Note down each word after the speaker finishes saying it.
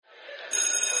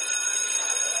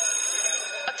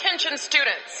Attention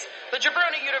students, the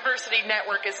Jabroni University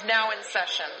Network is now in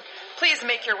session. Please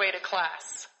make your way to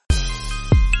class.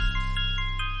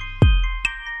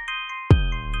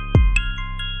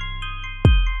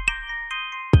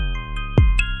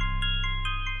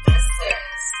 This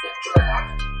is the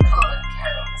Draft Podcast.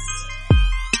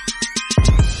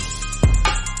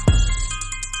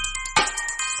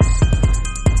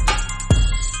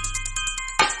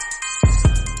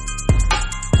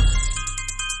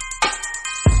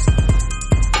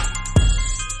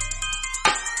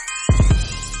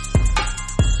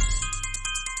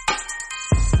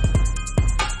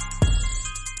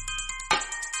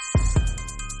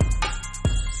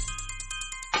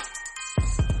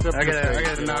 I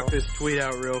gotta knock this tweet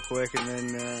out real quick, and then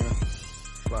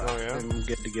then we're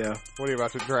good to go. What are you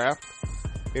about to draft?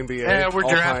 NBA? Yeah, we're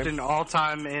drafting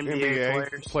all-time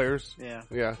NBA players. Yeah,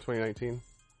 2019.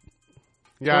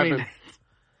 Yeah,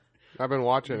 I've been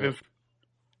watching it.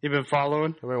 You've been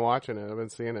following? I've been watching it. I've been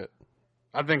seeing it.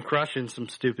 I've been crushing some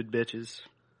stupid bitches.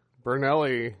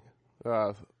 Bernelli,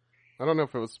 I don't know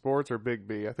if it was sports or Big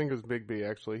B. I think it was Big B,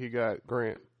 actually. He got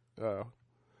Grant,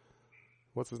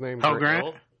 what's his name? Oh,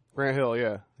 Grant? Grant Hill,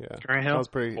 yeah. Grant Hill? That was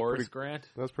pretty Grant?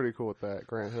 That was pretty cool with that,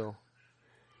 Grant Hill.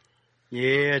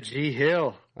 Yeah, G.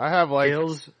 Hill. I have like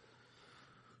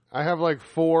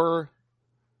 4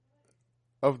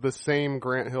 of the same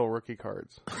Grant Hill rookie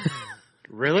cards.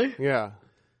 Really? Yeah.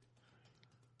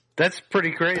 That's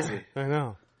pretty crazy. I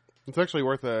know. It's actually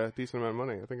worth a decent amount of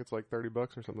money. I think it's like $30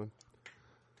 or something.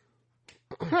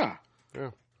 Huh.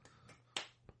 Yeah.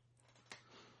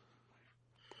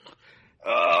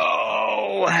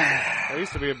 Oh. I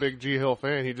used to be a big G Hill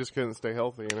fan. He just couldn't stay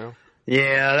healthy, you know?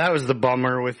 Yeah, that was the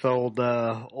bummer with old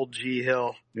G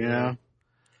Hill, you know?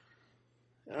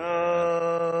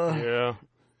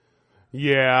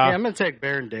 Yeah, I'm going to take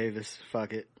Baron Davis.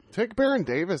 Fuck it. Take Baron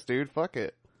Davis, dude. Fuck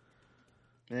it.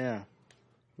 Yeah.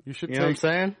 You should know what I'm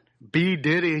saying? B.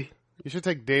 Diddy. You should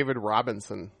take David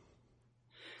Robinson.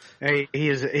 Hey,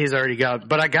 he's already got,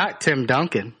 but I got Tim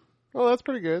Duncan. Oh, that's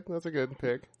pretty good. That's a good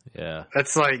pick. Yeah.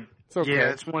 That's like, it's okay.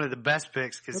 Yeah, it's one of the best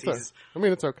picks because it's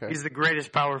okay. He's the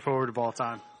greatest power forward of all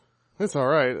time. It's all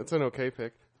right. It's an okay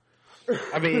pick.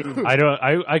 I mean,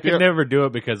 I could never do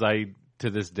it because I, to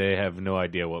this day, have no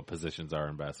idea what positions are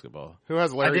in basketball. Who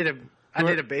has Larry? I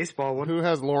did a baseball one. Who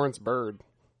has Lawrence Bird?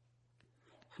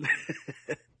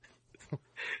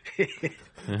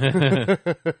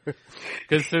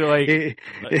 Because like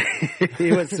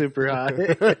he went super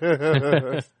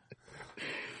high.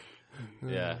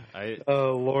 Yeah,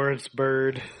 Lawrence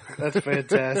Bird. That's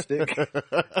fantastic. This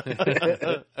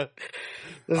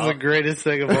is the greatest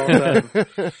thing of all time.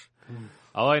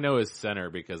 All I know is center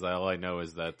because all I know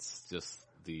is that's just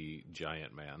the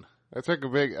giant man. I took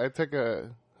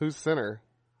who's center?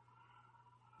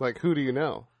 Like, who do you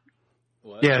know?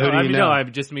 What? Yeah, who do you know? I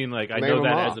just mean like I know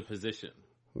that as a position.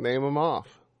 Name them off.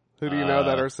 Who do you know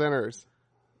that are centers?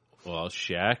 Well,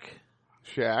 Shaq.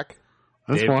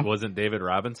 Wasn't David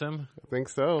Robinson? I think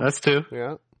so. That's 2.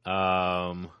 Yeah.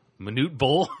 Manute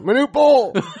Bol.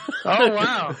 Oh,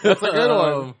 wow. That's a good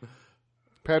one.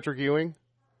 Patrick Ewing.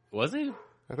 Was he?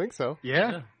 I think so.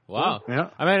 Yeah. Wow.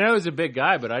 Yeah. I mean, I know he was a big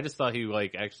guy, but I just thought he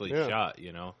actually shot,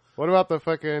 you know. What about the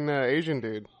fucking Asian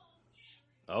dude?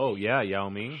 Oh, yeah, Yao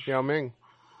Ming. Yao Ming.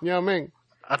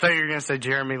 I thought you were going to say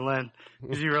Jeremy Lin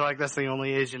because you were like, that's the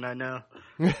only Asian I know.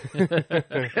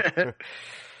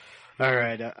 All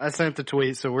right. I sent the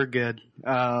tweet, so we're good.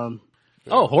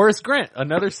 Horace Grant,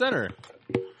 another center.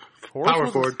 Power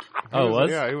forward.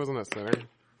 Yeah, he wasn't a center.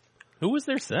 Who was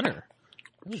their center?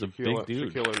 He was a big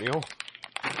dude. Shaquille O'Neal.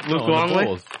 Luke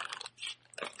Longley.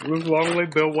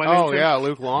 Bill Wennington. Oh, yeah,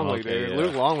 Luke Longley, dude. Yeah.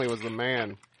 Luke Longley was the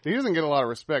man. He doesn't get a lot of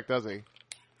respect, does he?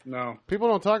 No. People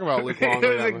don't talk about Luke Longley.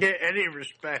 He doesn't get any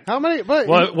respect. How many? But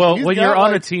well, when you're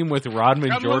on a team with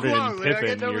Rodman, Jordan, and Longley, Pippen, I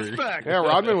get no respect. Yeah,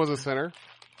 Rodman was a center.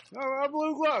 No, I'm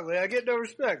Luke Longley. I get no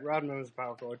respect. Rodman was a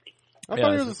power forward. I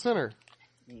thought he was a center.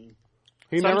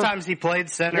 Sometimes he played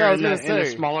center in a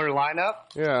smaller lineup.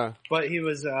 Yeah. But he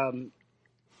was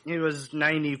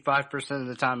 95% of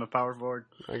the time a power forward.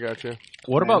 I got you.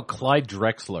 What about Clyde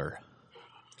Drexler?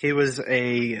 He was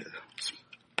a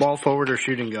ball forward or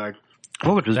shooting guard.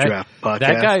 What was draft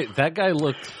podcast? That guy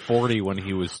looked 40 when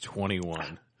he was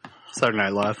 21. Saturday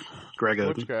Night Live. Greg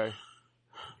Oden. Which guy?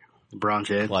 LeBron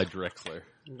James. Clyde Drexler.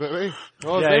 His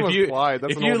Yeah, name was Clyde.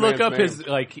 That's if an you old look man's up name. his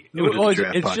like, Welcome well, to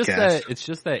the Draft it's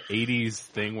just that '80s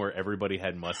thing where everybody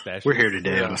had mustaches. We're here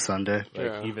today on a Sunday.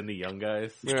 Like even the young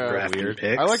guys. Yeah. Drafting Weird.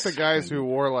 picks. I like the guys who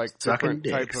wore like Sucking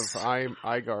different dicks. type of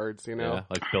eye guards, you know? Yeah,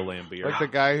 like Bill Lambier. Like the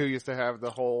guy who used to have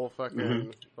the whole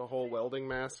fucking the whole welding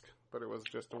mask, but it was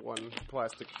just a one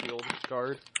plastic shield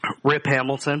guard. Rip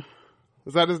Hamilton,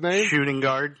 Is that his name? shooting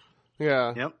guard.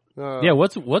 Yeah. Yep. Yeah,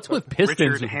 what's with Pistons?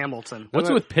 Richard Hamilton. What's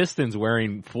with Pistons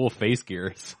wearing full face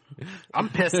gears? I'm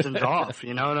Pistons off.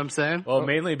 You know what I'm saying? Well,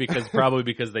 mainly because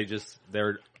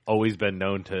they're always been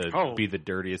known to be the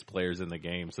dirtiest players in the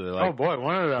game. So they're like, Oh boy,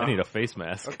 I need a face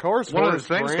mask. Of course, one of Horace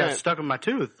those things got Grant. stuck in my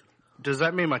tooth. Does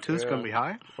that mean my tooth's Yeah. going to be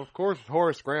high? Of course,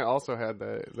 Horace Grant also had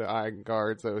the eye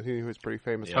guards, so he was pretty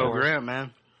famous. Yeah. for Oh, Grant,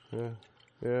 man. Yeah.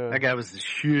 That guy was the I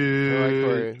shit. like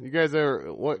Corey. You guys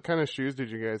ever? What kind of shoes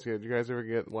did you guys get? Did you guys ever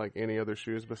get like any other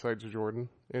shoes besides Jordan?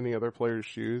 Any other players'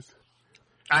 shoes?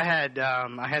 I had the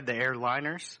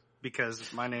airliners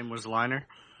because my name was Liner.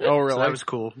 Oh, really? So that was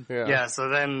cool. Yeah. So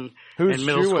then Whose in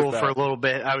middle shoe was school that? for a little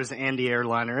bit, I was Andy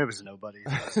Airliner. It was nobody's.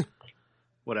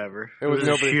 Whatever. It was a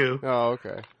nobody. shoe. Oh,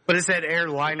 okay. But it said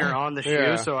airliner on the shoe,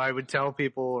 Yeah. so I would tell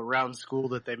people around school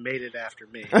that they made it after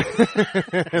me.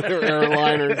 They're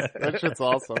airliners. That shit's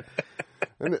awesome.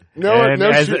 And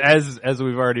As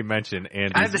we've already mentioned,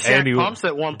 I had the Shaq pumps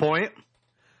at one point.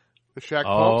 the Shaq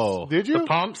Oh. pumps. Did you? The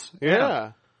pumps?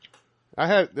 Yeah. I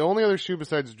had the only other shoe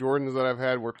besides Jordans that I've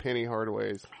had were Penny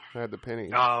Hardaways. I had the Penny.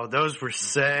 Oh, those were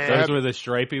sick. Those were the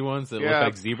stripy ones that look Yeah.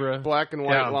 like zebra. Black and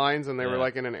white Yeah. lines, and they were Yeah.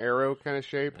 like in an arrow kind of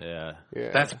shape. Yeah.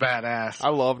 Yeah. That's badass. I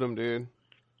loved them, dude.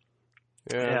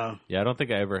 Yeah. Yeah, I don't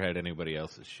think I ever had anybody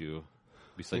else's shoe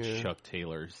besides Yeah. Chuck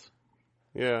Taylor's.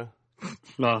 Yeah.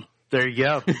 Well, there you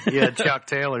go. You had Chuck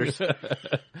Taylor's. No,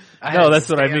 had that's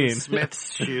what I Stan mean.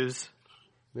 Smith's shoes,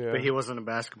 Yeah. but he wasn't a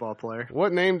basketball player.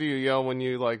 What name do you yell when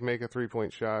you like make a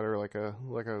 3-point shot or like a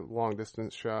long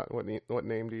distance shot? What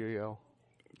name do you yell?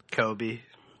 Kobe.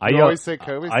 You always say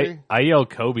Kobe, see? I yell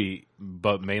Kobe,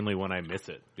 but mainly when I miss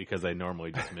it because I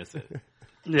normally just miss it.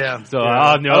 Yeah. So Yeah.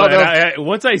 I'll know. I don't know. And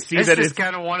once I see It's that just it's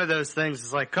kind of one of those things.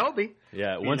 It's like Kobe.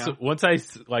 yeah. you Once know. once I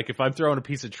like if I'm throwing a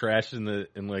piece of trash in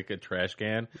like a trash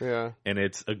can Yeah. and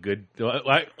it's a good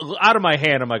like out of my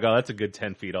hand, I'm like, oh, that's a good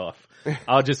 10 feet off.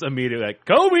 I'll just immediately like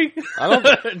Kobe. I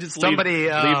don't. just Somebody, leave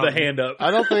the hand up.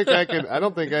 I don't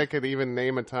think I could even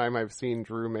name a time I've seen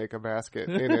Drew make a basket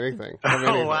in anything. Of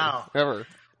anything, wow. Ever.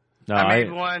 No, I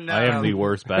made one, I am the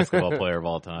worst basketball player of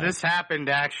all time. This happened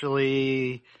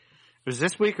actually. It was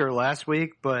this week or last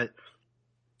week, but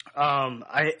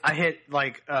I hit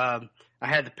like I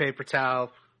had the paper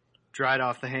towel dried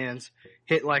off the hands,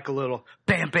 hit like a little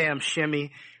bam bam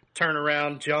shimmy, turn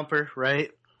around jumper,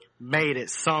 right? Made it,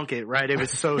 sunk it, right? It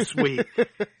was so sweet.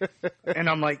 And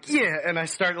I'm like, yeah, and I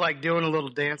start like doing a little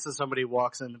dance and somebody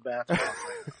walks in the bathroom.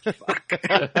 I was like,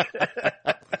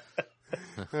 fuck.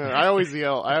 I always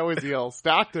yell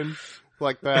Stockton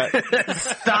like that.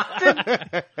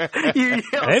 Stockton? You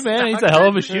yell Hey man, he's a hell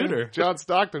of a shooter. John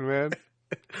Stockton, man.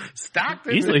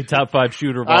 Stockton? Easily top 5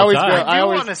 shooter of I all always time. go- I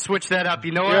always- want to switch that up.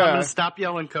 You know what? Yeah. I'm going to stop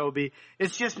yelling Kobe.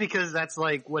 It's just because that's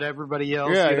like what everybody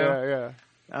yells. Yeah, you know? yeah.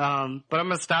 But I'm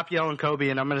going to stop yelling Kobe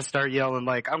and I'm going to start yelling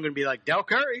like, I'm going to be like Del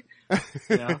Curry.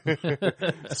 You know?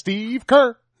 Steve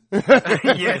Kerr. Yeah.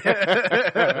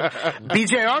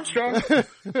 BJ Armstrong.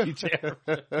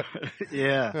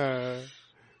 Yeah.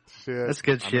 Shit. That's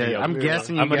good shit. yell- I'm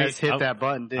guessing you I'm gonna- guys hit I'm- that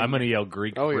button, didn't I'm you? going to yell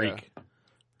Greek Oh, yeah. freak.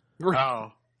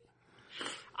 Oh.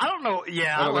 I don't know.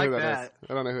 Yeah, I don't know like who that. is.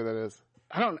 I don't know who that is.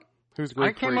 I don't. Who's I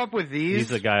Greek came Freak? up with these. He's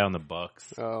the guy on the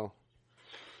Bucks. Oh.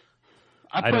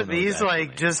 I I don't put know these exactly.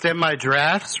 like just in my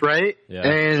drafts, right? Yeah.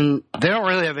 And they don't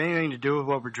really have anything to do with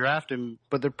what we're drafting,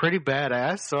 but they're pretty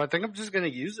badass. So I think I'm just going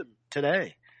to use them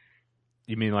today.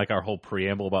 You mean like our whole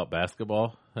preamble about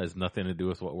basketball has nothing to do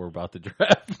with what we're about to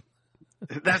draft?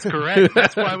 That's correct.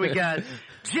 That's why we got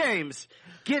James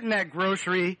getting that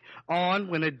grocery on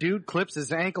when a dude clips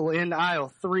his ankle in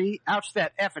aisle 3. Ouch,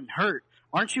 that effing hurt.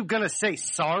 Aren't you going to say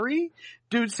sorry?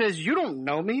 Dude says, you don't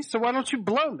know me, so why don't you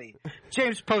blow me?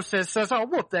 James Post says, I'll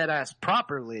whoop that ass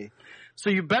properly.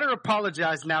 So you better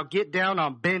apologize now. Get down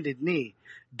on bended knee.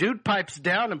 Dude pipes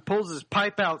down and pulls his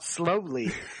pipe out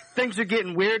slowly. Things are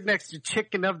getting weird next to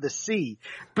Chicken of the Sea.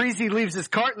 Breezy leaves his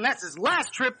cart, and that's his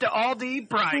last trip to Aldi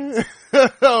Bright.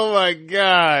 Oh my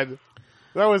god.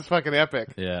 That was fucking epic.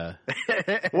 Yeah.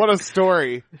 What a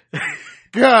story.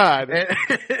 God.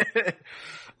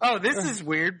 Oh, this is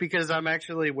weird because I'm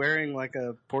actually wearing like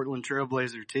a Portland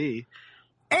Trailblazer tee.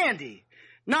 Andy,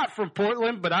 not from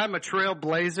Portland, but I'm a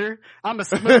Trailblazer. I'm a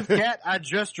smooth cat. I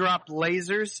just dropped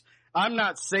lasers. I'm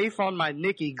not safe on my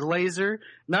Nikki Glazer.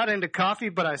 Not into coffee,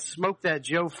 but I smoke that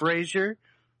Joe Frazier.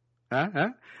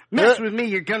 Mess with me,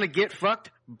 you're gonna get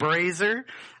fucked, Brazer.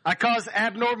 I cause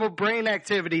abnormal brain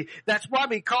activity. That's why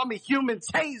they call me human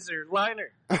taser,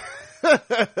 Liner.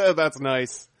 That's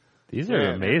nice. These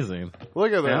are amazing.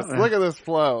 Look at this. Look at this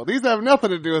flow. These have nothing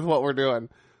to do with what we're doing.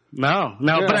 No,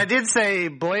 but I did say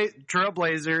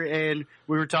Trailblazer, and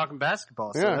we were talking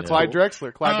basketball. So that's Clyde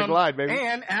Drexler, Clyde the Glide, baby.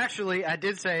 And actually, I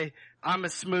did say, I'm a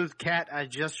smooth cat, I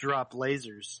just drop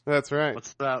lasers. That's right.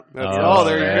 What's up? There you go.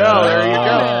 There you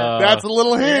go. That's a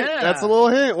little hint. Yeah. That's a little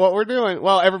hint what we're doing.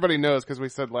 Well, everybody knows because we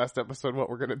said last episode what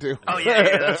we're going to do. Oh,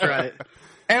 yeah, that's right.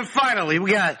 And finally,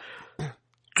 we got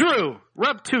Drew.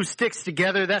 Rub 2 sticks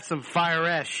together. That's some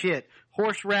fire-ass shit.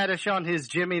 Horseradish on his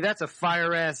Jimmy. That's a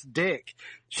fire-ass dick.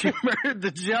 She murdered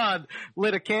the John.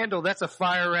 Lit a candle. That's a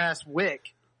fire-ass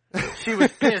wick. She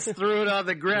was pissed. Threw it on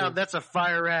the ground. That's a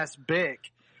fire-ass bick.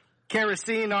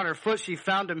 Kerosene on her foot. She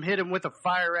found him, hit him with a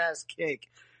fire-ass kick.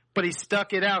 But he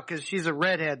stuck it out because she's a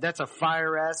redhead. That's a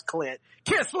fire-ass clit.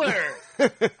 Kissler!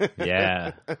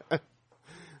 Yeah.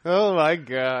 Oh, my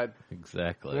God.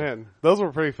 Exactly. Man, those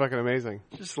were pretty fucking amazing.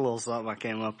 Just a little something I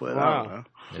came up with. Wow. I don't know.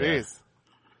 Jeez.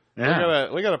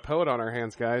 Yeah. We got a poet on our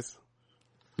hands, guys.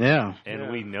 Yeah.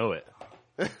 And we know it.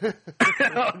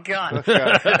 Oh, God. All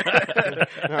right.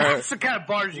 That's the kind of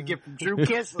bars you get from Drew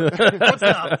Kissler. What's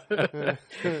up?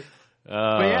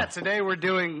 But yeah, today we're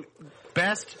doing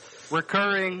best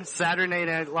recurring Saturday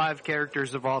Night Live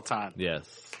characters of all time. Yes.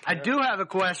 I do have a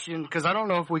question because I don't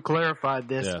know if we clarified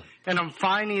this, and I'm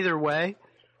fine either way.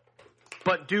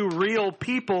 But do real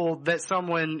people that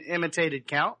someone imitated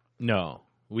count? No.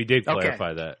 We did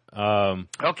clarify that.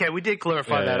 Okay, we did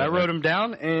clarify that. I wrote them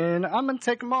down, and I'm going to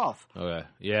take them off. Okay.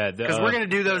 Yeah. Because we're going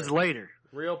to do those later.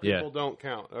 Real people don't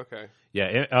count. Okay.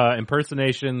 Yeah.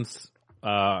 Impersonations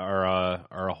are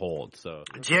a hold. So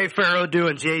Jay Farrow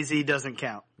doing Jay-Z doesn't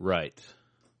count. Right.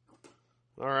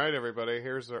 All right, everybody.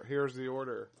 Here's the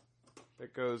order.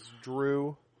 It goes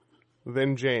Drew,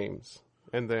 then James,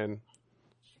 and then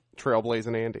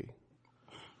Trailblazing Andy.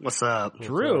 What's up?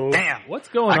 Drew? Damn. What's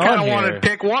going on here? I kind of here? wanted to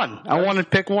pick one. I wanted to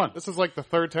pick one. This is like the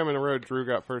third time in a row Drew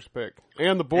got first pick.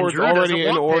 And the board's Drew already in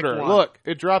doesn't want order. pick one. Look,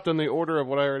 it dropped in the order of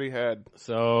what I already had.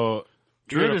 So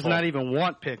Drew does not even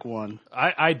want pick one.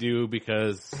 I do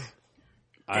because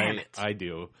Damn it. I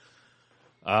do.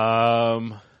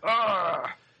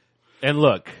 And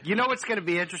look. You know what's going to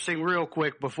be interesting real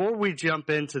quick before we jump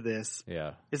into this?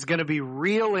 Yeah. It's going to be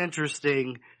real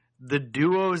interesting the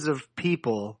duos of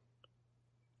people,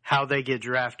 how they get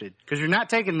drafted. Because you're not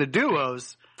taking the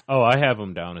duos. Oh, I have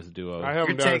them down as duos. I have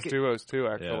them down as duos too,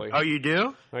 actually. Oh, you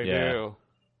do? I do.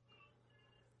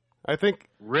 I think.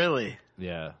 Really?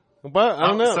 Yeah. But I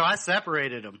don't know. So I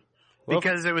separated them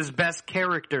because it was best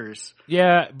characters.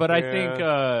 Yeah, but I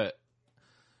think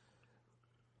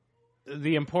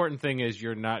the important thing is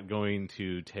you're not going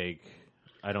to take.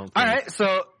 I don't think. All right,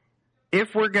 so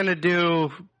if we're going to do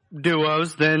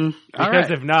duos, then because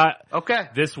if not, okay,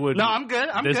 this would. No, I'm good.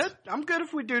 I'm good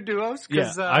if we do duos.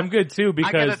 Yeah, I'm good too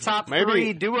because I got a top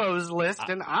 3 duos list,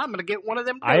 and I'm going to get one of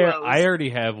them duos. I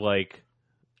already have like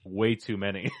way too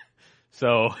many.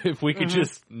 So if we could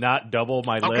just not double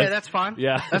my list. Okay, that's fine.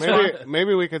 Yeah. That's fine.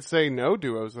 Maybe we could say no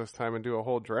duos this time and do a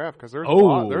whole draft because there's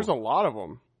a lot of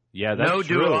them. Yeah, that's no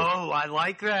true. duo. Oh, I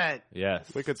like that.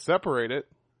 Yes. We could separate it.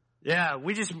 Yeah,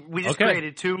 we just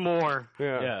created 2 more.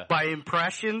 Yeah. By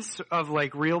impressions of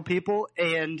like real people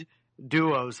and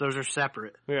duos. Those are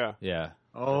separate. Yeah. Yeah.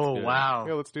 Oh, wow.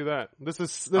 Yeah, let's do that. This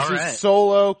is right.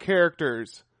 solo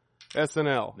characters.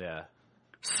 SNL. Yeah.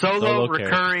 Solo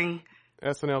recurring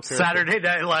SNL characters. Saturday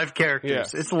Night Live characters.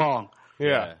 Yes. It's long.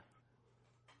 Yeah.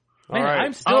 Man, all right.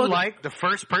 I'm still unlike the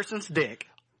first person's dick.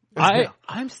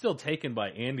 I'm still taken by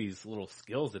Andy's little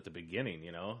skills at the beginning,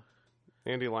 you know.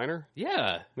 Andy Liner?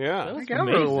 Yeah. Yeah. That was I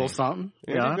wrote a little something.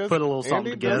 Andy put a little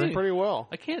something together. Does pretty well.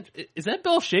 I can't. Is that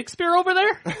Bill Shakespeare over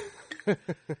there?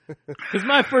 Because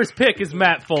my first pick is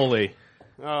Matt Foley.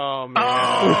 Oh, man.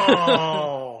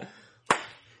 Oh.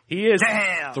 He is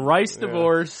Damn. thrice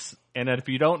divorced, and if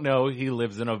you don't know, he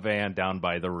lives in a van down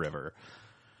by the river.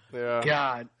 Yeah.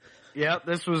 God. Yep,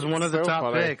 this was one of the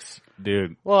top picks.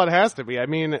 Dude. Well, it has to be. I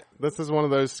mean, this is one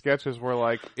of those sketches where,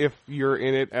 like, if you're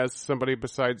in it as somebody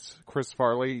besides Chris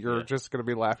Farley, you're just going to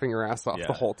be laughing your ass off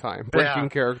the whole time. Breaking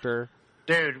character.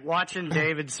 Dude, watching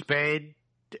David Spade,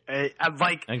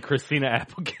 and Christina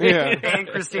Applegate. Yeah. and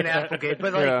Christina Applegate.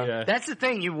 But, that's the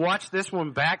thing. You watch this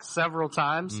one back several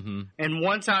times, and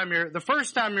one time the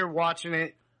first time you're watching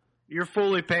it, you're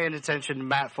fully paying attention to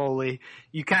Matt Foley.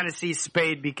 You kind of see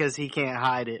Spade because he can't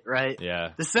hide it, right?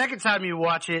 Yeah. The second time you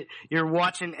watch it, you're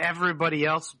watching everybody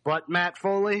else but Matt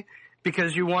Foley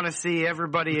because you want to see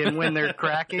everybody and when they're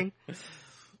cracking.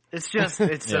 It's so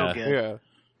good. Yeah.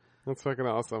 That's fucking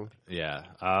awesome. Yeah.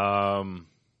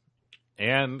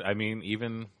 And I mean,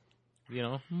 even,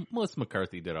 Melissa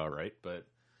McCarthy did all right, but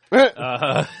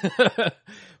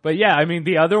but yeah, I mean,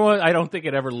 the other one, I don't think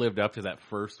it ever lived up to that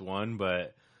first one,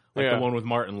 but the one with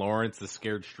Martin Lawrence, the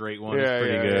Scared Straight one, is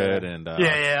pretty good. And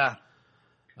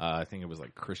I think it was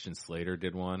like Christian Slater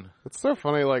did one. It's so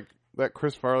funny, like that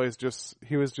Chris Farley's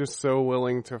he was just so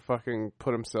willing to fucking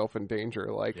put himself in danger.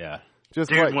 Like, just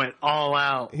dude went all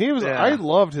out. He was. I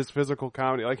loved his physical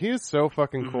comedy. Like, he is so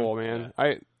fucking cool, man.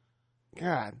 Yeah.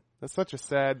 God, that's such a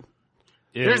sad.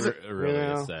 It really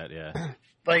is sad. Yeah.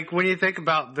 Like, when you think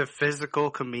about the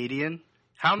physical comedian,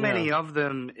 how many of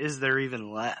them is there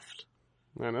even left?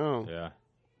 I know. Yeah.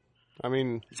 I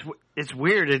mean, it's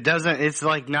weird. It's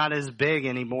like not as big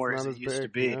anymore as it used to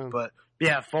be. Yeah. But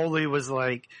yeah, Foley was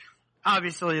like,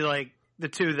 obviously, like the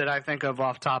two that I think of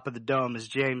off top of the dome is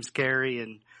James Carey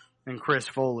and Chris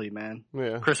Foley, man.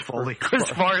 Yeah. Chris Farley. I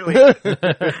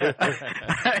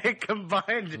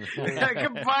combined,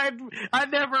 I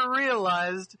never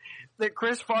realized that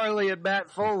Chris Farley and Matt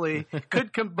Foley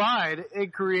could combine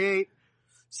and create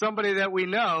somebody that we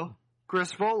know,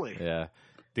 Chris Foley. Yeah.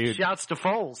 Dude. Shouts to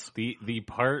Foles. The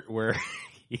part where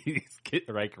he's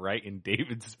right in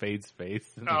David Spade's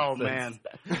face. Oh, man.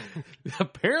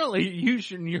 Apparently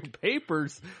using your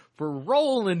papers for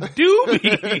Roland Doobie.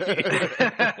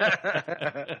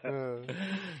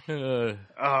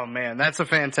 Oh, man. That's a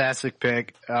fantastic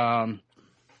pick. Damn.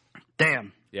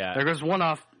 Yeah. There goes one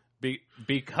off.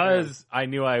 Because I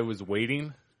knew I was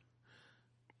waiting,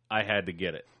 I had to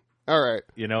get it. All right.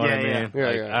 You know what I mean?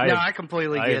 Yeah. I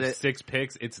completely get I have it. 6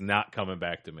 picks. It's not coming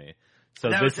back to me. So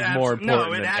That this was is more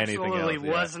important than anything else. No, it absolutely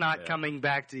was not coming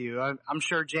back to you. I'm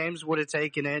sure James would have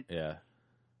taken it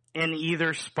in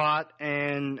either spot.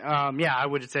 And, I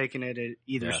would have taken it at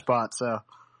either spot. So,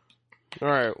 all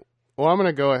right. Well, I'm going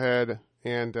to go ahead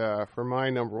and for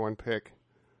my number one pick,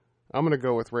 I'm going to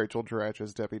go with Rachel Dratch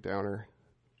as Debbie Downer.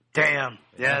 Damn.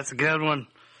 Yeah, that's a good one.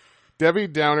 Debbie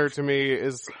Downer to me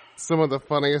is some of the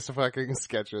funniest fucking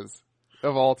sketches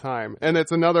of all time. And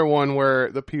it's another one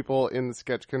where the people in the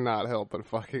sketch cannot help but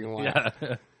fucking laugh.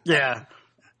 Yeah.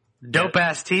 Dope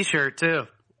ass t-shirt too.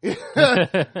 Is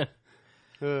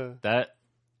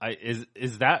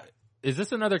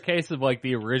this another case of like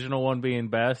the original one being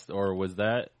best, or was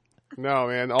that? No,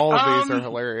 man, all of these are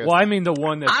hilarious. Well, I mean the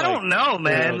one that's I don't know,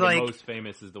 man. the like most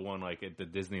famous is the one like at the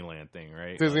Disneyland thing,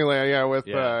 right? Disneyland, with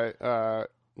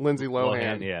Lindsay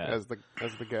Lohan as the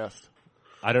guest.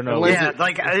 I don't know. Yeah,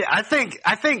 like I think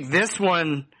this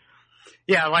one,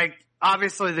 like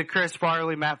obviously the Chris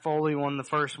Farley, Matt Foley one, the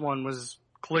first one was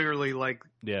clearly like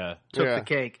took the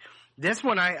cake. This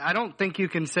one, I don't think you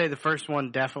can say the first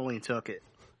one definitely took it.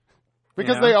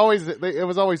 Because it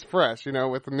was always fresh,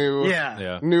 with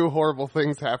new horrible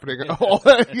things happening. All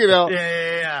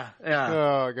Yeah.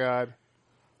 Oh God.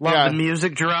 Love the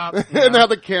music drop. And how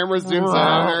the camera zooms in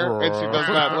on her and she does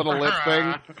that little lip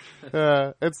thing.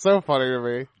 It's so funny to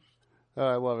me.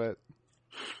 I love it.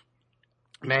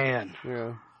 Man.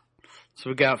 Yeah. So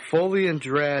we got Foley and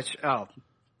Dratch. Oh,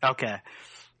 okay.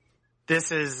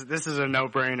 This is a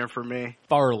no-brainer for me.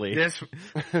 Farley. This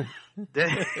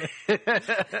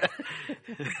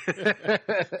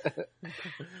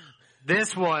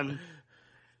one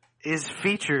is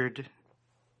featured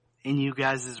in you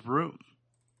guys' room,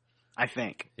 I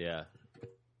think. Yeah.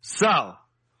 So,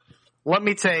 let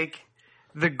me take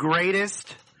the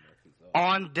greatest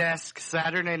on-desk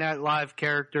Saturday Night Live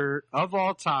character of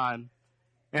all time,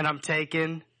 and I'm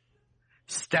taking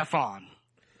Stefan.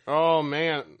 Oh,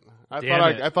 man. I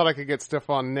thought I could get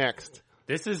Stefan next.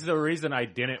 This is the reason I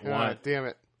didn't want damn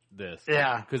it. this.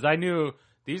 Yeah. Because I knew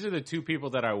these are the two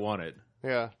people that I wanted.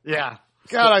 Yeah. Yeah.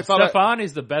 God, I thought Stefan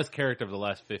is the best character of the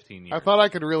last 15 years. I thought I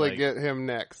could really get him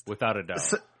next. Without a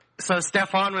doubt. So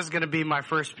Stefan was going to be my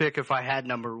first pick if I had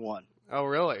number one. Oh,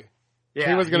 really? Yeah.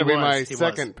 He was going to be my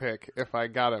second pick if I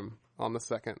got him on the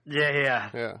second.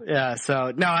 Yeah.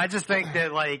 So, no, I just think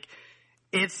that, like,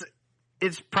 it's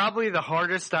probably the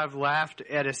hardest I've laughed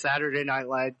at a Saturday Night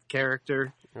Live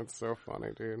character. That's so funny,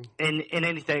 dude. In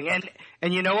anything.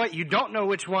 And you know what? You don't know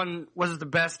which one was the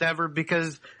best ever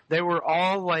because they were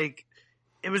all like,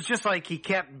 it was just like he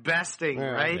kept besting,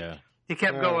 right? Yeah. He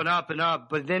kept going up and up.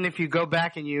 But then if you go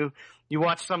back and you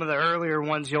watch some of the earlier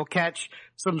ones, you'll catch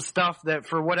some stuff that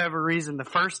for whatever reason the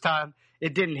first time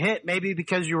it didn't hit. Maybe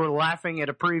because you were laughing at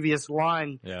a previous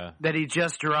line that he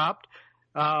just dropped.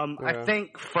 I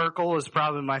think Ferkel is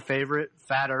probably my favorite,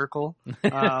 Fat Urkel.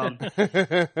 I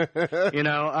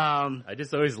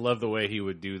just always love the way he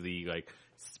would do the, like,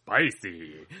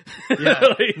 spicy. Yeah.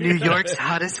 New York's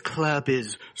hottest club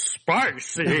is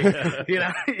spicy.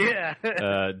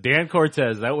 Dan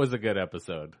Cortez, that was a good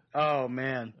episode. Oh,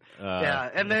 man. Yeah.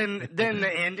 And then the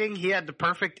ending, he had the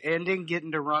perfect ending,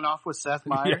 getting to run off with Seth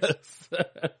Meyers. Yes.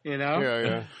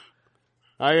 Yeah.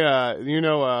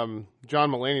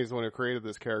 John Mulaney is the one who created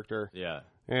this character. Yeah.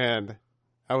 And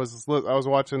I was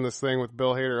watching this thing with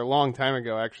Bill Hader a long time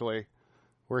ago, actually,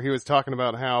 where he was talking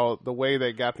about how the way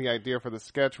they got the idea for the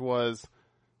sketch was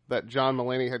that John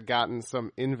Mulaney had gotten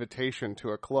some invitation to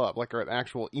a club, like an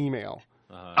actual email.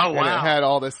 Oh, wow. And it had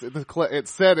all this, it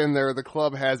said in there, the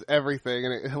club has everything,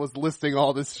 and it was listing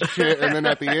all this shit, and then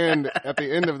at the end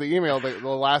of the email, the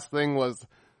last thing was,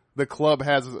 the club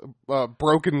has a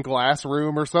broken glass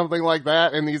room or something like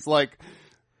that, and he's like,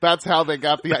 that's how they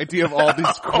got the idea of all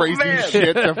this crazy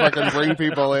shit to fucking bring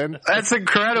people in. That's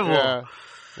incredible. Yeah.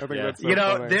 I think that's so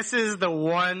funny. This is the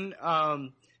one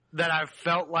that I've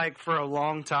felt like for a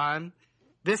long time.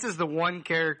 This is the one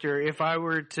character, if I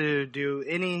were to do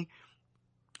any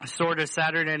sort of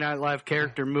Saturday Night Live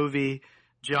character movie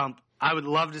jump, I would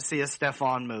love to see a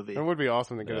Stefan movie. It would be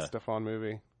awesome to get a Stefan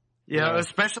movie. Yeah,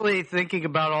 especially thinking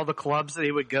about all the clubs that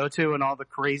he would go to and all the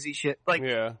crazy shit. Like,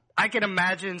 I can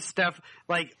imagine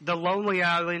like the Lonely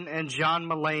Island and John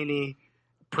Mulaney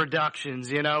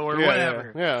productions, or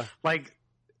whatever. Yeah. Like,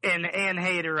 and Ann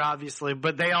Hader, obviously,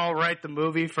 but they all write the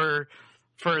movie for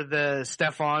the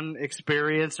Stefan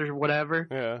experience or whatever.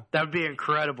 Yeah. That would be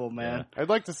incredible, man. Yeah. I'd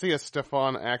like to see a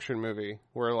Stefan action movie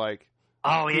where, like,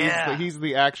 he's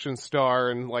the action star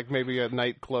and, like, maybe a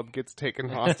nightclub gets taken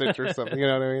hostage or something. You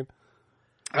know what I mean?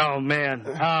 Oh, man.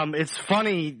 It's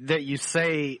funny that you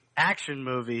say action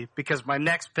movie because my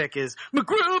next pick is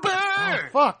MacGruber! Oh,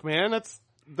 fuck, man. That's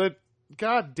the...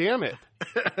 God damn it.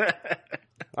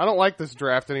 I don't like this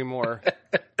draft anymore.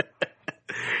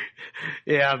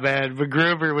 Yeah, man.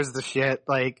 MacGruber was the shit.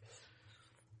 Like,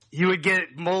 you would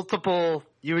get multiple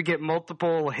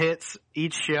hits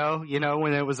each show,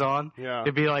 when it was on. Yeah.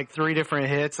 It'd be like 3 different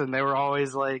hits, and they were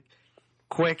always, like,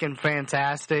 quick and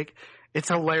fantastic. It's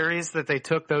hilarious that they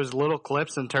took those little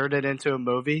clips and turned it into a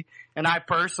movie, and I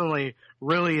personally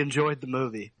really enjoyed the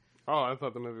movie. Oh, I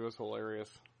thought the movie was hilarious.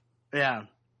 Yeah.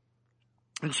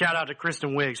 And shout out to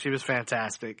Kristen Wiig. She was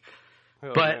fantastic.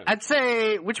 Hell, but man. I'd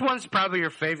say, which one's probably your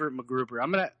favorite MacGruber?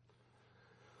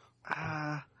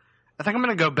 I think I'm going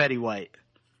to go Betty White.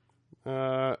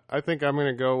 I think I'm going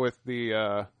to go with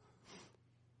the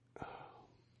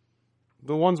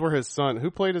ones where his son, who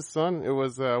played his son? It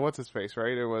was, what's his face,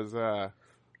 right? It was, Shia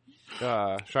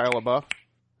LaBeouf.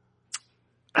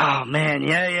 Oh, man.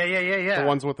 Yeah. The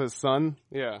ones with his son?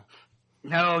 Yeah.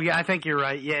 No, yeah, I think you're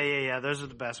right. Yeah. Those are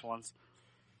the best ones.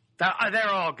 They're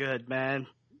all good, man.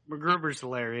 MacGruber's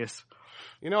hilarious.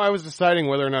 I was deciding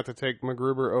whether or not to take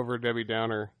MacGruber over Debbie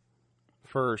Downer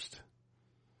first.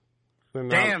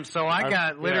 Damn, so I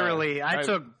got literally, yeah, I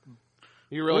took...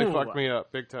 You really fucked me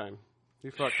up big time. You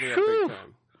fucked me up big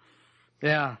time.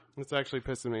 Yeah. It's actually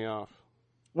pissing me off.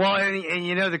 Well, and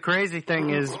the crazy thing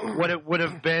is what it would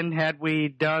have been had we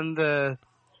done the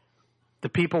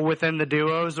people within the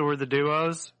duos or the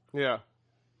duos. Yeah.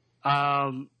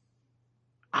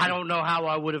 I don't know how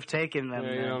I would have taken them.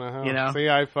 Yeah, you don't know how. You know? See,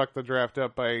 I fucked the draft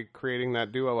up by creating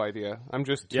that duo idea. I'm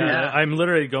just I'm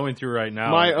literally going through right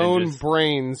now. My own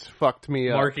brains fucked me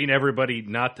up. Marking everybody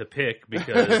not to pick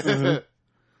because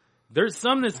there's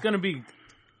some that's going to be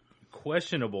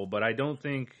questionable, but I don't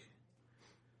think.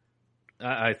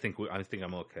 I think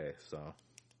I'm okay. So.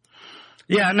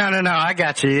 Yeah, no. I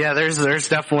got you. Yeah, there's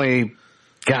definitely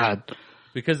God.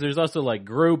 Because there's also like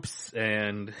groups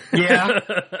and yeah.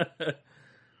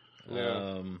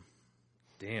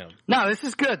 Damn. No, this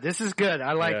is good.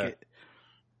 I like it.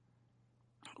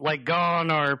 Like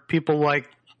gone are people like,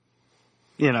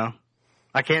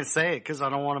 I can't say it because I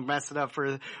don't want to mess it up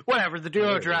for whatever. The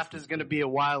duo draft is going to be a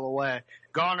while away.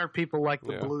 Gone are people like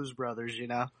the Blues Brothers,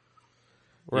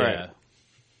 Right. Yeah.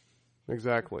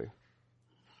 Exactly.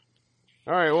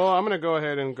 All right, well, I'm going to go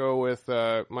ahead and go with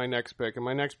my next pick, and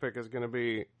my next pick is going to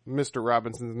be Mr.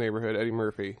 Robinson's Neighborhood, Eddie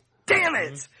Murphy. Damn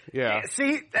it! Yeah.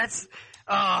 See, that's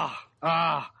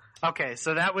okay.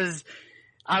 So I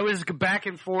was back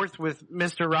and forth with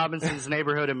Mr. Robinson's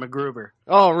Neighborhood and MacGruber.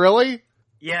 Oh, really?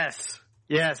 Yes.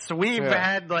 So we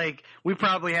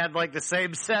probably had like the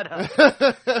same setup.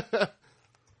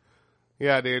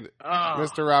 Yeah, dude.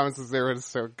 Mr. Robinson's Neighborhood is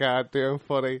so goddamn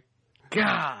funny.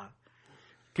 God.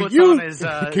 puts on his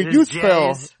his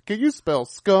J's. Can you spell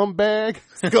scumbag?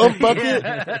 Scumbucket?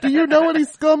 Yeah. Do you know any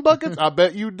scumbuckets? I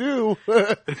bet you do.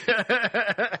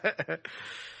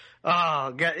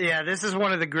 Oh, God, yeah, this is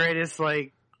one of the greatest,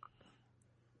 like,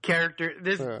 character,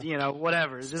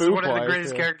 whatever. This is one of the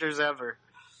greatest characters ever.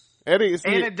 And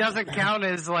it doesn't count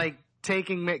as, like,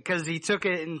 because he took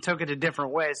it a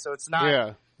different way, so it's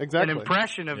not an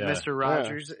impression of Mr.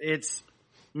 Rogers. Yeah. It's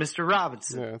Mr.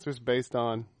 Robinson. Yeah, it's just based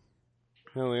on.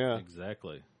 Hell yeah.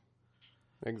 Exactly.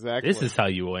 This is how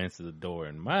you will answer the door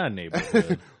in my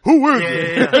neighborhood. Who is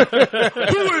it?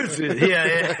 Who is it?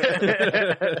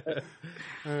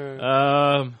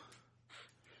 Yeah.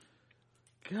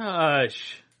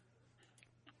 Gosh.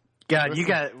 God, you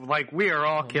got, like, we are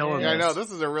all killing this. I know,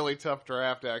 this is a really tough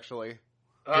draft, actually.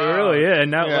 It really is.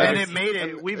 And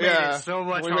we made it so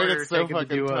much harder taking the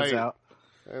duos out.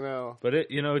 I know. But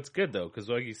it's good, though, because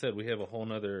like you said, we have a whole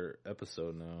nother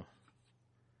episode now.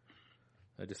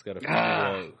 I just got to figure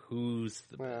out who's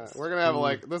the best. We're going to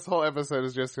have, this whole episode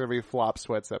is just going to be Flop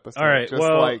Sweat's episode. All right,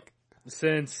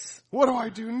 since... What do I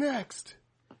do next?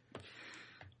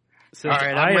 Since all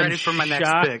right, I'm ready for my next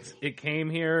pick. It came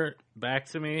here back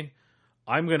to me.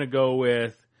 I'm going to go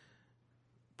with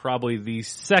probably the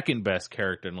second best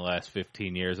character in the last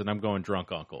 15 years, and I'm going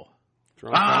Drunk Uncle.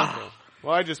 Drunk Uncle.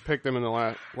 Well, I just picked him in the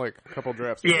last, couple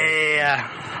drafts.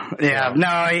 Yeah.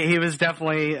 No, he was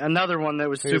definitely another one that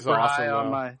was super high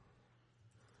on my...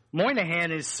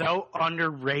 Moynihan is so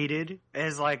underrated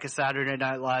as, like, a Saturday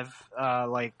Night Live,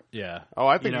 Yeah. Oh,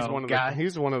 I think he's one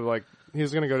of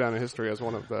he's going to go down in history as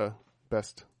one of the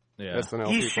best SNL people.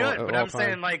 He should, but I'm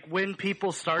saying, like, when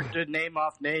people start to name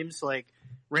off names, like,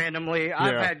 randomly,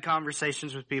 I've had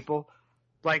conversations with people,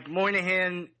 like,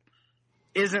 Moynihan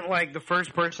isn't, like, the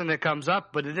first person that comes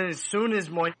up, but then as soon as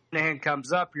Moynihan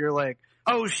comes up, you're like,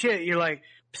 oh, shit, you're like,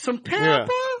 some pepper?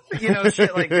 Yeah.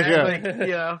 Shit like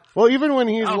that. Well, even when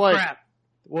he's crap.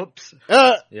 Whoops.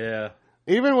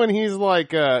 Even when he's,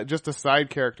 just a side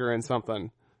character in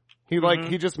something,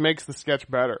 he just makes the sketch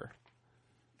better.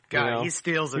 God, he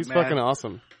steals it, He's man. fucking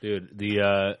awesome. Dude,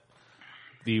 the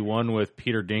one with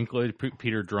Peter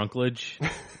Drunklage.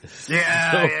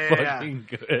 Fucking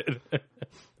good.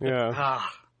 Yeah.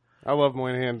 I love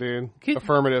Moynihan, dude.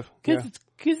 Affirmative. Because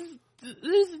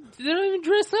they don't even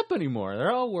dress up anymore.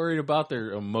 They're all worried about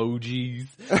their emojis.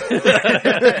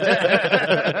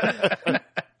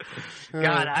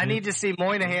 God, I need to see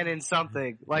Moynihan in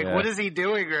something. What is he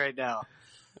doing right now?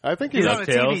 I think he's on a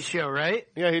TV show, right?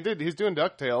 Yeah, he did. He's doing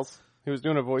DuckTales. He was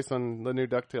doing a voice on the new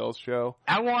DuckTales show.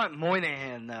 I want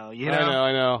Moynihan, though.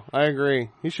 I know. I agree.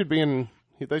 He should be in...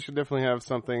 They should definitely have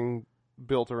something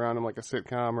built around him, like a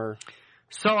sitcom or...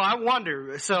 So I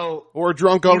wonder, or a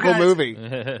Drunk Uncle movie.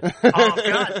 Oh,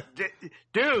 God.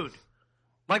 Dude.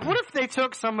 Like, what if they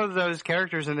took some of those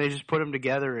characters and they just put them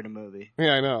together in a movie?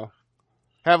 Yeah, I know.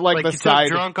 Have, the side...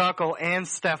 Took Drunk Uncle and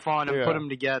Stefan and put them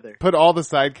together. Put all the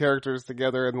side characters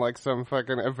together in, some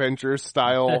fucking Avengers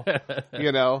style,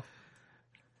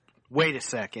 Wait a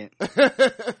second.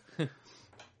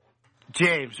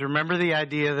 James, remember the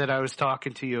idea that I was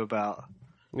talking to you about?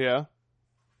 Yeah.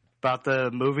 About the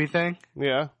movie thing?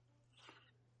 Yeah.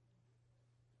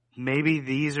 Maybe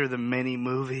these are the mini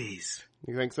movies.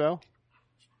 You think so?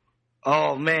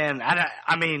 Oh, man.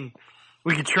 I mean,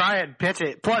 we could try it and pitch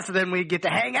it. Plus, then we get to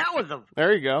hang out with them.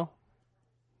 There you go.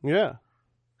 Yeah.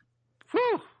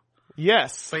 Whew.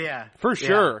 Yes. But yeah. For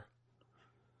sure.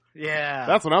 Yeah.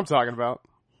 That's what I'm talking about.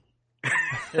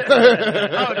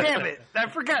 Oh, damn it. I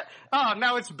forgot. Oh,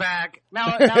 now it's back.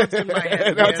 Now it's in my head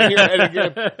again. Now it's in your head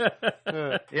again.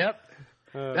 Yep.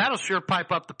 That'll sure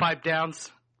pipe up the pipe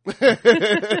downs.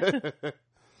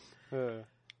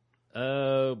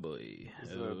 Oh, boy.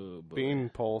 Bean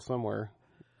pole somewhere,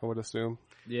 I would assume.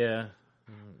 Yeah.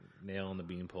 Nail on the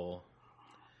bean pole.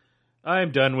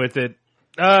 I'm done with it.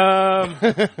 That's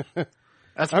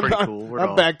pretty cool.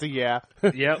 I'm back to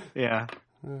Yep. Yeah.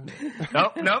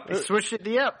 Nope. Switch it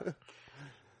to Yep.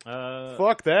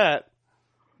 Fuck that.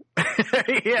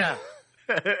 Yeah.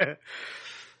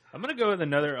 I'm gonna go with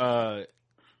another.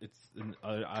 It's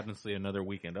honestly another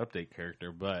Weekend Update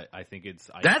character, but I think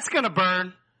it's that's gonna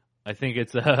burn. I think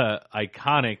it's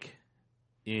iconic.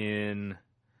 In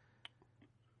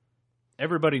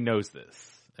everybody knows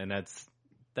this, and that's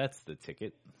the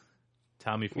ticket.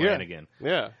 Tommy Flanagan.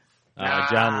 Yeah.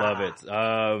 John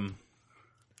Lovitz.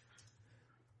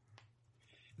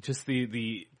 Just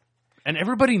the and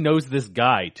everybody knows this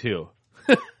guy too.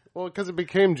 Well, because it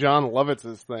became John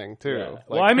Lovitz's thing too. Yeah.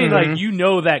 Well, I mean, you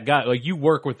know that guy, you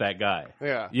work with that guy.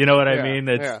 Yeah. You know what I mean?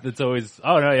 That's always.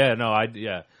 Oh no, yeah, no, I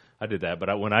I did that,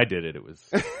 but when I did it, it was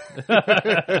it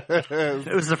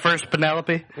was the first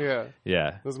Penelope. Yeah,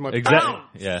 yeah, it was much exactly. Oh,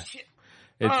 yeah, shit.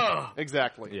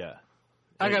 exactly. Yeah.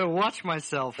 I gotta watch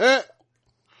myself.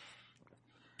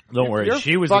 Don't worry, You're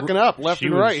she was fucking up left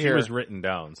and right She here. was written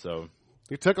down, so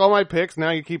You took all my picks.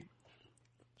 Now you keep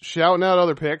shouting out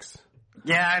other picks.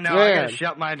 Yeah, I know. Man. I gotta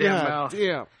shut my damn mouth.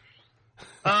 Damn.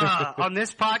 On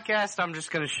this podcast, I'm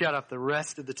just gonna shut up the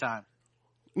rest of the time.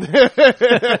 I'm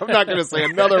not going to say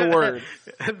another word.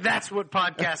 That's what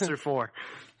podcasts are for.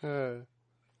 All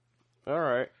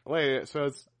right. Wait, so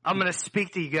it's... I'm going to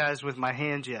speak to you guys with my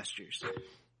hand gestures.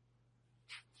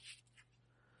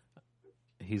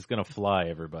 he's gonna fly,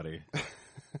 everybody.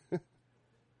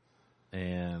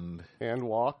 And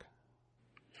walk.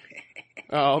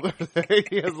 Oh,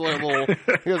 he has a little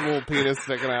penis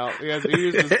sticking out. He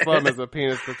uses his thumb as a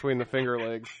penis between the finger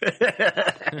legs.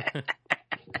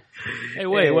 Hey,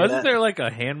 wait, wasn't there like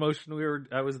a hand motion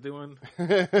I was doing?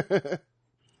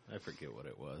 I forget what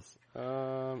it was.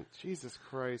 Jesus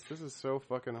Christ, this is so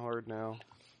fucking hard now.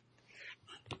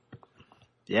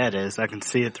 Yeah, it is. I can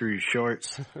see it through your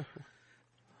shorts.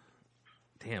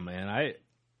 Damn, man,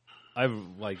 I've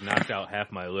like knocked out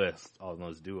half my list on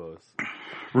those duos.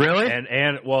 Really?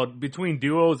 And well, between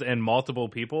duos and multiple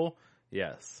people,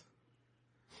 yes.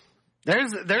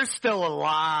 There's still a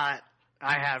lot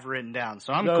I have written down,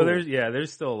 so I'm cool.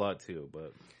 There's still a lot too,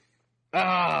 but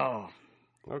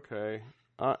okay.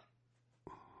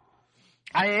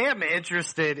 I am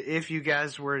interested if you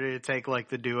guys were to take like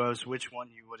the duos, which one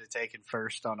you would have taken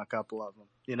first on a couple of them.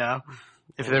 You know,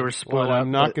 if they were split up.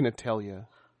 I'm not going to tell you.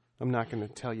 I'm not going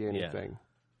to tell you anything. Yeah.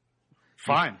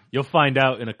 Fine. You'll find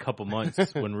out in a couple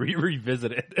months when we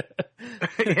revisit it.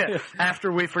 Yeah,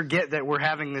 after we forget that we're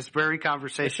having this very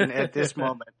conversation at this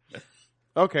moment.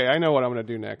 Okay, I know what I'm going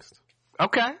to do next.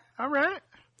 Okay, all right.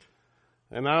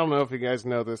 And I don't know if you guys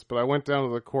know this, but I went down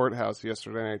to the courthouse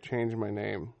yesterday and I changed my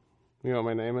name. You know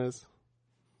what my name is?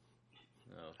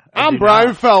 No. I'm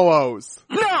Brian Fellows.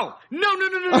 No.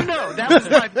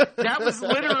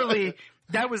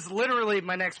 That was literally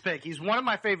my next pick. He's one of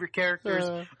my favorite characters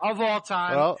of all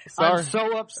time. Well, sorry. I'm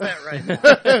so upset right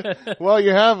now. Well,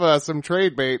 you have some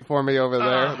trade bait for me over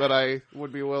there that I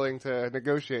would be willing to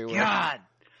negotiate with. God.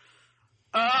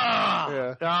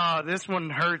 This one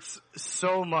hurts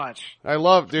so much. I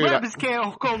love, dude. Rabbits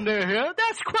can't come down here.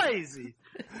 That's crazy.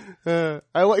 I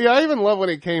even love when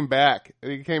he came back.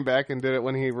 He came back and did it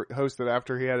when he hosted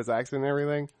after he had his accent and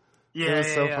everything. Yeah, it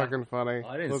was so fucking funny.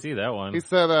 I didn't see that one. He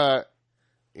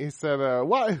said,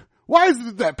 why is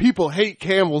it that people hate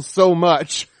camels so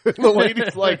much? And the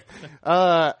lady's like,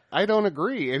 I don't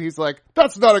agree. And he's like,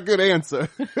 that's not a good answer.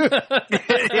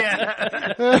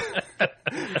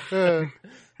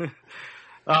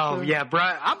 Oh yeah,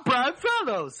 Brian. I'm Brian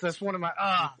Fellows. That's one of my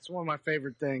it's one of my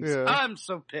favorite things. Yeah. I'm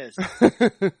so pissed.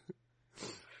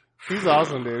 He's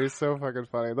awesome, dude. He's so fucking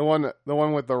funny. The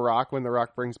one with The Rock when The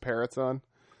Rock brings parrots on.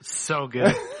 So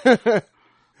good.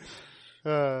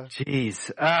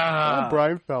 Jeez. I'm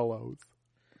Brian Fellows.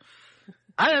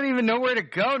 I don't even know where to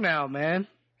go now, man.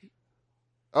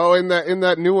 Oh, in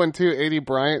that new one too, A.D.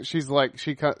 Bryant. She's like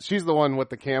she's the one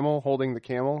with the camel holding the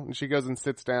camel, and she goes and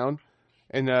sits down,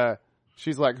 and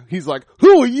he's like,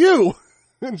 who are you?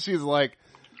 And she's like,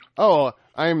 oh,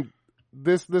 I'm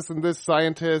this and this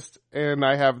scientist, and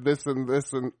I have this and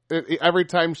this, and every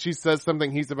time she says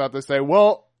something, he's about to say,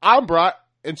 well, I'm Brian.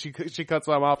 And she cuts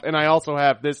him off, and I also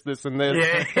have this, and this.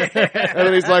 Yeah. And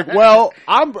then he's like, well,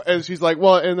 and she's like,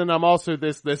 well, and then I'm also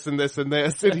this, and this, and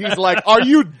this. And he's like, are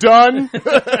you done?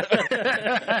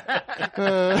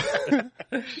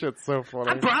 Shit's so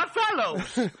funny. I'm Brian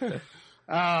Fellows.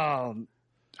 I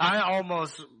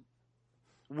almost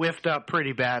whiffed up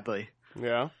pretty badly.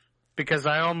 Yeah. Because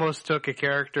I almost took a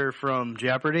character from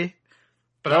Jeopardy.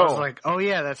 But I was like, oh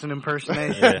yeah, that's an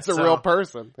impersonation. It's a real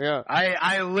person. Yeah.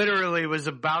 I literally was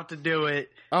about to do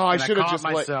it. Oh, I should have just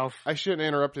myself. I shouldn't have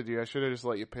interrupted you. I should have just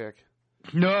let you pick.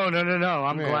 No.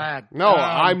 I'm glad. No,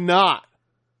 I'm not.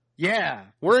 Yeah.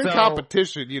 We're in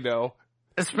competition, you know.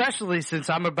 Especially since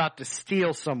I'm about to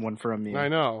steal someone from you. I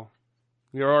know.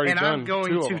 You're already done. And I'm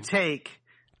going to take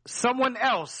someone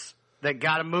else that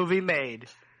got a movie made.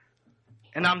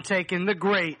 And I'm taking the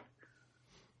great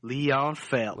Leon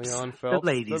Phelps. The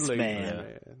ladies'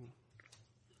 man.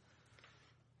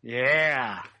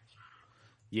 Yeah.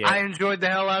 I enjoyed the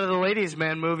hell out of the Ladies'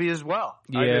 Man movie as well.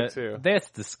 Yeah, I did too.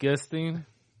 That's disgusting.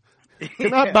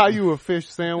 Can I buy you a fish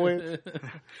sandwich?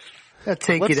 I'll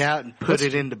take it out and put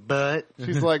it in the butt.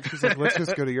 She's like, let's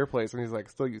just go to your place. And he's like,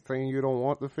 still you saying you don't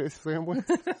want the fish sandwich?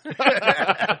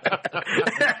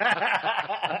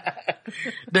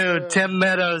 Dude, Tim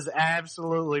Meadows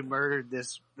absolutely murdered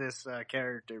this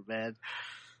character, man.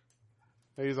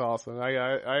 He's awesome.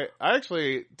 I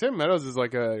actually, Tim Meadows is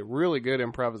like a really good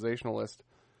improvisationalist.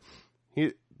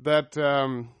 That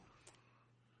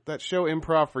show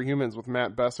Improv for Humans with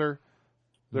Matt Besser.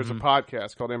 There's a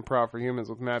podcast called Improv for Humans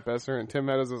with Matt Besser, and Tim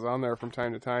Meadows is on there from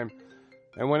time to time.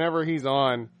 And whenever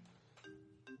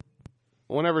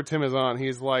Tim is on,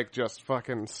 he's like just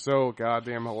fucking so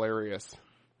goddamn hilarious.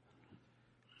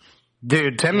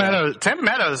 Dude, Tim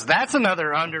Meadows, that's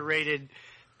another underrated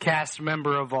cast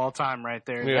member of all time right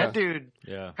there. Yeah. That dude,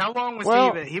 how long was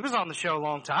he? He was on the show a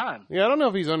long time. Yeah, I don't know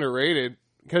if he's underrated,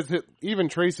 because even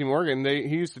Tracy Morgan,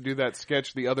 he used to do that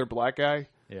sketch, The Other Black Guy.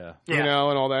 Yeah. You know,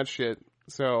 and all that shit.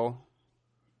 So,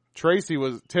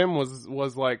 Tim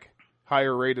was like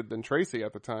higher rated than Tracy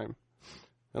at the time.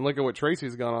 And look at what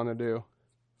Tracy's gone on to do.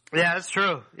 Yeah, that's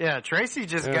true. Yeah, Tracy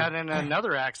just got in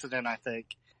another accident, I think.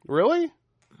 Really?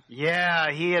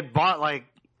 Yeah, he had bought like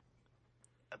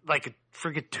a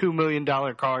freaking $2 million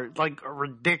car, like a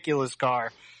ridiculous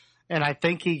car. And I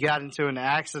think he got into an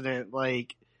accident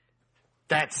like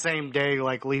that same day,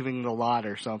 like leaving the lot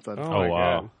or something. Oh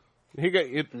wow. God. He got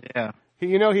it. Yeah.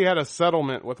 He had a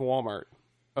settlement with Walmart.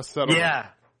 A settlement. Yeah.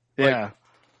 Like,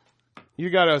 you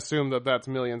got to assume that that's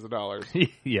millions of dollars.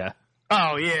 Yeah.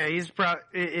 Oh yeah,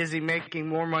 is he making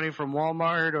more money from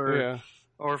Walmart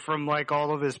or from like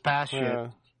all of his past shit?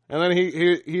 And then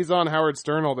he's on Howard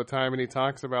Stern all the time, and he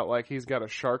talks about like he's got a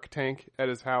shark tank at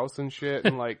his house and shit,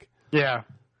 and like yeah,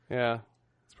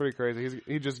 it's pretty crazy.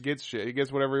 He just gets shit. He gets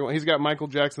whatever he wants. He's got Michael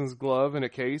Jackson's glove in a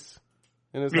case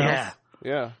in his house.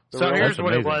 Yeah. So here's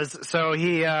what it was. So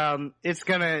he this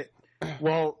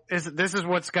is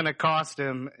what's going to cost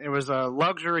him. It was a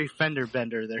luxury fender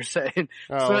bender, they're saying.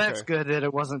 So that's good that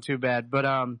it wasn't too bad. But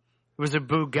it was a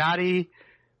Bugatti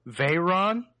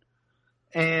Veyron,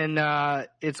 and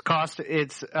it's costing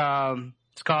him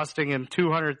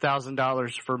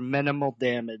 $200,000 for minimal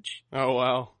damage. Oh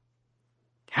wow!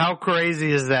 How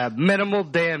crazy is that? Minimal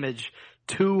damage,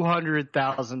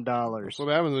 $200,000. That's what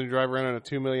happens when you drive around in a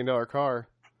 $2 million car.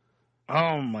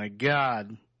 Oh my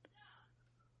God!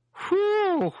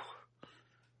 Whew.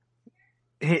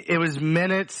 It was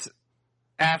minutes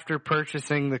after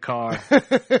purchasing the car.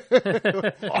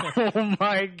 Oh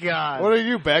my God! What did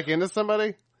you back into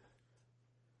somebody?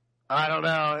 I don't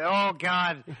know. Oh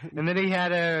God! And then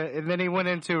he went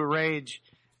into a rage.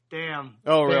 Damn.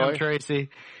 Oh Damn, really? Tracy.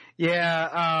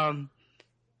 Yeah.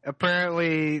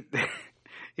 Apparently,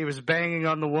 he was banging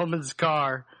on the woman's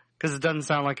car because it doesn't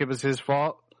sound like it was his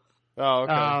fault. Oh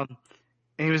okay.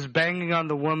 He was banging on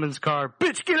the woman's car.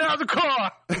 Bitch, get out of the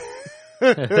car!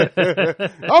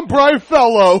 I'm Brian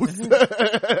Fellows.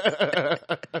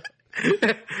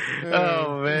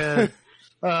 Oh man.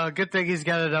 Good thing he's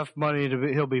got enough money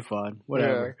he'll be fine.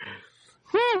 Whatever.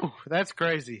 Yeah. Whew, that's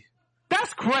crazy.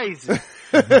 That's crazy.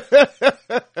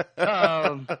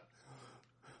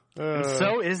 And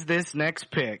so is this next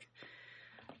pick.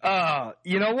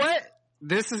 You know what?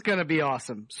 This is going to be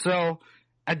awesome. So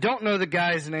I don't know the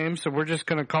guy's name, so we're just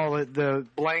going to call it the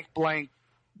blank blank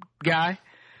guy.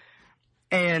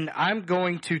 And I'm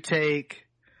going to take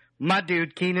my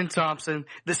dude, Kenan Thompson,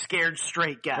 the scared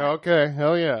straight guy. Okay,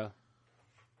 hell yeah.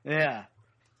 Yeah.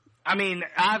 I mean,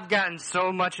 I've gotten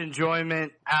so much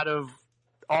enjoyment out of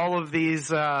all of these,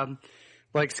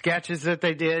 like, sketches that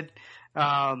they did.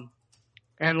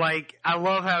 And, like, I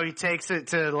love how he takes it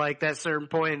to, like, that certain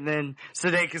point, and then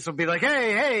Sudeikis will be like,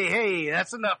 hey,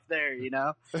 that's enough there, you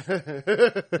know?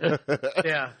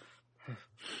 Yeah.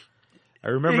 I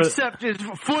remember. Except his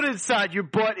foot inside your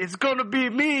butt, it's gonna be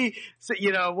me. So,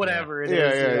 you know, whatever it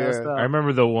is. Yeah. I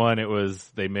remember the one,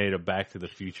 they made a Back to the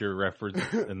Future reference,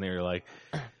 and they were like,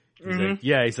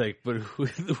 he's like, but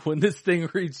when this thing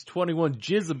reached 21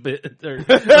 jizz a bit,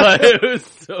 it was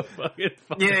so fucking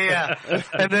funny. Yeah.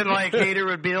 And then, like, Hader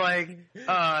would be like,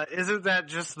 isn't that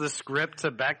just the script to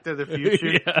Back to the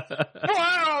Future? Yeah.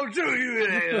 Wow, do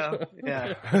you?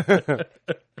 Yeah.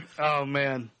 Oh,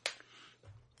 man.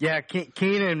 Yeah,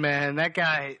 Kenan, man, that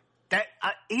guy,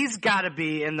 he's got to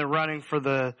be in the running for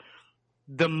the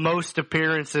most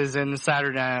appearances in the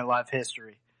Saturday Night Live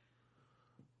history.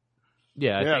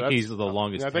 Yeah, I think he's the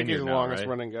longest. I think he's the longest right?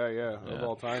 running guy, of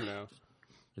all time now.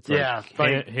 It's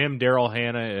like him, Daryl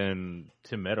Hannah, and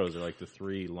Tim Meadows are like the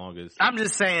three longest. I'm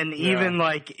just saying, even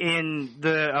like in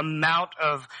the amount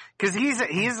of, because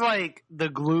he's like the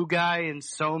glue guy in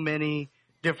so many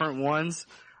different ones.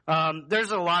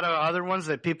 There's a lot of other ones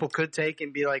that people could take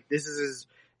and be like, this is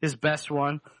his best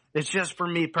one. It's just for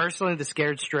me personally, the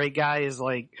scared straight guy is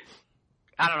like,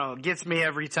 I don't know, it gets me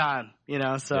every time, you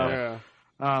know, so. Yeah.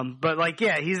 But like,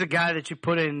 yeah, he's a guy that you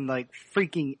put in like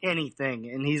freaking anything,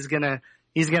 and he's gonna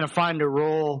find a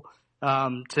role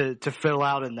to fill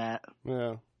out in that.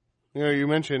 Yeah, you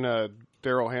mentioned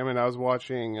Daryl Hammond. I was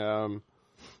watching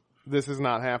This Is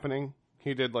Not Happening.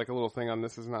 He did like a little thing on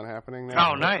This Is Not Happening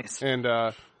now. Oh, nice. And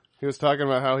he was talking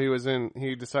about how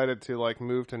he decided to like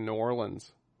move to New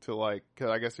Orleans to like, cause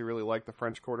I guess he really liked the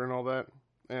French Quarter and all that.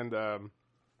 And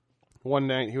one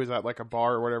night he was at like a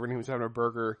bar or whatever, and he was having a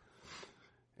burger,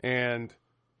 and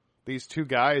these two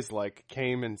guys like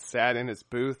came and sat in his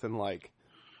booth and like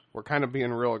were kind of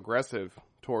being real aggressive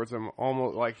towards him,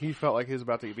 almost like he felt like he was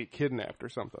about to be kidnapped or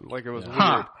something. Like it was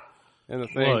weird. And the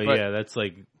thing, well, but, yeah, that's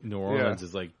like New Orleans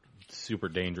is like super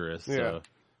dangerous. So. Yeah,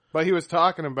 but he was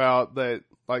talking about that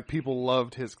like people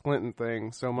loved his Clinton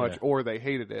thing so much, or they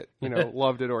hated it.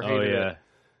 Loved it or hated it.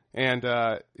 And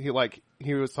he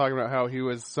was talking about how he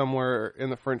was somewhere in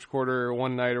the French Quarter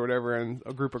one night or whatever, and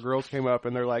a group of girls came up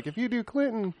and they're like, if you do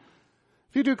Clinton,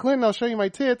 I'll show you my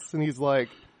tits. And he's like,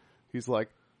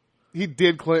 he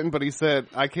did Clinton, but he said,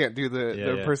 I can't do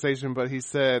the impersonation, but he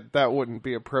said that wouldn't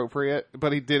be appropriate,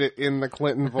 but he did it in the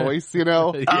Clinton voice, So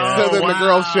then the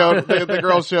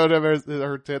girl showed him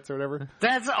her tits or whatever.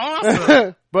 That's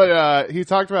awesome. But he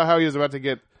talked about how he was about to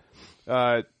get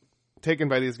taken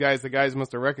by these guys. The guys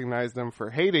must have recognized him for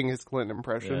hating his Clinton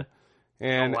impression.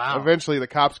 Yeah. And eventually the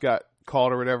cops got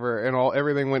called or whatever, and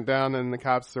everything went down, and the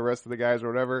cops arrested the guys or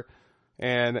whatever.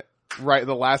 And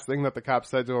the last thing that the cops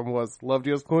said to him was, loved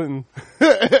you as Clinton.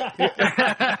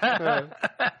 That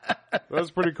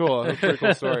was pretty cool. That was a pretty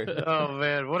cool story. Oh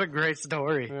man, what a great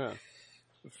story. Yeah.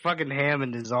 Fucking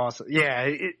Hammond is awesome. Yeah,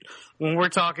 when we're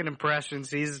talking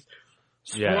impressions,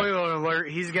 spoiler alert,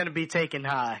 he's going to be taken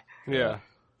high. Yeah.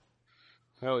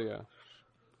 Hell yeah.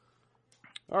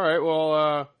 All right,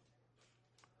 well,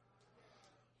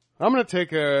 I'm going to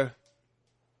take a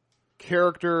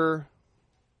character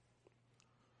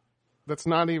that's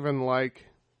not even like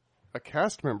a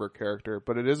cast member character,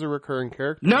 but it is a recurring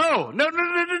character. No.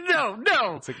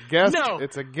 It's a guest. No.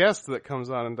 It's a guest that comes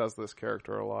on and does this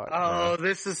character a lot. Oh,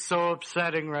 this is so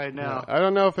upsetting right now. Yeah. I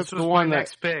don't know if it's the one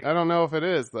next pick. I don't know if it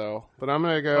is though, but I'm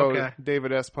going to go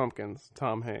David S. Pumpkins,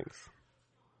 Tom Hanks.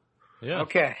 Yeah.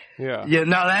 Okay. Yeah. Yeah.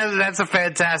 No, that's a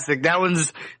fantastic. That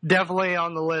one's definitely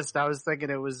on the list. I was thinking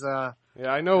it was. Yeah,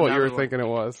 I know what you were thinking it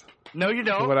was. No, you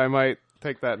don't. But I might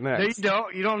take that next. No, you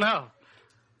don't. You don't know.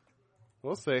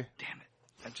 We'll see. Damn it!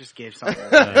 I just gave something.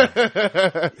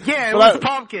 It was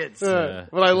Pumpkins. But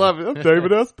I love it.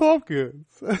 David S. Pumpkins.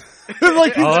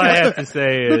 Like all I have to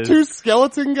say the is two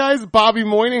skeleton guys, Bobby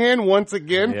Moynihan, once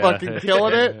again, fucking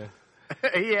killing it.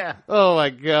 Yeah. Oh my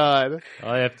god.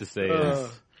 All I have to say is.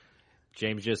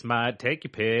 James just might take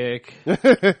your pick.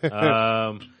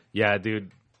 Yeah,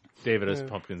 dude. David S.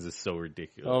 Pumpkins is so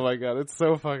ridiculous. Oh my god, it's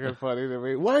so fucking funny to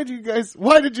me. Why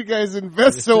did you guys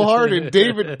invest so hard in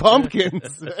David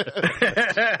Pumpkins?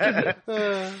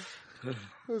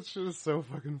 It's just so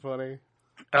fucking funny.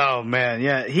 Oh man,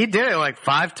 yeah. He did it like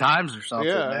 5 times or something,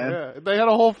 man. Yeah. They had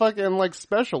a whole fucking like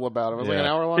special about him. It was like an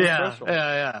hour-long special.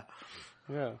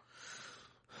 Yeah.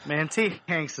 Man, T.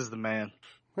 Hanks is the man.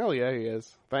 Hell yeah, he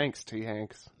is. Thanks, T.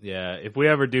 Hanks. Yeah, if we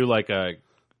ever do like a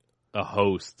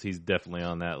host, he's definitely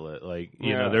on that list. Like,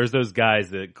 you know, there's those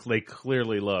guys that they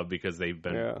clearly love because they've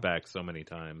been back so many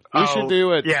times. We should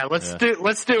do it. Yeah, let's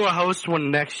do a host one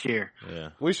next year. Yeah.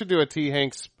 We should do a T.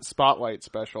 Hanks spotlight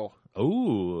special.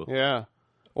 Ooh. Yeah.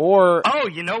 Or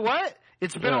you know what?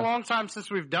 It's been a long time since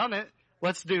we've done it.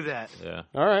 Let's do that. Yeah.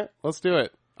 All right, let's do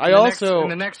it. In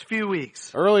the next few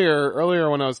weeks. Earlier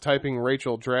when I was typing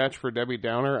Rachel Dratch for Debbie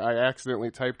Downer, I accidentally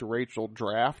typed Rachel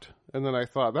Draft, and then I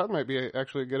thought that might be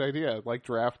actually a good idea. Like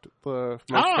draft the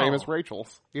most famous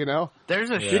Rachels, you know?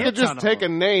 There's a shit You could just ton take of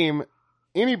a name,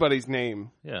 anybody's name,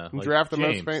 and like draft the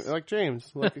James. most famous, like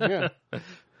James. Like, yeah.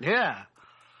 Yeah.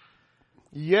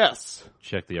 Yes.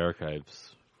 Check the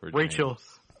archives for Rachel.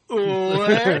 James.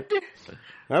 What?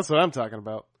 That's what I'm talking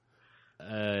about.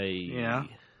 Yeah.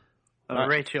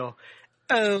 Rachel.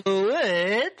 Oh,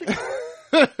 what?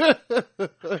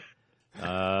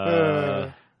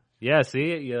 Yeah,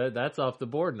 see? Yeah, that's off the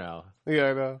board now. Yeah,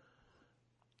 I know.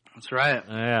 That's right.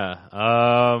 Yeah.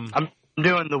 I'm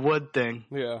doing the wood thing.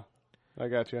 Yeah. I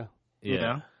got you. Yeah. You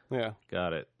know? Yeah.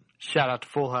 Got it. Shout out to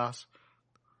Full House.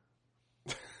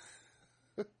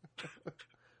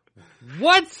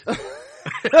 What?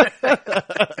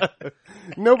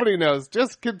 Nobody knows.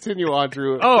 Just continue on,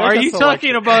 Drew. Oh, are you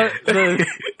talking about the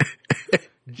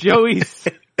Joey's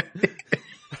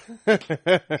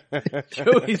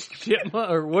chipmunk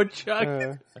or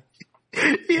woodchuck?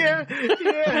 Yeah.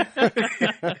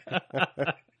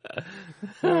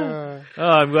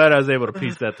 I'm glad I was able to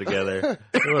piece that together.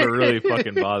 It would have really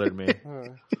fucking bothered me.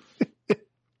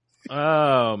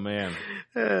 Oh, man.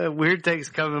 Weird things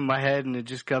come in my head and it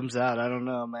just comes out. I don't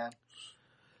know, man.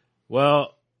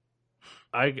 Well,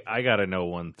 I gotta know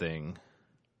one thing.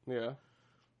 Yeah.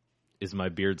 Is my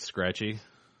beard scratchy?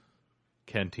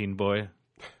 Canteen boy?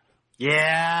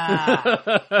 Yeah.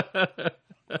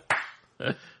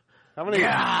 How many?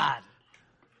 God.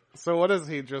 So what is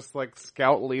he? Just like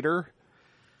scout leader?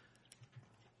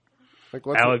 Like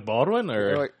what's Alec Baldwin,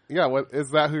 or like? Yeah. What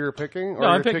is that? Who you're picking? Or no?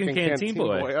 I'm you're picking Canteen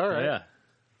boy. All right. Yeah.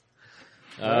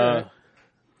 All right.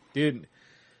 Dude,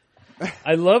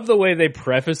 I love the way they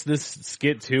preface this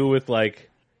skit too with like,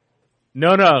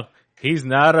 no, he's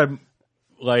not a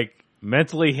like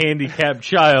mentally handicapped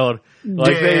child.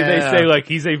 Like they say like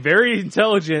he's a very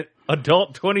intelligent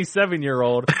adult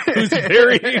 27-year-old who's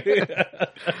very like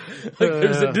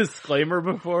there's a disclaimer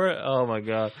before it. Oh my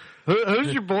god.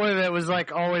 Who's your boy that was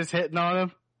like always hitting on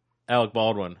him? Alec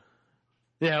Baldwin.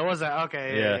 Yeah, was that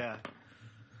okay?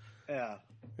 Yeah.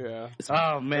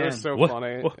 Oh man, they're so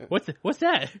funny. What's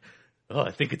that? Oh,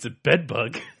 I think it's a bed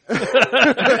bug. There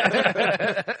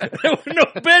was no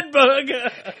bed bug.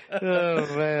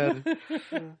 Oh man.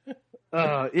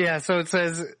 Yeah. So it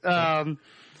says on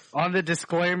the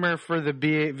disclaimer for the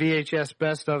VHS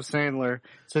Best of Sandler, it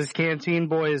says Canteen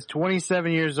Boy is 27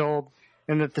 years old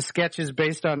and that the sketch is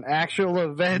based on actual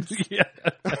events. Yeah.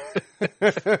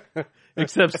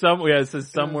 Except it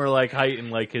says somewhere like heighten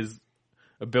like his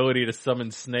ability to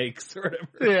summon snakes or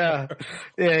whatever.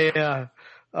 Yeah.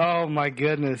 Oh my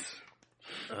goodness.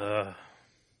 God.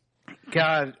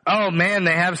 Oh man,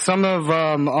 they have some of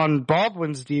on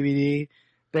Baldwin's DVD.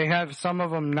 They have some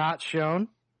of them not shown.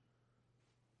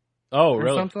 Oh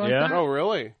really? Something like yeah. that? Oh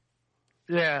really?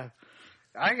 Yeah.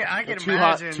 I can Too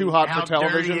imagine too hot how for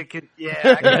television. Dirty it could,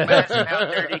 I can imagine how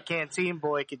dirty Canteen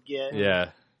Boy could get. Yeah.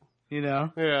 You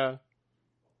know? Yeah.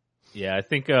 Yeah, I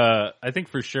think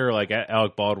for sure, like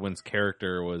Alec Baldwin's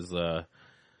character was,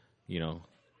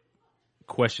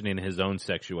 questioning his own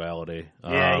sexuality.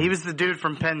 Yeah, he was the dude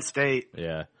from Penn State.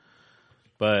 Yeah,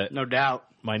 but no doubt.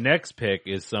 My next pick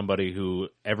is somebody who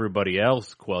everybody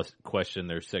else questioned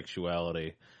their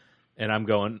sexuality, and I'm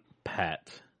going Pat.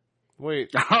 Wait,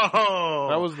 oh,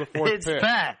 that was the fourth it's pick.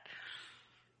 Pat.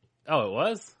 Oh, it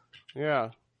was.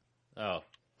 Yeah. Oh,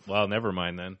 well, never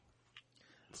mind then.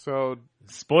 So.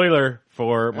 Spoiler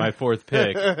for my fourth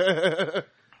pick.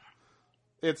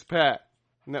 It's Pat.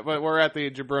 No, but we're at the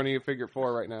Jabroni Figure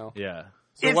 4 right now. Yeah.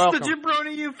 So it's welcome. the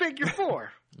Jabroni You Figure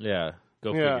 4. Yeah.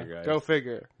 Go figure, guys. Go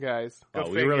figure, guys.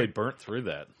 Wow, we really burnt through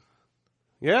that.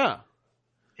 Yeah.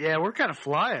 Yeah, we're kind of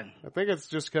flying. I think it's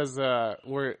just because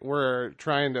we're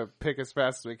trying to pick as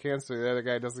fast as we can so the other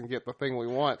guy doesn't get the thing we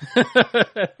want.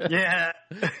 Yeah.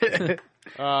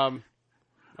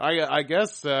 I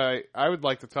guess I would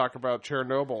like to talk about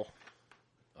Chernobyl.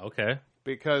 Okay.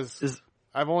 Because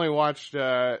I've only watched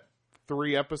 3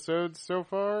 episodes so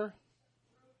far.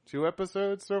 2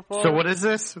 episodes so far. So what is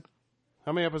this?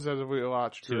 How many episodes have we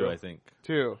watched? 2, I think.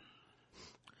 2.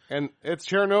 And it's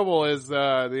Chernobyl is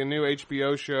the new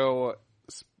HBO show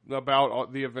about all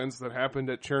the events that happened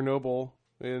at Chernobyl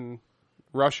in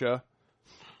Russia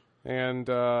and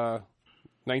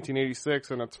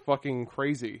 1986, and it's fucking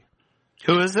crazy.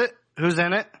 Who is it? Who's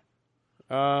in it?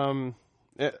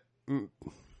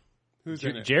 Who's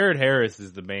in it? Jared Harris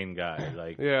is the main guy.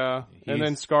 Like, yeah, and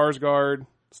then Skarsgård,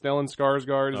 Stellan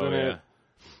Skarsgård is in it.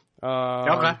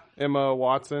 Okay. Emma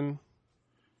Watson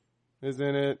is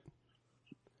in it.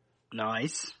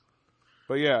 Nice.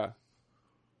 But yeah,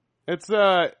 it's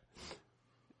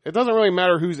it doesn't really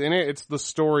matter who's in it. It's the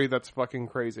story that's fucking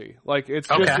crazy. Like, it's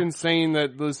just insane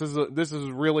that this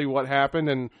is really what happened,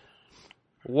 and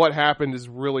what happened is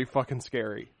really fucking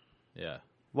scary. Yeah.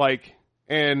 Like,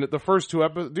 and the first 2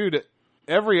 episodes, dude,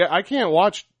 I can't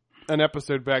watch an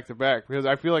episode back to back because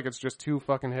I feel like it's just too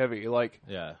fucking heavy. Like,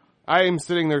 yeah, I am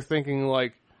sitting there thinking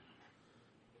like,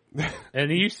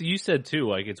 and you said too,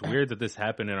 like, it's weird that this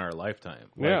happened in our lifetime.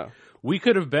 Like, yeah, we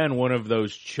could have been one of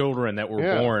those children that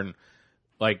were born.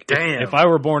 Like, if I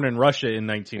were born in Russia in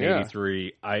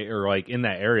 1983, or like in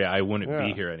that area, I wouldn't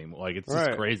be here anymore. Like, it's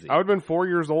just crazy. I would have been 4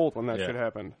 years old when that shit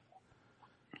happened.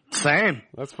 Same.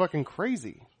 That's fucking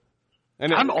crazy.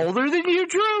 And I'm older than you,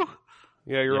 Drew?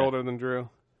 Yeah, you're older than Drew.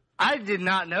 I did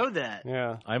not know that.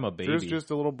 Yeah. I'm a baby. Drew's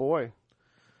just a little boy.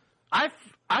 I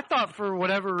thought for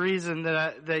whatever reason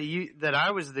that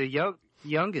I was the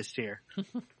youngest here.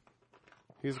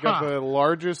 He's got the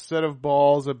largest set of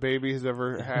balls a baby has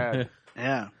ever had.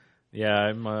 Yeah. Yeah,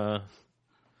 I'm the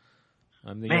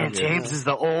Man, youngest. James is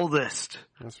the oldest.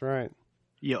 That's right.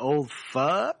 You old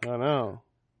fuck. I know.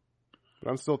 But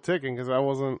I'm still ticking because I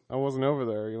wasn't over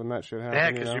there when that shit happened.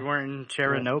 Yeah, because you weren't in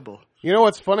Chernobyl. You know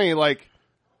what's funny? Like,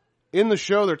 in the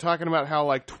show, they're talking about how,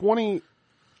 like, at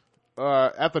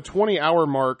the 20-hour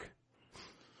mark,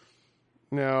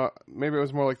 no, maybe it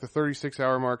was more like the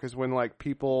 36-hour mark is when, like,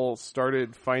 people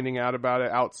started finding out about it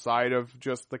outside of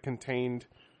just the contained,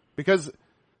 because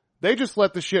they just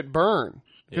let the shit burn.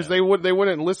 Because they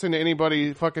wouldn't listen to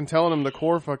anybody fucking telling them the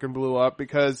core fucking blew up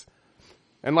because,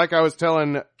 and like I was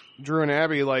telling Drew and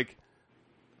Abby, like,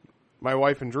 my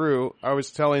wife and Drew, I was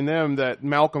telling them that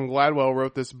Malcolm Gladwell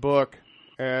wrote this book.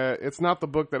 It's not the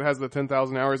book that has the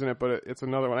 10,000 hours in it, but it's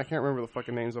another one. I can't remember the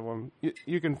fucking names of them.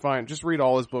 You can just read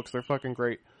all his books. They're fucking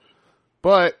great.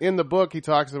 But in the book, he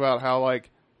talks about how,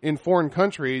 like, in foreign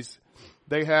countries,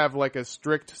 they have, like, a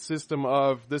strict system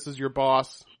of, this is your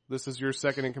boss, this is your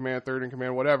second in command, third in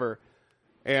command, whatever.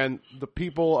 And the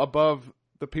people above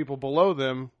the people below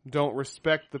them don't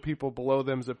respect the people below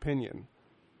them's opinion.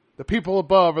 The people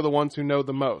above are the ones who know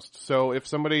the most. So if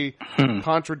somebody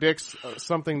contradicts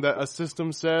something that a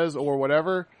system says or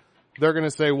whatever, they're going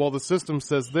to say, well, the system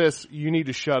says this, you need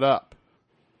to shut up.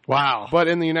 Wow. But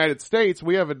in the United States,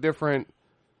 we have a different,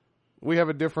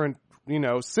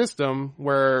 system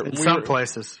where in some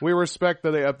places we respect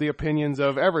the opinions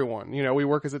of everyone. You know, we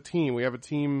work as a team. We have a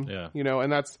team,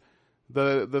 and that's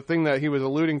the thing that he was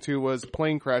alluding to was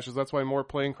plane crashes. That's why more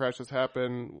plane crashes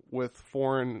happen with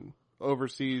foreign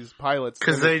overseas pilots.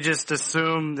 Because they just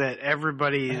assume that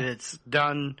everybody that's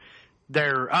done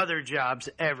their other jobs,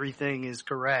 everything is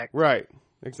correct. Right.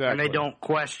 Exactly. And they don't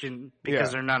question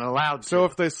because they're not allowed to. So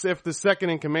if the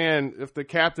second in command, if the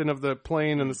captain of the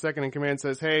plane and the second in command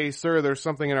says, hey, sir, there's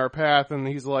something in our path, and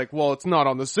he's like, well, it's not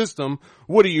on the system.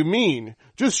 What do you mean?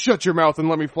 Just shut your mouth and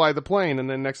let me fly the plane. And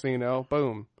then next thing you know,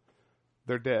 boom,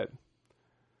 they're dead.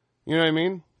 You know what I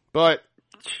mean? But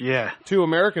to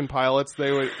American pilots,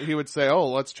 he would say, oh,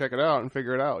 let's check it out and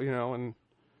figure it out, and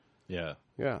yeah.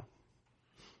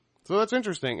 So that's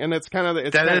interesting, and it's kind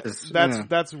of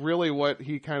that's really what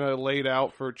he kind of laid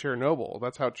out for Chernobyl.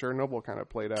 That's how Chernobyl kind of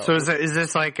played out. So is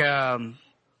this like a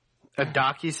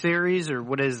docuseries, or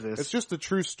what is this? It's just a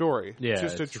true story. Yeah, it's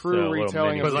just a true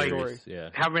retelling of the story. Yeah.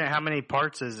 How many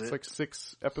parts is it? It's like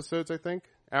 6 episodes, I think.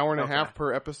 Hour and a half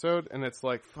per episode, and it's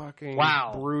like fucking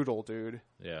brutal, dude.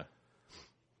 Yeah.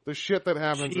 The shit that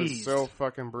happens is so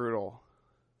fucking brutal.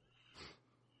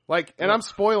 Like, and I'm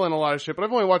spoiling a lot of shit, but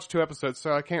I've only watched 2 episodes,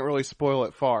 so I can't really spoil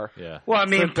it far. Yeah. Well, I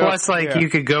mean, plus, you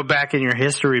could go back in your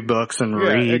history books and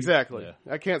read. Yeah, exactly.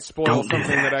 Yeah. I can't spoil something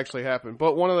that actually happened.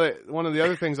 But one of the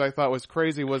other things I thought was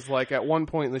crazy was, like, at one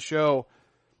point in the show,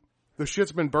 the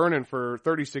shit's been burning for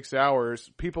 36 hours.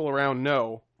 People around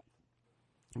know.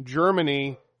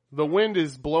 Germany, the wind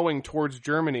is blowing towards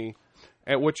Germany,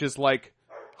 which is, like,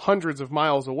 hundreds of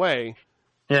miles away.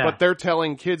 Yeah. But they're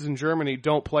telling kids in Germany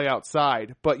don't play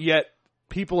outside. But yet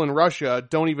people in Russia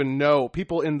don't even know.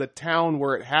 People in the town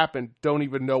where it happened don't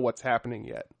even know what's happening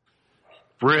yet.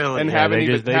 Really? And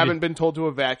haven't been told to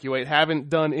evacuate, haven't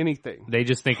done anything. They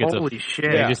just think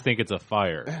They just think it's a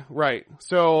fire. Right.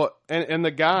 So, and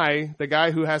the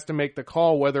guy who has to make the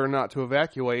call whether or not to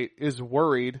evacuate is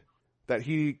worried that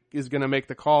he is going to make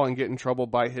the call and get in trouble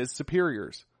by his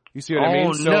superiors. You see what I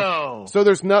mean? No. So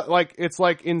there's not, like, it's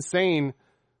like insane.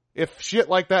 If shit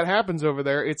like that happens over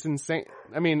there, it's insane.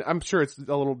 I mean, I'm sure it's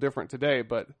a little different today,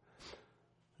 but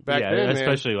back then,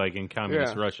 especially like in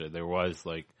communist Russia, there was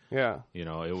like,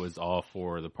 it was all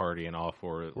for the party and all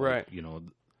for, right.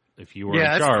 If you were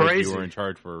in charge, you were in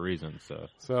charge for a reason.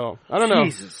 So I don't know.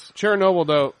 Chernobyl,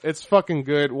 though, it's fucking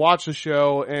good. Watch the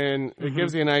show, and it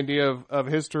gives you an idea of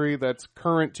history that's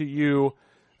current to you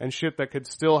and shit that could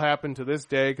still happen to this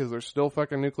day because there's still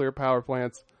fucking nuclear power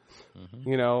plants,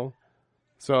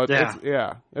 So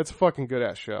it's a fucking good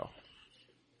ass show.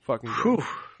 Fucking good.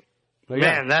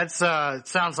 Man, that's it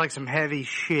sounds like some heavy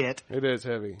shit. It is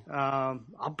heavy.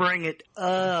 I'll bring it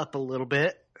up a little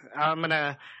bit. I've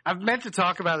meant to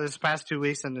talk about this past 2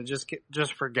 weeks and I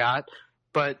just forgot,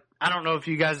 but I don't know if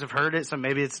you guys have heard it, so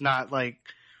maybe it's not like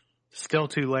still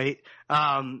too late.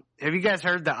 Have you guys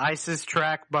heard the ISIS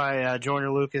track by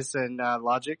Joyner Lucas and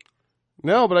Logic?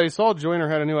 No, but I saw Joyner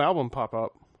had a new album pop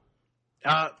up.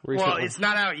 Well, it's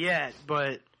not out yet,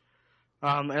 but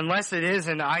unless it is,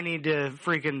 and I need to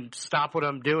freaking stop what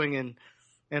I'm doing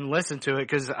and listen to it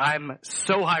because I'm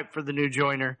so hyped for the new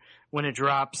Joyner when it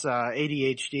drops.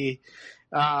 ADHD,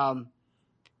 the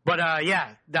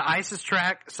ISIS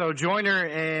track. So Joyner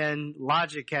and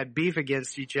Logic had beef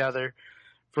against each other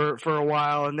for a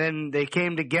while, and then they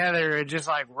came together and just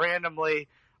like randomly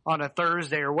on a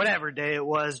Thursday or whatever day it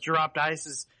was, dropped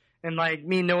ISIS. And like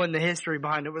me knowing the history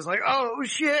behind it was like, oh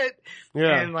shit.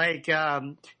 Yeah. And like,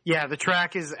 the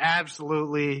track is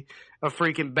absolutely a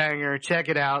freaking banger. Check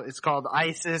it out. It's called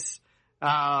ISIS.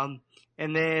 And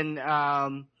then,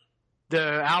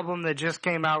 the album that just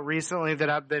came out recently that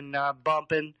I've been,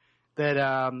 bumping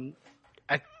that,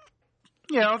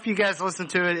 if you guys listen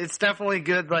to it, it's definitely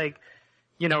good. Like,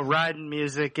 riding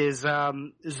music is,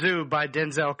 Zoo by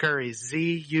Denzel Curry.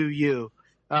 ZUU.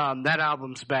 That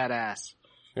album's badass.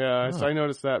 Yeah, I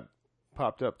noticed that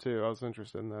popped up too. I was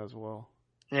interested in that as well.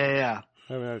 Yeah.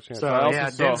 I haven't had a chance. So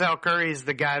Denzel Curry is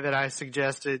the guy that I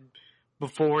suggested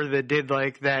before that did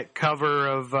like that cover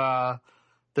of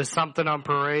the Something on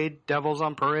Parade, Devils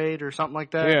on Parade or something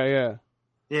like that.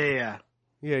 Yeah.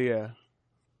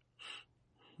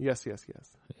 Yes.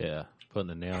 Yeah, putting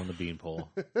the nail on the beanpole.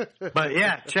 But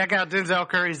yeah, check out Denzel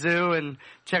Curry Zoo and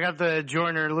check out the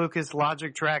Joyner Lucas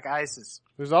Logic track ISIS.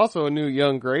 There's also a new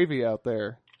Young Gravy out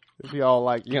there. If y'all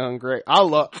like Young Gravy.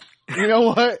 You know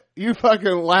what? You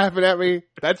fucking laughing at me?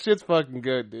 That shit's fucking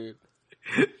good, dude.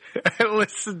 I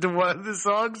listened to one of the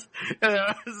songs and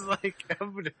I was like,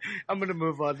 I'm gonna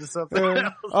move on to something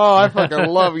else. Oh, I fucking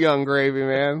love Young Gravy,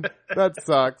 man. That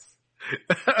sucks.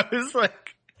 I was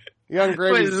like, Young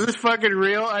Gravy. Wait, is this fucking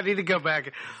real? I need to go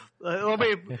back.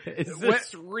 Is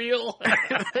this real?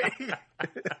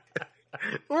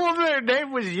 Well, their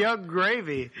name was Young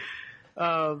Gravy.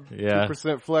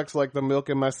 2% flex like the milk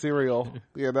in my cereal,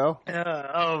 oh man!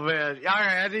 All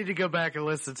right, I need to go back and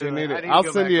listen to it. I'll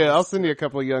send you a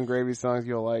couple of Young Gravy songs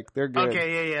you'll like. They're good.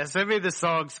 Okay, yeah. Send me the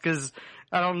songs because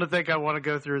I don't think I want to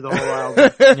go through the whole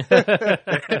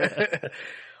album.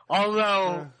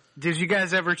 Although, did you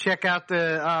guys ever check out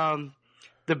the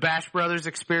Bash Brothers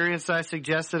Experience I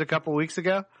suggested a couple weeks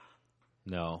ago?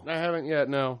 No, I haven't yet.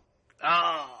 No.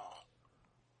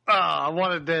 I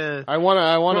wanted to. I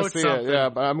want to see it. Yeah,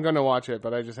 but I'm going to watch it,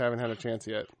 but I just haven't had a chance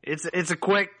yet. It's a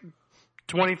quick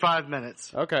 25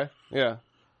 minutes. Okay. Yeah.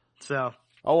 So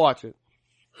I'll watch it.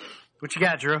 What you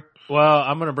got, Drew? Well,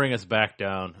 I'm going to bring us back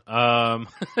down. Oh,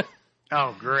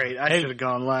 great! I should have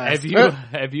gone last.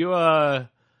 Have you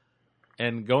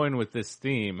and going with this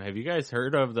theme, have you guys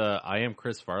heard of the I Am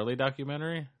Chris Farley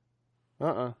documentary?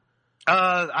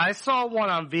 I saw one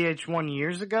on VH1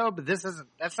 years ago, but that's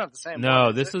not the same one.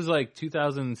 No, this was like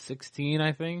 2016,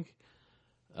 I think.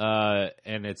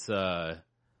 And it's a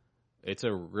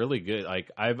really good, like,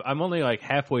 I'm only like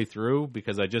halfway through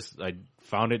because I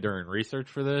found it during research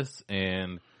for this,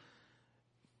 and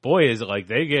boy, is it like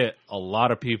they get a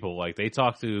lot of people. Like, they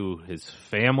talk to his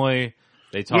family.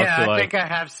 They talk to, like, I think I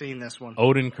have seen this one.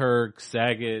 Odenkirk,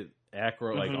 Saget,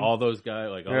 Ackroyd, like all those guys,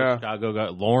 like all the Chicago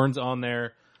guys. Lorne's on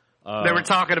there. They were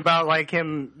talking about like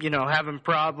him, having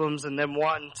problems and them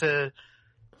wanting to,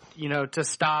 to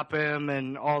stop him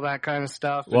and all that kind of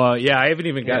stuff. Well, yeah, I haven't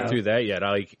even got through that yet.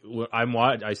 I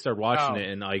started watching it,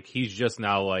 and like he's just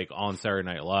now like on Saturday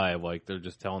Night Live, like they're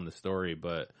just telling the story.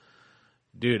 But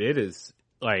dude, it is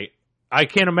like I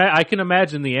can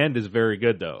imagine the end is very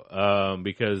good though,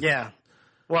 because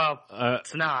well,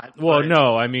 it's not. Well,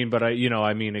 no, I mean, but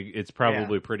it's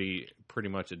probably pretty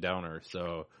much a downer.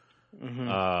 So.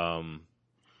 Mm-hmm.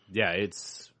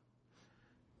 It's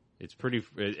pretty.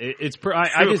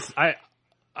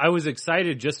 I was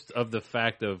excited just of the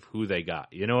fact of who they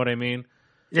got. You know what I mean?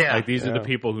 Yeah. Like these are the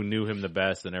people who knew him the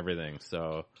best and everything.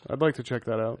 So I'd like to check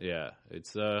that out. Yeah,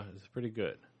 it's pretty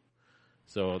good.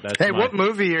 So that's. Hey, what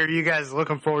movie are you guys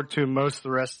looking forward to most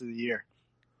the rest of the year?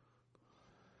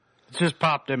 It just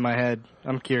popped in my head.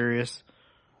 I'm curious.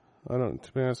 To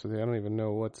be honest with you, I don't even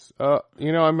know what's,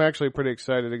 I'm actually pretty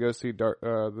excited to go see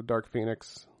the Dark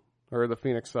Phoenix, or the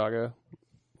Phoenix Saga,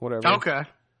 whatever. Okay.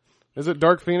 Is it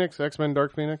Dark Phoenix? X-Men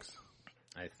Dark Phoenix?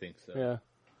 I think so. Yeah.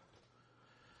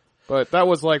 But that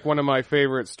was like one of my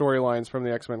favorite storylines from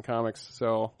the X-Men comics,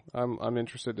 so I'm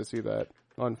interested to see that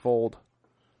unfold.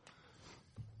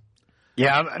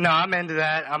 Yeah, I'm into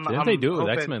that. Didn't they do it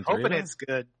with X-Men 3? Hoping it's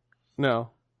good. No.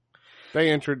 They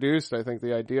introduced, I think,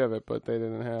 the idea of it, but they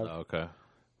didn't have. Oh, okay.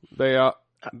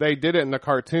 They did it in the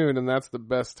cartoon, and that's the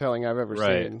best telling I've ever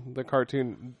seen. The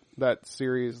cartoon, that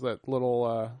series, that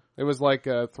little, it was like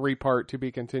a 3-part to be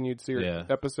continued series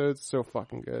episodes. So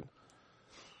fucking good.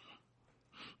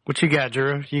 What you got,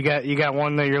 Drew? You got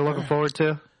one that you're looking forward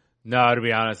to? No, to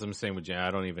be honest, I'm the same with Jan.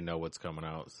 I don't even know what's coming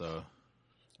out. So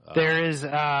there is.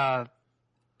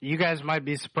 You guys might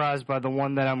be surprised by the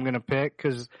one that I'm going to pick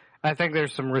because I think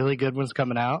there's some really good ones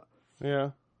coming out. Yeah.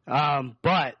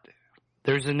 But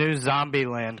there's a new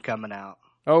Zombieland coming out.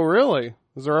 Oh, really?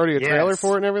 Is there already a trailer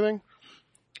for it and everything?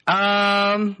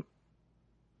 I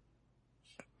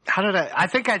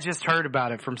think I just heard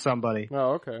about it from somebody.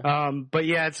 Oh, okay. But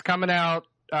yeah, it's coming out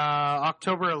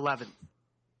October 11th.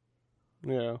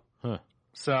 Yeah. Huh.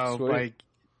 So, Sweet. like,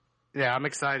 yeah, I'm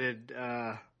excited.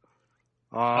 I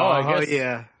guess.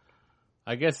 Yeah.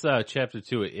 I guess chapter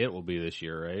 2 of It will be this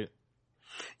year, right?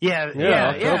 Yeah,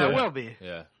 October. it will be.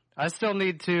 Yeah. I still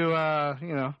need to,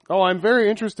 Oh, I'm very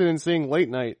interested in seeing Late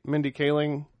Night. Mindy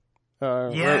Kaling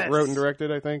Yes. wrote and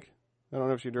directed, I think. I don't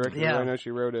know if she directed it. Yeah. I know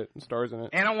she wrote it and stars in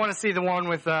it. And I want to see the one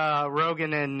with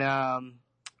Rogan and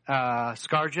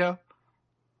ScarJo.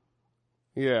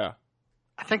 Yeah.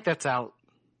 I think that's out.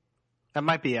 That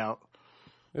might be out.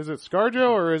 Is it ScarJo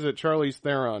or is it Charlize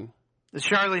Theron? It's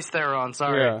Charlize Theron,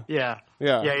 sorry. Yeah,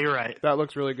 you're right. That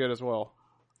looks really good as well.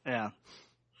 Yeah.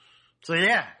 So,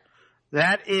 yeah.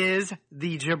 That is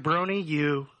the Jabroni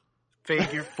U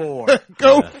Figure 4.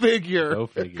 Go figure. Go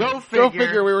figure. Go figure. Go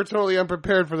figure. We were totally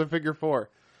unprepared for the figure 4.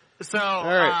 So,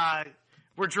 right.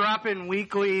 we're dropping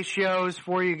weekly shows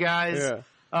for you guys Yeah.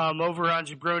 over on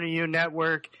Jabroni U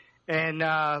Network. And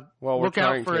we're look out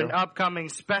trying for to. an upcoming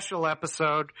special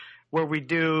episode where we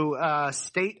do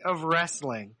State of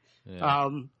Wrestling. Yeah.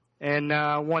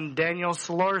 And one Daniel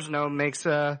Solorzano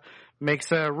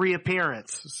makes a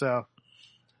reappearance. So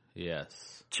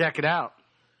Yes. check it out.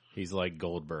 He's like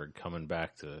Goldberg coming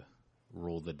back to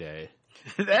rule the day.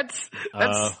 That's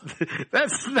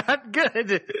not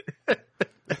good.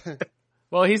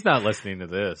 Well, he's not listening to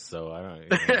this, so I don't.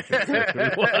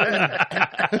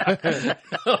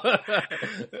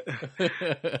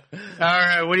 All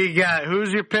right, what do you got?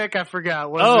 Who's your pick? I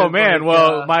forgot. What Oh is it? man, Like,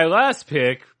 well, my last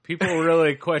pick, people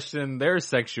really questioned their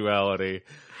sexuality,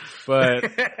 but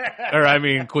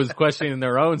was questioning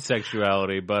their own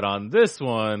sexuality. But on this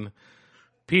one,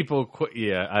 people,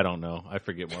 I don't know. I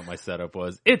forget what my setup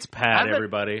was. It's Pat,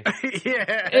 everybody.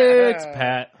 yeah, It's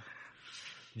Pat.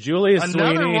 Julius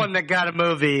another Sweeney. one that got a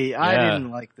movie. I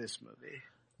didn't like this movie.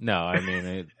 No, I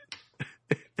mean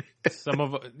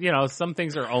some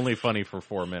things are only funny for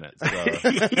 4 minutes. So.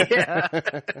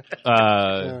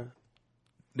 Yeah.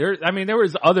 There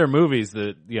was other movies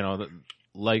that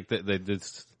that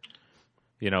just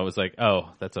it was like,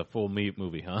 oh, that's a full meat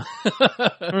movie, huh?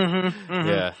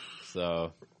 Yeah.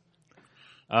 So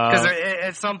Because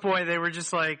at some point they were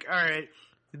just like, all right,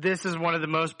 this is one of the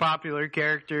most popular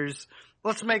characters.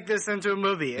 Let's make this into a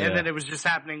movie. And then it was just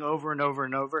happening over and over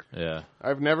and over. Yeah.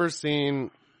 I've never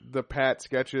seen the Pat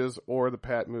sketches or the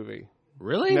Pat movie.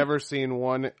 Really? Never seen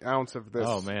 1 ounce of this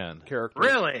character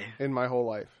Really? in my whole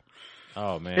life.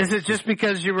 Oh, man. Is it just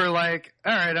because you were like,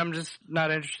 all right, I'm just not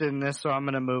interested in this, so I'm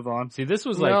going to move on? See, this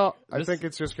was I think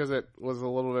it's just because it was a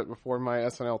little bit before my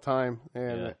SNL time.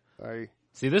 And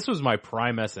this was my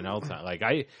prime SNL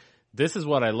time. This is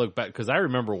what I look back, because I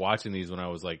remember watching these when I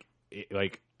was like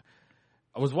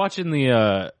I was watching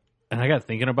and I got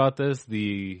thinking about this,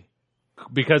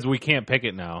 because we can't pick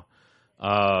it now.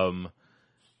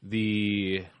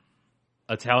 The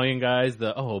Italian guys,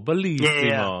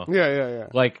 bellissimo. Yeah.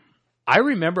 Like, I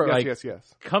remember, yes.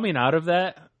 coming out of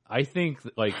that, I think,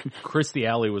 Christy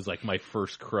Alley was, my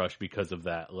first crush because of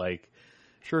that.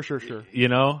 Sure. You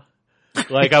know?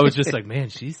 I was just like, man,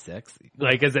 she's sexy.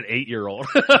 As an 8-year-old.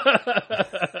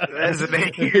 As an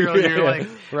 8-year-old, you're like,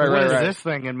 what is this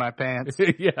thing in my pants?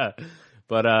 Yeah.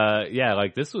 But,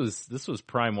 this was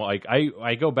prime.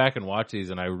 I go back and watch these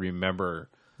and I remember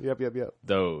Yep.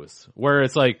 those. Where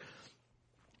it's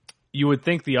you would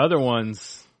think the other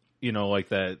ones,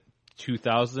 that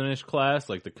 2000-ish class,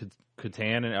 the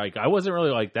Catan, and I wasn't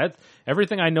really like that.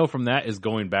 Everything I know from that is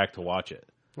going back to watch it.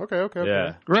 Okay.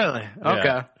 Yeah. Really? Okay.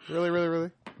 Yeah. Really?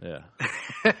 Yeah.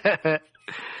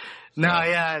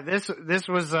 This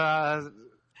was, I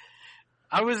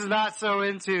was not so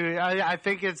into, I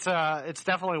think it's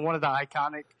definitely one of the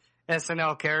iconic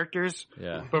SNL characters.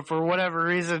 Yeah. But for whatever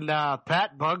reason,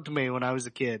 Pat bugged me when I was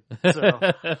a kid. So,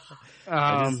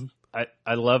 I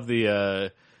love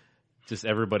the, just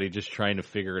everybody just trying to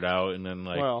figure it out, and then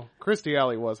well, Christy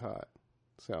Alley was hot,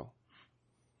 so.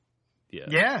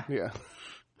 Yeah.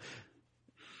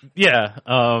 Yeah,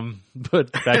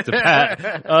 but back to Pat.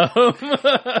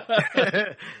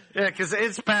 Yeah, because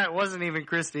It's Pat wasn't even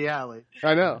Christy Alley.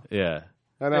 I know. Yeah.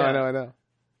 I know.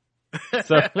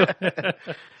 So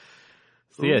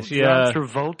yeah, she John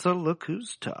Travolta, look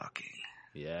who's talking.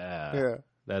 Yeah.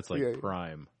 That's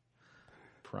prime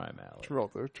Alley.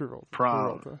 Travolta.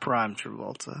 Prime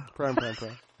Travolta. Prime.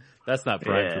 That's not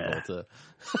prime Travolta.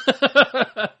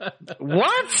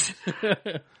 What?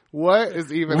 What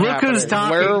is even Look happening? who's talking.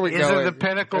 Where are we Is going? it the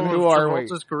pinnacle And of who are we?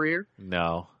 Travolta's career?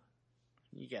 No.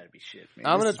 You gotta be shit, man.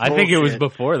 I think it was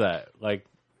before that.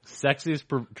 Sexiest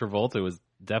Travolta was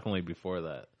definitely before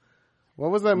that.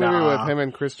 What was that movie with him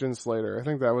and Christian Slater? I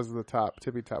think that was the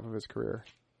tippy top of his career.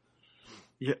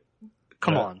 Yeah.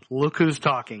 Come on. Look who's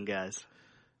talking, guys.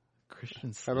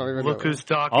 Christian I don't even Look know. who's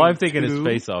talking. All I'm thinking is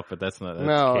Face Off, but that's not. That's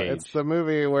No, Cage. it's the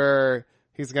movie where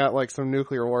he's got like some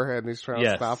nuclear warhead and he's trying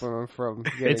to stop him from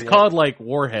getting It's called like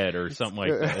Warhead or something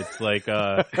like that. It's like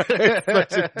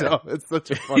it's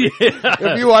such a funny.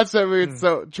 If you watch that movie, it's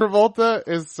so Travolta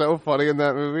is so funny in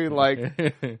that movie.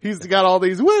 Like he's got all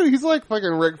these. Woo, he's like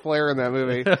fucking Ric Flair in that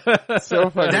movie.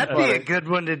 So fucking. That'd funny. be a good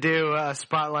one to do a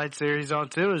spotlight series on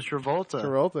too. Is Travolta?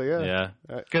 Travolta,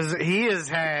 Because he has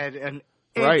had an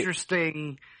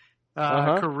interesting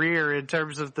career in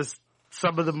terms of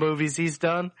some of the movies he's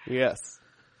done. Yes.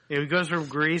 He goes from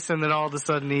Grease and then all of a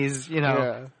sudden he's,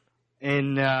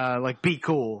 in like Be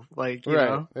Cool. Like, you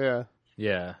know? Yeah.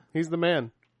 Yeah. He's the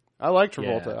man. I like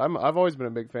Travolta. Yeah. I've always been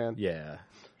a big fan. Yeah.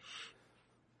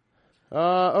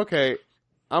 Okay.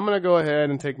 I'm going to go ahead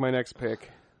and take my next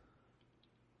pick.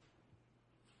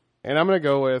 And I'm going to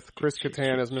go with Chris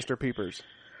Kattan as Mr. Peepers.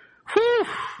 Whew.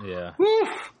 Yeah. Whew.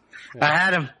 I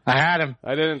had him.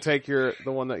 I didn't take the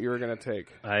one that you were going to take.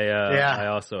 I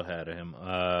also had him.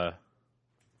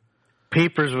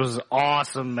 Peepers was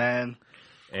awesome, man.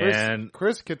 And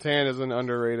Chris Kattan is an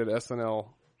underrated SNL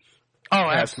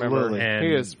absolutely. member. And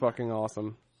he is fucking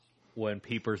awesome. when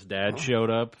Peepers' dad showed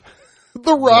up,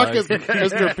 The Rock is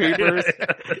Mr. Peepers.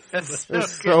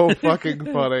 It's so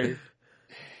fucking funny.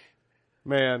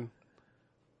 Man.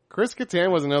 Chris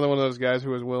Kattan was another one of those guys who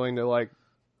was willing to, like,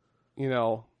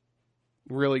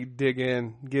 really dig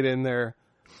in, get in there,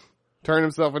 turn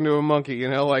himself into a monkey,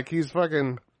 like he's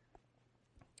fucking...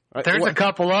 There's a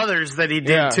couple others that he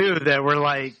did too that were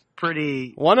like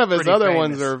pretty... One of his other famous.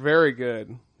 ones are very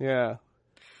good. Yeah.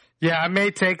 Yeah, I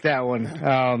may take that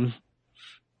one.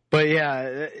 But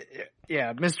yeah,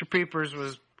 Mr. Peepers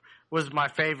was my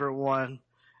favorite one,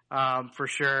 for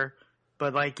sure.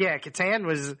 But like, Kattan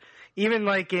was, even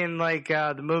like in like,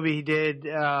 the movie he did,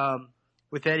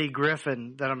 with Eddie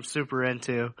Griffin that I'm super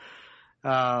into.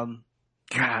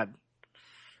 God.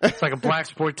 It's like a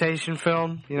blaxploitation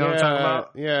film. You know what I'm talking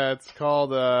about? Yeah, it's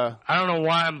called, I don't know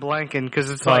why I'm blanking because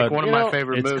it's like one of my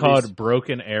favorite movies. It's called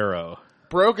Broken Arrow.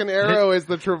 Broken Arrow is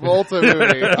the Travolta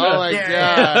movie. Oh my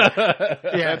god.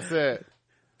 Yeah, that's it.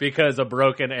 Because a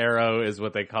broken arrow is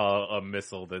what they call a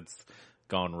missile that's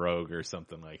gone rogue or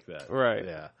something like that. Right.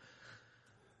 Yeah.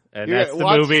 And that's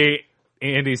the movie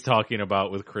Andy's talking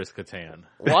about with Chris Kattan.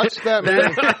 Watch that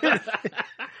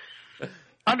movie.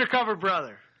 Undercover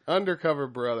Brother. Undercover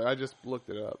Brother. I just looked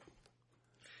it up.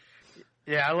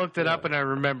 Yeah, I looked it up and I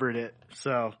remembered it.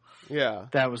 So yeah,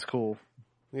 that was cool.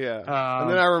 Yeah, and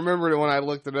then I remembered it when I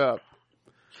looked it up.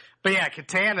 But yeah,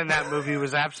 Kattan in that movie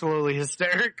was absolutely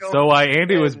hysterical. So while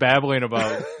Andy was babbling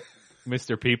about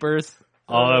Mr. Peepers,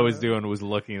 all I was doing was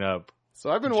looking up. So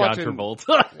I've been John watching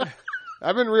Travolta.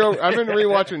 I've been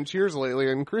rewatching Cheers lately,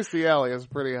 and Christy Alley is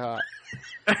pretty hot.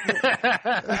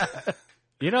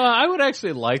 I would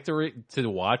actually like to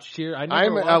watch Cheers.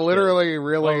 I literally,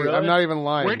 really? I'm not even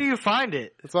lying. Where do you find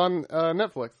it? It's on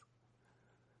Netflix.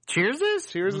 Cheers is?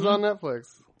 Cheers is on Netflix.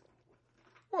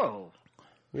 Whoa.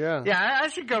 Yeah. Yeah, I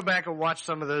should go back and watch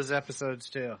some of those episodes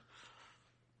too.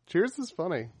 Cheers is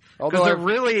funny. Because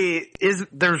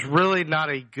there's really not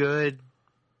a good,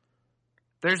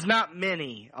 there's not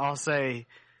many, I'll say,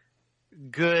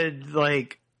 good,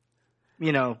 like,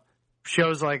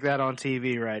 shows like that on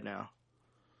TV right now.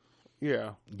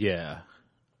 Yeah. Yeah.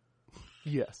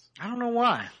 Yes. I don't know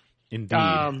why.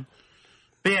 Indeed.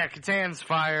 But yeah, Kattan's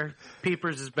fire.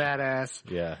 Peepers is badass.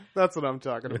 Yeah. That's what I'm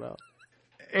talking about.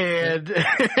 And,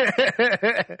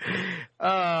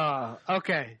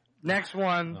 okay. Next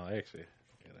one. Oh, actually.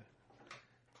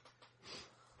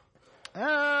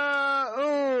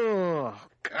 Oh,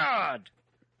 God.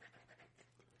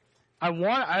 I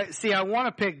want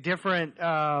to pick different,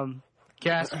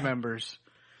 cast members,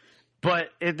 but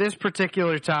at this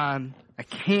particular time, I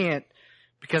can't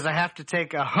because I have to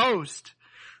take a host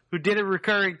who did a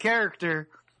recurring character,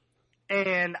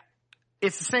 and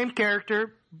it's the same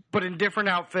character, but in different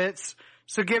outfits.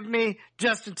 So give me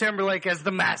Justin Timberlake as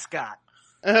the mascot.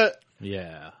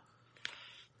 Yeah.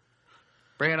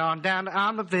 Bring it on down to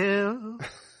Almaville.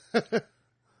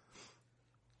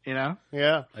 Yeah.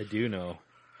 I do know.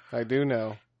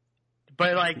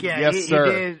 But like, yeah, yes, he sir.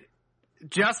 did.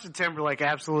 Justin Timberlake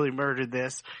absolutely murdered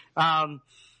this.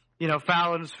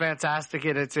 Fallon's fantastic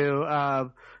in it too.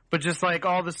 But just like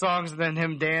all the songs and then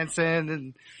him dancing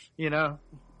and,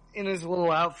 in his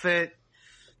little outfit.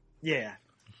 Yeah.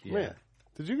 Man,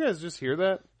 did you guys just hear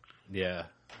that? Yeah.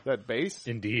 That bass?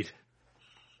 Indeed.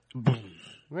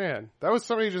 Man, that was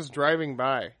somebody just driving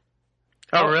by.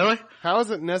 Oh, really? How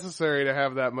is it necessary to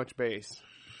have that much bass?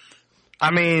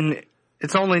 I mean,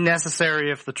 It's only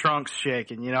necessary if the trunk's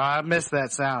shaking. You know, I miss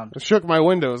that sound. It shook my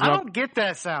windows. I don't get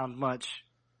that sound much.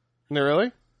 No,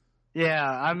 really? Yeah,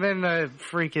 I'm in a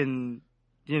freaking,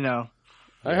 you know,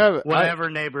 whatever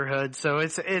neighborhood. So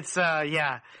it's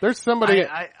yeah. There's somebody.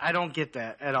 I don't get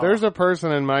that at all. There's a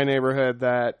person in my neighborhood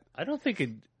that I don't think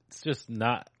it's just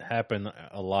not happen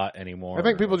a lot anymore. I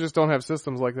think people just don't have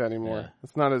systems like that anymore. Yeah.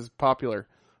 It's not as popular.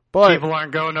 But people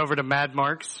aren't going over to Mad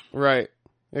Mark's. Right.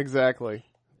 Exactly.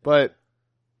 But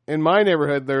in my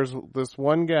neighborhood, there's this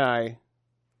one guy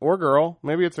or girl.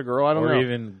 Maybe it's a girl. I don't know. Or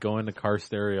even going to Car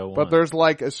Stereo 1. But there's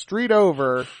like a street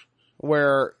over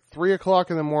where 3 o'clock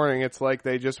in the morning, it's like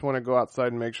they just want to go outside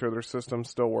and make sure their system's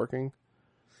still working.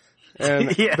 And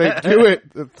they do it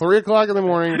at 3 o'clock in the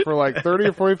morning for like 30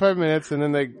 or 45 minutes, and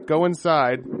then they go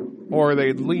inside, or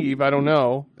they leave, I don't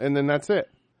know, and then that's it.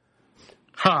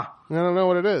 Huh. I don't know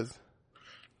what it is.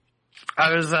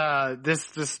 I was,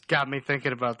 this got me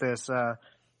thinking about this.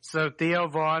 So Theo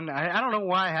Vaughn, I don't know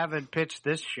why I haven't pitched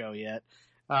this show yet,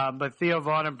 but Theo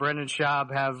Vaughn and Brendan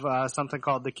Schaub have something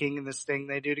called The King and the Sting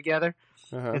they do together.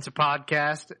 Uh-huh. It's a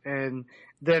podcast, and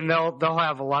then they'll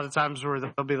have a lot of times where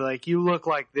they'll be like, you look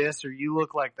like this or you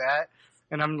look like that.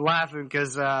 And I'm laughing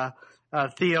because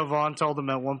Theo Vaughn told him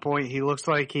at one point he looks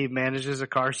like he manages a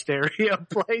car stereo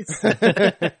place. And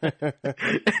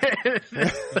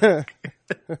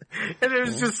it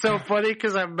was just so funny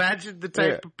because I imagined the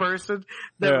type of person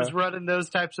that was running those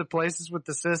types of places with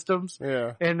the systems.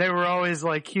 Yeah. And they were always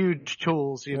like huge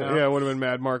tools, you know? Yeah, it would have been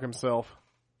Mad Mark himself.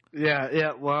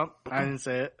 Yeah, well, I didn't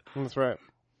say it. That's right.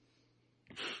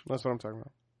 That's what I'm talking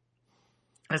about.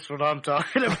 That's what I'm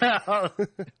talking about.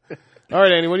 All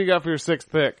right, Andy, what do you got for your 6th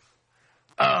pick?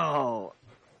 Oh,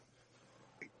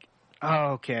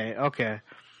 okay.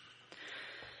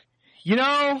 You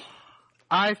know,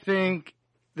 I think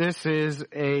this is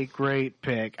a great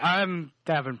pick. I'm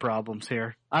having problems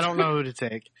here. I don't know who to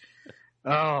take.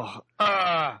 Okay.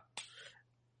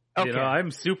 You know,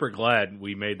 I'm super glad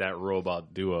we made that rule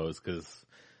about duos because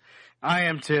I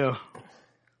am too.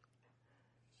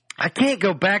 I can't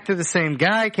go back to the same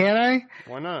guy, can I?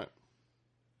 Why not?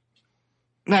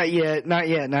 Not yet. That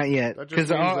just means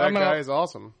that guy is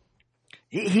awesome.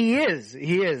 He is.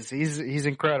 He's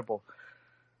incredible.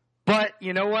 But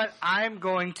you know what? I'm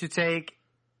going to take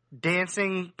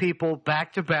dancing people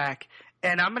back to back,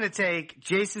 and I'm going to take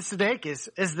Jason Sudeikis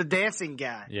as the dancing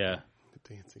guy. Yeah. The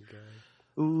dancing guy.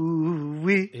 Ooh,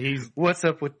 what's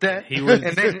up with that?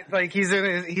 And then, like, he's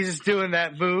just doing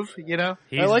that move, you know?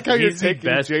 I like how you're taking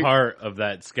the best part of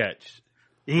that sketch.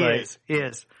 He is.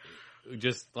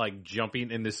 Just, like,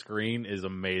 jumping in the screen is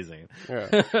amazing.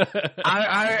 Yeah.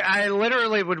 I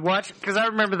literally would watch, because I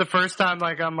remember the first time,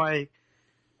 like, I'm like,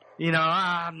 you know,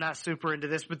 I'm not super into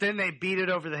this, but then they beat it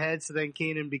over the head, so then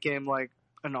Keenan became, like,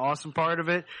 an awesome part of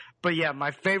it. But yeah,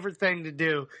 my favorite thing to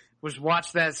do was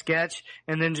watch that sketch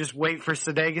and then just wait for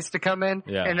Sudeikis to come in.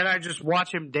 Yeah. And then I just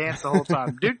watch him dance the whole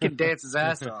time. Dude can dance his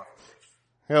ass off.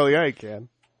 Hell yeah, he can.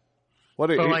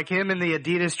 Like him in the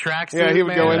Adidas tracksuit. Yeah, he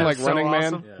would go in like so Running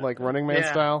awesome. Man, like Running Man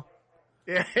style.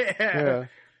 Yeah.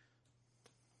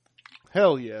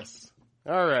 Hell yes.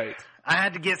 All right. I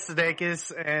had to get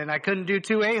Sudeikis, and I couldn't do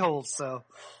two a-holes, so.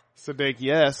 Sudeikis,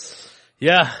 yes.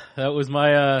 Yeah, that was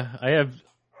my, I have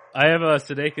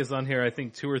Sudeikis on here, I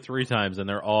think 2 or 3 times, and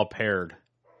they're all paired.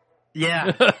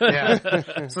 Yeah.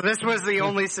 So this was the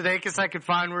only Sudeikis I could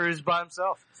find where he was by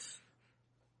himself.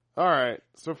 All right.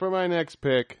 So for my next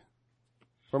pick,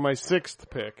 for my 6th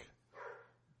pick,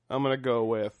 I'm going to go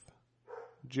with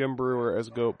Jim Brewer as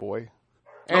Goat Boy.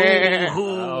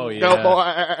 Oh, yeah. Goat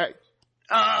Boy.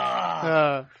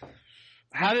 How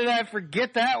did I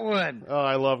forget that one? Oh,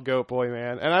 I love Goat Boy,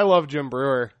 man. And I love Jim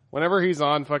Brewer. Whenever he's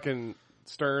on fucking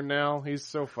Stern now, he's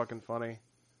so fucking funny.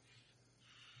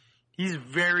 He's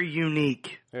very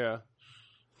unique. Yeah.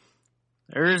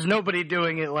 There is nobody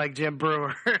doing it like Jim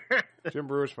Brewer. Jim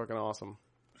Brewer's fucking awesome.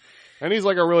 And he's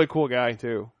like a really cool guy,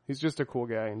 too. He's just a cool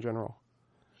guy in general.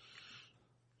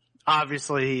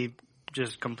 Obviously, he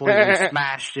just completely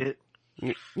smashed it.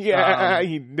 Yeah,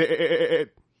 he did.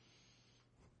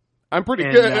 I'm pretty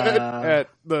good at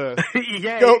the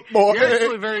Goat Boy. You're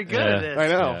actually very good at this. I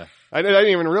know. Yeah. I didn't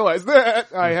even realize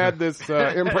that. I had this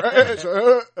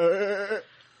impression.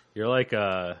 You're like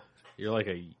a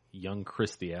young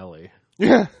Christy Alley.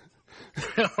 Yeah.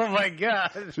 Oh my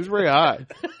god. She's very hot.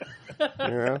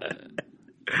 Yeah.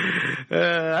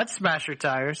 I'd smash her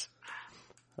tires.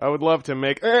 I would love to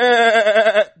make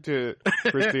to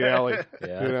Christy Alley.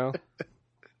 Yeah. You know?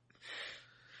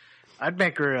 I'd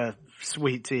make her a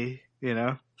sweet tea, you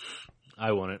know?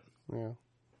 I want it. Yeah.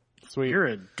 Sweet. You're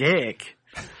a dick.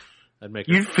 I'd make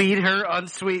her. You'd feed her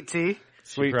unsweet tea?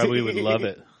 Sweet probably tea. would love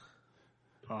it.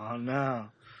 Oh, no.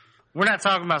 We're not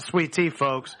talking about sweet tea,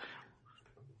 folks.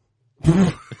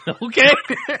 Okay.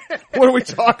 What are we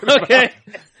talking about? Okay.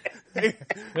 You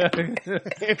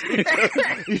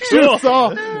should have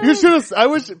saw. You should have. I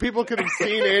wish people could have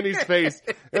seen Andy's face.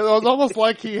 It was almost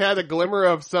like he had a glimmer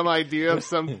of some idea of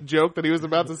some joke that he was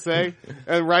about to say,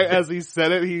 and right as he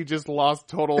said it, he just lost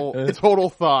total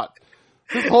thought.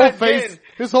 His whole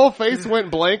face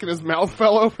went blank, and his mouth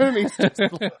fell open. And he's just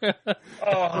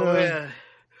man.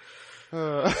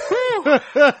 We're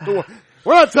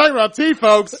not talking about tea,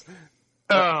 folks.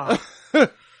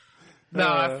 No,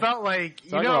 I felt like,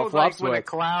 when a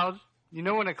cloud,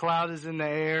 when a cloud is in the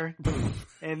air,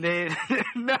 and then,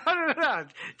 no,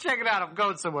 check it out, I'm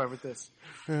going somewhere with this.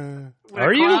 When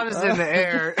Are a you? cloud is in the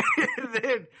air,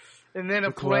 and then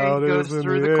a plane goes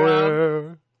through the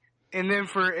cloud, and then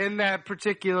in that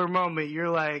particular moment, you're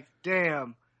like,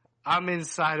 damn, I'm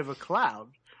inside of a cloud.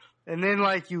 And then,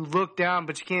 like, you look down,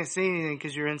 but you can't see anything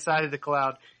because you're inside of the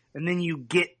cloud, and then you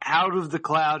get out of the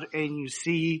cloud and you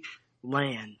see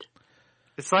land.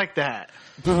 It's like that.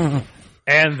 And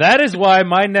that is why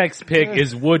my next pick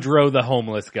is Woodrow the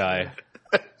homeless guy.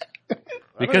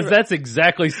 Because that's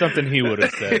exactly something he would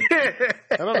have said.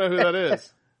 I don't know who that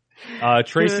is.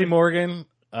 Tracy Morgan.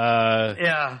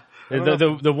 Yeah.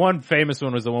 The one famous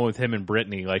one was the one with him and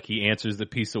Brittany. Like, he answers the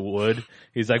piece of wood.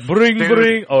 He's like,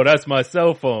 bring. Oh, that's my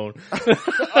cell phone.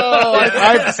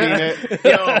 I've seen it.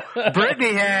 Yo,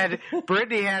 Brittany had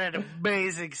an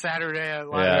amazing Saturday Night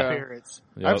Live appearance.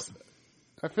 Yep.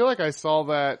 I feel like I saw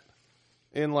that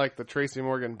in like the Tracy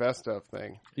Morgan best of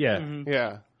thing. Yeah. Mm-hmm.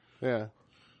 Yeah.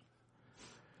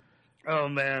 Oh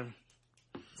man.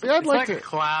 See, I'd It's like a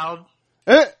cloud.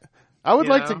 I would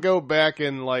like to go back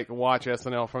and like watch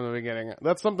SNL from the beginning.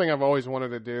 That's something I've always wanted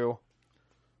to do,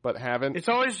 but haven't. It's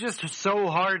always just so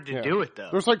hard to do it though.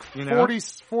 There's like 40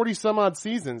 some odd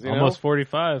seasons, Almost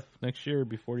 45. Next year will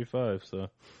be 45, so.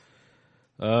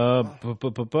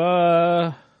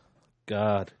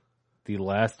 God. The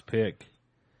last pick.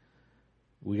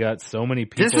 We got so many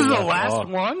people. This is the last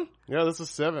one? Yeah, this is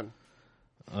 7.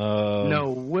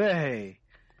 No way.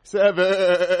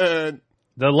 7.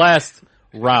 The last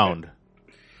round.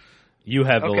 You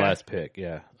have the last pick,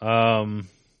 yeah.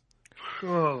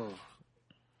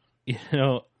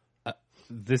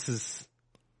 This is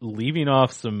leaving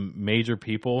off some major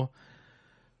people.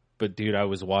 But, dude, I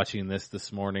was watching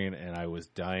this morning, and I was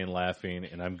dying laughing,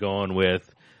 and I'm going with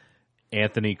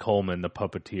Anthony Coleman, the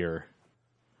puppeteer.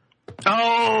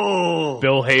 Oh!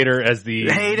 Bill Hader as the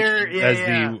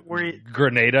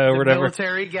Grenada or whatever.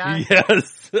 Military guy?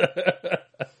 Yes.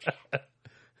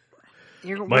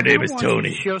 My name is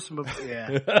Tony. Show some,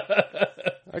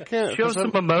 I can't show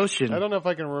some emotion. I don't know if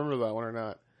I can remember that one or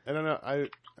not. I don't know. I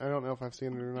don't know if I've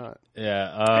seen it or not.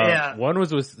 Yeah. One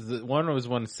was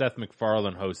when Seth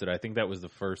MacFarlane hosted. I think that was the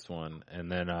first one, and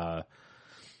then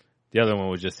the other one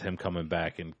was just him coming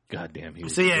back, and goddamn, he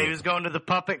was. So he was going to the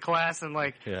puppet class, and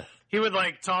he would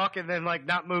talk and then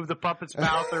not move the puppet's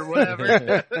mouth or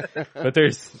whatever. But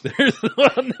there's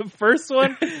one, the first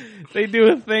one, they do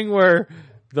a thing where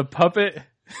the puppet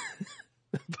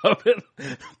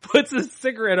puts a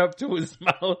cigarette up to his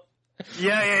mouth.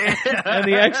 Yeah. And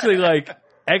he actually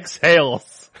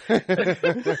exhales. And,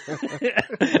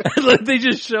 they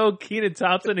just show Kenan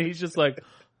Thompson, and he's just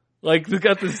they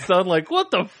got this son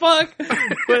what the fuck?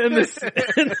 But in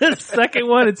the second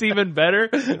one, it's even better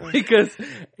because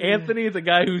Anthony, the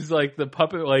guy who's the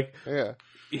puppet,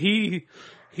 he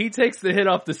takes the hit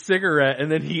off the cigarette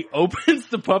and then he opens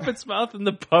the puppet's mouth and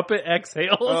the puppet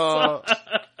exhales.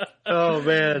 Oh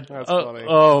man, that's funny.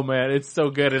 Oh man, it's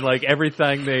so good. And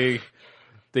everything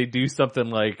they do something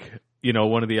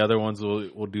one of the other ones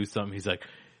will do something. He's like,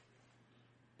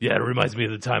 yeah, it reminds me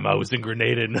of the time I was in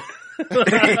Grenada.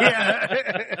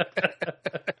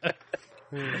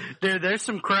 Dude, there's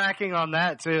some cracking on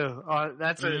that too.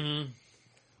 That's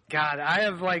God, I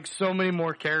have so many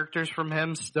more characters from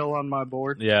him still on my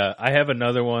board. Yeah, I have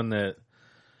another one that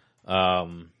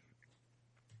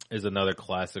is another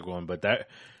classic one, but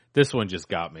this one just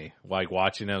got me.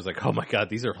 Watching it, I was like, oh my God,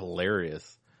 these are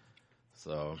hilarious.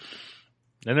 So,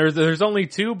 and there's only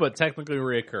 2, but technically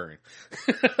reoccurring.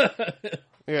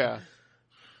 Yeah.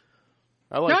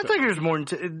 I think there's more than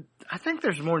 2. I think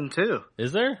there's more than 2.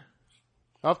 Is there?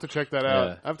 I'll have to check that out.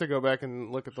 Yeah. I have to go back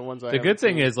and look at the ones I The good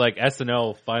thing is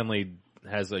SNL finally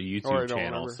has a YouTube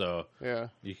channel, so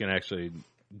you can actually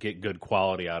get good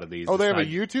quality out of these. Oh, they have a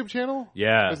YouTube channel?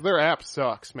 Yeah. Because their app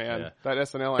sucks, man. Yeah. That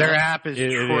SNL Their app is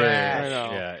trash. I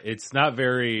know. Yeah, it's not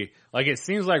very, it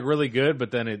seems really good,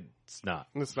 but then it's not.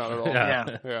 It's not at all.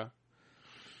 Yeah.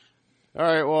 All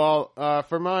right, well,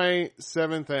 for my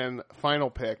 7th and final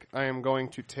pick, I am going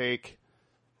to take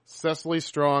Cecily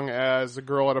Strong as a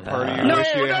girl at a party. No.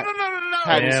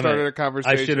 Hadn't started a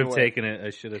conversation. I should have with. taken it. I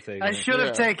should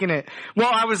have taken it. Well,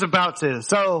 I was about to.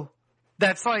 So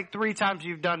that's like 3 times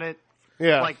you've done it.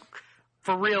 Yeah. Like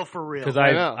for real. Because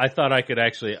I thought I could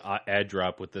actually ad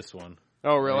drop with this one.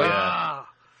 Oh, really? Yeah.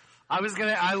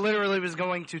 I literally was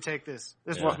going to take this.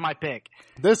 This was my pick.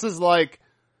 This is like,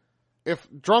 if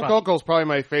Drunk Uncle's probably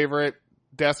my favorite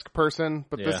desk person,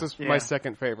 but this is my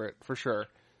second favorite for sure.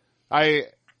 I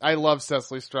love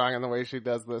Cecily Strong and the way she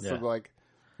does this and like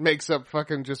makes up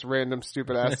fucking just random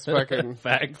stupid ass fucking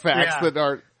facts that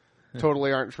aren't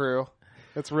true.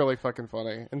 It's really fucking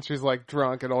funny. And she's like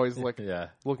drunk and always like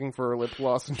looking for her lip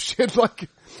gloss and shit. Like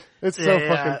it's so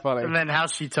fucking funny. And then how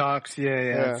she talks.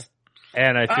 Yeah.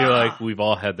 And I feel like we've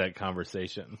all had that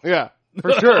conversation. Yeah,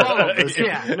 for sure. All of us,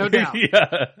 no doubt.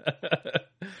 Yeah.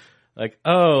 Like,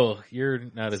 oh, you're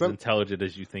not as intelligent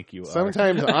as you think you are.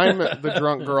 Sometimes I'm the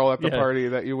drunk girl at the party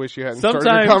that you wish you hadn't started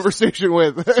a conversation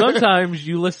with. Sometimes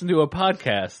you listen to a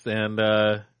podcast and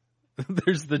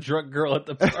there's the drunk girl at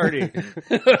the party.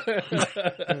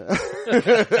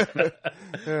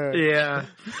 Yeah,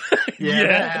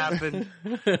 that happened.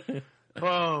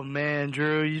 Oh man,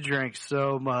 Drew, you drank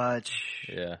so much.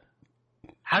 Yeah.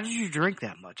 How did you drink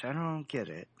that much? I don't get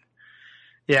it.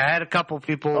 Yeah, I had a couple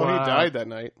people. Oh, he died that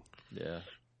night. Yeah.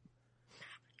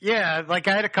 Yeah, like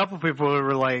I had a couple people who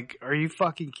were like, "Are you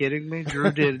fucking kidding me?"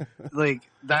 Drew did like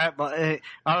that.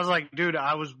 I was like, "Dude,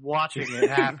 I was watching it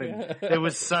happen." It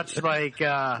was such like,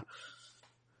 it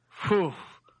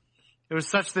was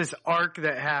such this arc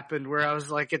that happened where I was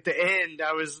like, at the end,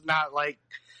 I was not like.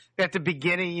 At the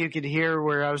beginning, you could hear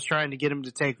where I was trying to get him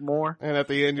to take more. And at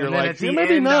the end, you're like,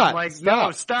 maybe not. I'm like,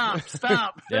 no, stop.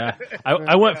 Yeah.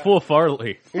 I went full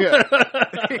Farley. Yeah.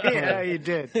 Yeah, you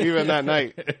did. Even that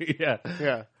night.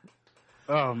 Yeah.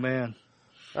 Oh, man.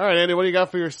 All right, Andy, what do you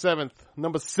got for your 7th?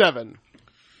 Number 7.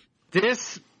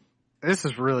 This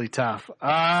is really tough.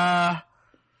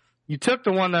 You took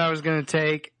the one that I was going to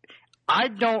take. I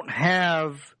don't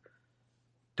have...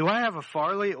 Do I have a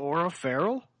Farley or a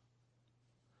Farrell?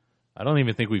 I don't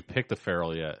even think we've picked a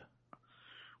Farrell yet.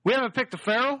 We haven't picked a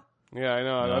Farrell? Yeah, I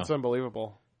know. No. That's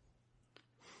unbelievable.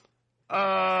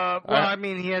 I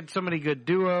mean, he had so many good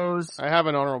duos. I have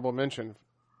an honorable mention.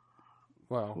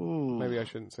 Well, maybe I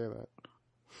shouldn't say that.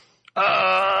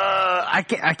 I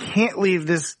can't leave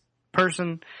this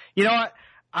person. You know what?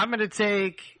 I'm going to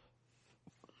take...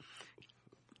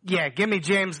 Yeah, give me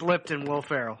James Lipton, Will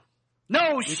Ferrell.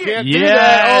 No, shit. You can't do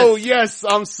that. Oh, yes.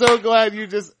 I'm so glad you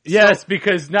just... Yes,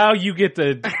 because now you get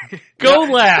to go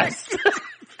last.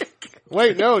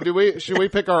 Wait, no. Should we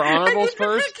pick our honorables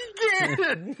first?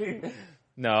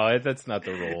 No, that's not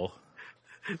the rule.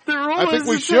 The rule I think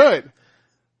we should.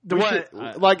 What?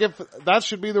 Like, if that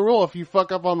should be the rule. If you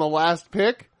fuck up on the last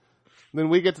pick, then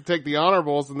we get to take the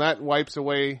honorables, and that wipes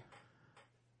away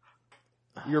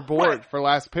your board for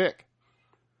last pick.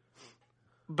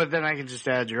 But then I can just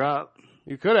add you up.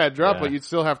 You could add drop, but you'd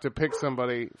still have to pick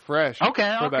somebody fresh for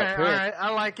that pick. All right. I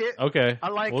like it. Okay. I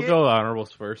like We'll it. go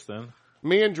honorables first then.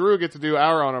 Me and Drew get to do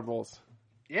our honorables.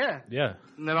 Yeah. Yeah.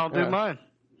 And then I'll do mine.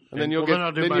 And then you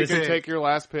can take your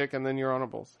last pick and then your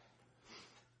honorables.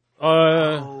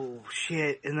 Oh,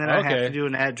 shit. And then I have to do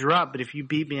an add drop, but if you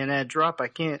beat me in add drop, I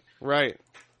can't. Right.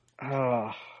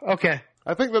 Oh, okay.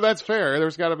 I think that's fair.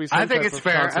 There's got to be some I think type it's of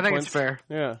fair. consequence. I think it's fair.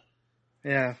 Yeah.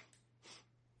 Yeah.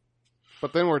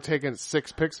 But then we're taking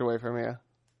 6 picks away from you.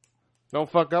 Don't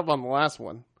fuck up on the last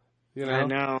one. You know? I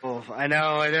know.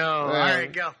 Yeah. All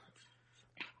right, go.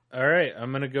 All right,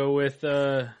 I'm going to go with,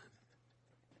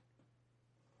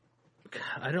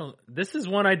 this is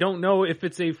one I don't know if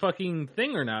it's a fucking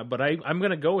thing or not, but I'm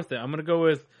going to go with it. I'm going to go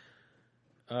with,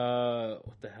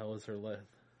 what the hell is her last?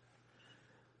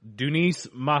 Dunice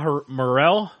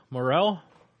Morel?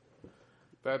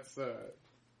 That's,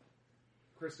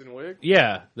 Kristen Wiig?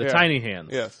 Yeah, the tiny hands.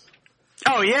 Yes.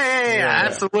 Oh, yeah,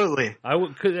 absolutely. I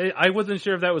wasn't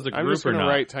sure if that was a group or not. I'm just going to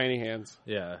write tiny hands.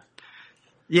 Yeah.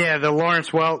 Yeah, the Lawrence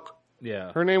Welk.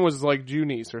 Yeah. Her name was like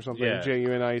Junice or something. Yeah.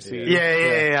 Junice.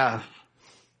 Yeah.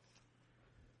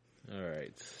 All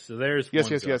right. So there's Yes.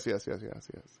 God.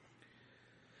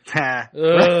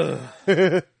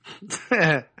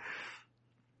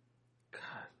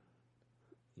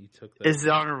 You took that. It's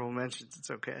honorable mentions.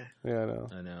 It's okay. Yeah,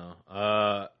 I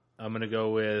know. I'm going to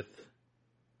go with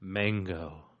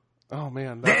Mango. Oh,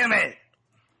 man. Damn it.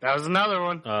 That was another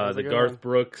one. The Garth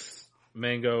Brooks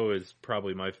Mango is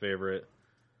probably my favorite.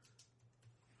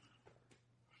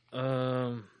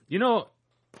 You know,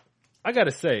 I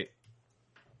gotta say,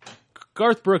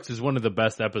 Garth Brooks is one of the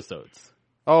best episodes.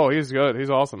 Oh, he's good. He's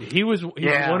awesome. He was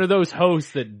one of those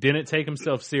hosts that didn't take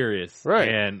himself serious. Right.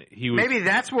 And he was. Maybe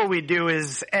that's what we do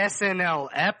is SNL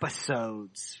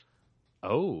episodes.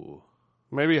 Oh.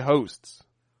 Maybe hosts.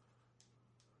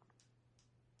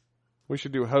 We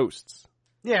should do hosts.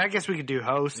 Yeah, I guess we could do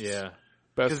hosts. Yeah.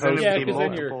 Best host. Yeah, because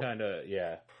then you're kind of,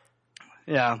 Yeah.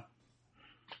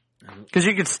 Because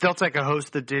you could still take a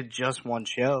host that did just one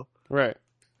show. Right.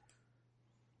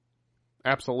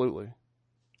 Absolutely.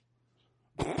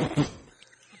 Why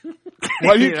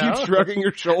do you keep shrugging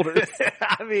your shoulders?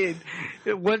 I mean,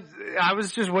 I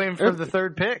was just waiting for the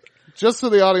third pick. Just so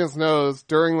the audience knows,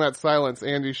 during that silence,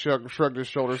 Andy shrugged his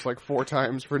shoulders like 4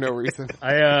 times for no reason.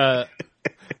 I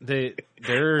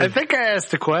think I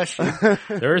asked a question.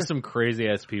 There are some crazy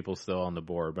ass people still on the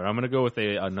board, but I'm going to go with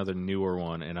another newer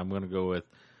one, and I'm going to go with,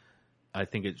 I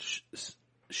think it's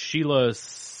Sheila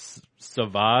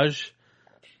Savage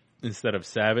instead of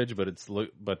Savage, but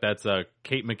that's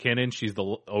Kate McKinnon. She's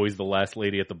always the last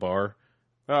lady at the bar.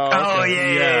 Oh, okay. Oh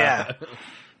yeah.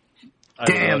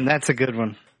 Damn, that's a good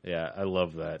one. Yeah, I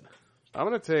love that. I'm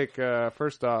going to take,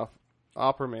 first off,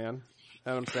 Opera Man,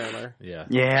 Adam Sandler. Yeah.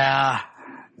 Yeah.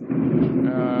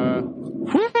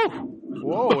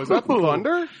 Whoa, is that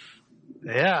thunder?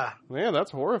 Yeah. Man,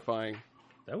 that's horrifying.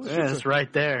 It's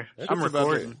right there. I'm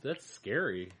recording. That's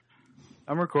scary.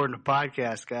 I'm recording a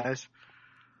podcast, guys.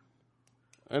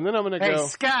 And then I'm going to Hey, go...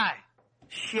 Sky,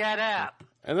 shut up.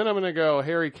 And then I'm going to go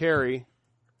Harry Carey.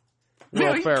 No,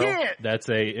 Will you Ferrell. can't. That's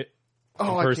a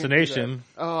Oh, impersonation.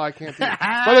 I can't do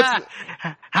that. But it's...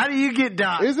 How do you get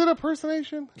docked? Is it a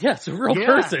impersonation? Yeah, it's a real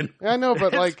person. I know,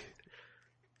 but like...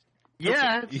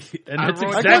 Yeah. And that's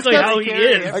I exactly how he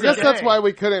is. I guess that's why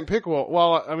we couldn't pick one.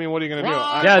 Well, I mean, what are you going to do?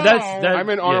 I'm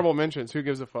in honorable mentions. Who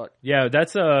gives a fuck? Yeah,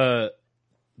 that's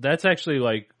actually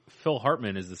like Phil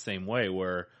Hartman is the same way,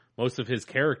 where most of his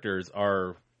characters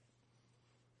are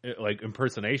like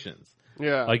impersonations.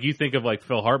 Yeah. Like you think of like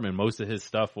Phil Hartman, most of his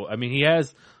stuff. I mean, he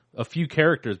has a few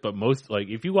characters, but most like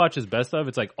if you watch his best of,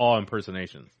 it's like all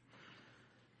impersonations.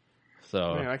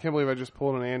 So man, I can't believe I just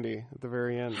pulled an Andy at the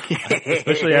very end,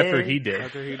 especially after he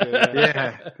did.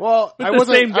 Yeah. Well, I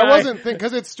wasn't thinking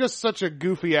because it's just such a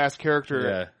goofy ass character.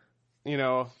 Yeah. You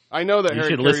know, I know that you Harry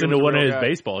should Carey listen to was a one of real his guy.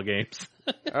 baseball games.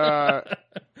 All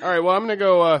right. Well, I'm gonna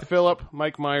go Philip,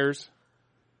 Mike Myers.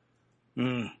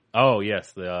 Oh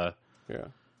yes, the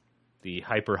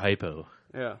hypo.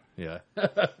 Yeah. Yeah.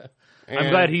 I'm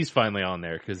glad he's finally on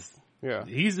there because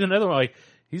he's another one. Like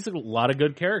he's a lot of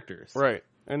good characters. Right.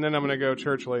 And then I'm gonna go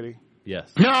Church Lady. Yes.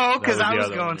 No, because I was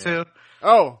going to.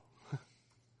 Oh.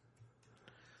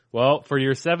 Well, for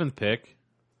your 7th pick.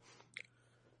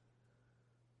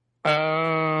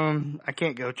 I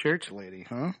can't go Church Lady,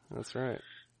 huh? That's right.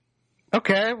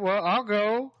 Okay, well, I'll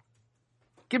go.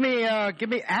 Give me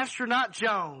Astronaut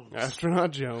Jones.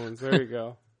 Astronaut Jones. There you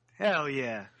go. Hell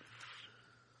yeah.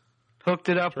 Hooked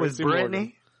it up Tracy with Brittany.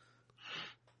 Morgan.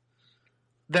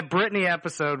 That Brittany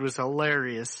episode was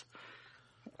hilarious.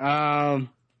 Man,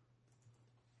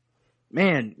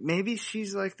 maybe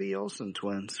she's like the Olsen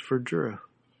twins for Drew.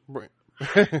 Right.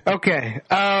 Okay.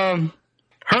 Herb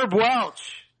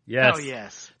Welch. Yes. Oh,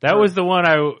 yes. That was the one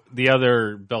the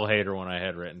other Bill Hader one I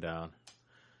had written down.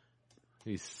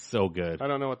 He's so good. I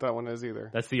don't know what that one is either.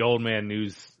 That's the old man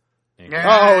news. Yeah.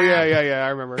 Oh, yeah. I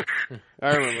remember.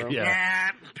 I remember him.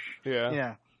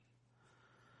 Yeah.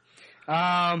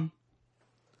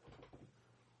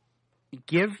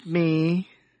 Give me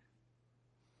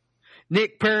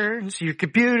Nick Burns, your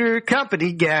computer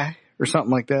company guy, or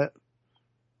something like that.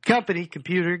 Company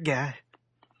computer guy.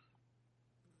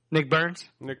 Nick Burns?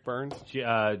 Nick Burns.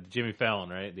 Jimmy Fallon,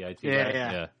 right? The IT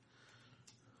guy.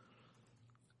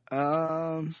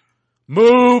 Yeah.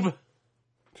 Move!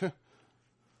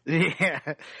 Yeah.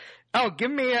 Oh,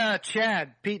 give me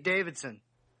Chad, Pete Davidson.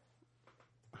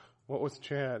 What was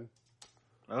Chad?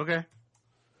 Okay.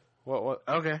 What?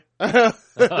 Okay.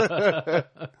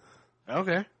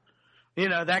 Okay. You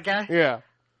know, that guy? Yeah.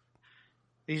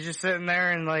 He's just sitting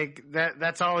there and like,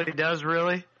 that's all he does,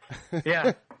 really?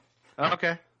 Yeah.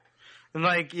 Okay. And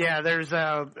like, yeah, there's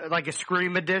like a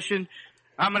Scream edition.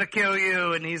 I'm gonna kill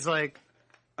you, and he's like,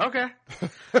 okay.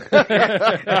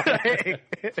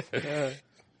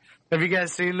 Have you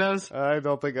guys seen those? I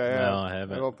don't think I have. No, I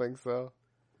haven't. I don't think so.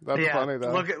 That's funny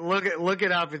though. Look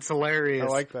it up. It's hilarious. I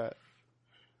like that.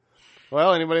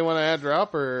 Well, anybody want to add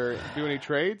drop or do any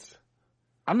trades?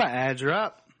 I'm gonna add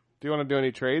drop. Do you want to do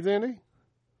any trades, Andy?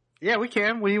 Yeah, we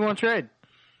can. What do you want to trade?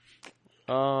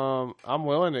 I'm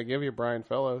willing to give you Brian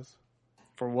Fellows.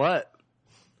 For what?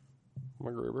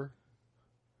 MacGruber.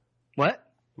 What?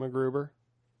 MacGruber.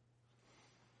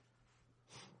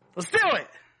 Let's do it.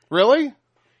 Really?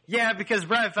 Yeah, because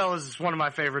Brian Fellows is one of my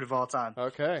favorite of all time.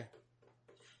 Okay.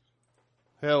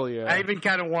 Hell yeah. I even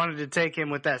kind of wanted to take him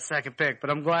with that second pick, but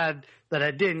I'm glad that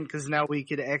I didn't because now we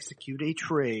could execute a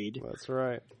trade. That's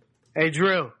right. Hey,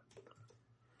 Drew.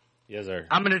 Yes, sir.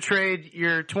 I'm going to trade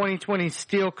your 2020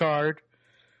 Steel card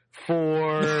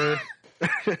for...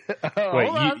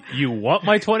 Wait, you want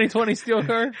my 2020 Steel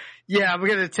card? Yeah, I'm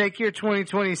going to take your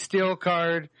 2020 Steel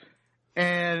card,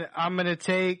 and I'm going to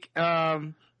take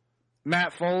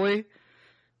Matt Foley.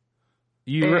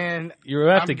 You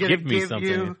have to give me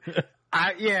something.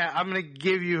 I'm going to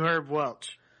give you Herb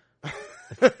Welch.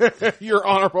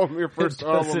 Your first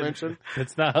honorable mention.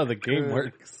 That's not how the game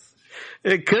works.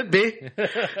 It could be.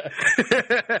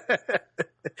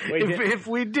 If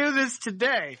we do this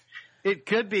today, it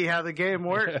could be how the game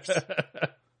works.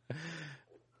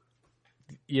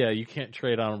 Yeah, you can't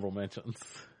trade honorable mentions.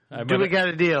 We got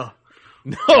a deal?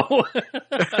 No. All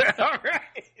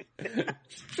right.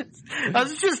 I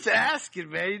was just asking,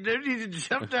 man. You don't need to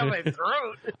jump down my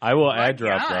throat. I will add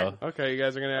drop though. Okay, you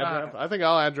guys are gonna add drop. I think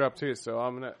I'll add drop too. So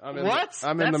I'm in That's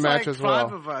the match like as well.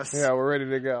 5 of us. Yeah, we're ready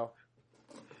to go.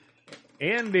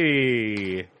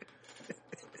 Andy.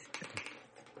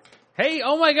 Hey,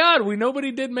 oh my God,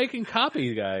 nobody did making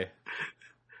copy guy.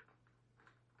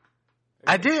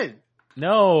 I did.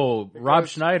 No, Rob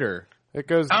Schneider. It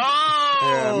goes.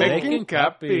 Oh, making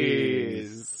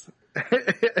copies.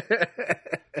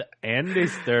 Andy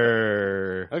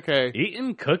Stir. Okay.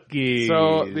 Eating cookies.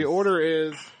 So the order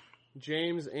is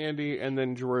James, Andy, and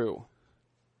then Drew.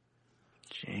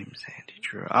 James, Andy,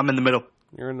 Drew. I'm in the middle.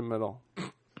 You're in the middle.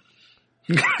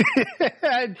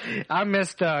 I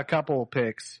missed a couple of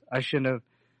picks. I shouldn't have.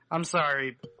 I'm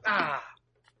sorry.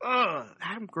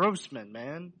 Adam Grossman,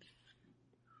 man.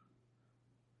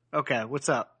 Okay, what's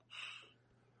up?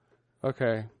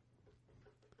 Okay.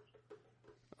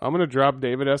 I'm going to drop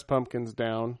David S. Pumpkins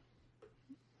down.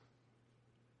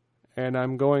 And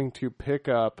I'm going to pick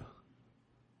up...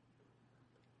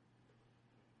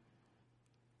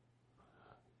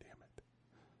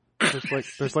 Damn it.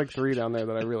 There's like 3 down there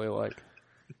that I really like.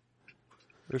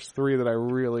 There's 3 that I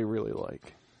really, really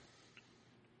like.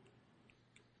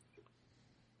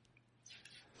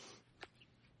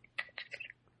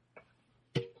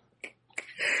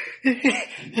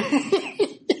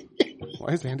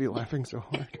 Why is Andy laughing so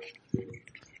hard?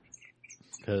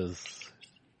 Because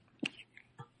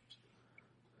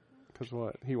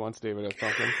what? He wants David S.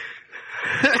 Pumpkins.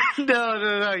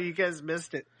 No. You guys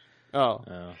missed it. Oh.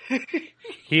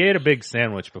 He ate a big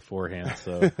sandwich beforehand,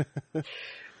 so.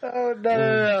 Oh,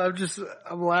 no.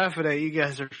 I'm laughing at you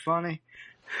guys are funny.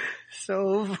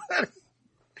 So funny.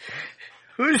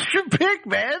 Who's your pick,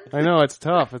 man? I know, it's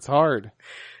tough. It's hard.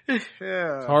 Yeah.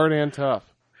 It's hard and tough.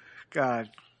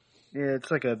 God. Yeah, it's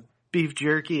like a beef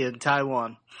jerky in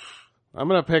Taiwan. I'm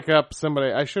going to pick up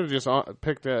somebody. I should have just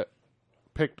picked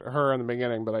her in the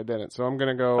beginning, but I didn't. So I'm going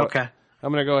to go. Okay.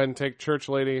 I'm going to go ahead and take Church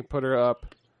Lady, put her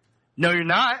up. No, you're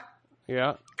not.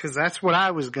 Yeah. Because that's what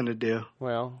I was going to do.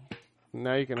 Well,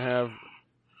 now you can have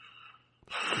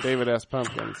David S.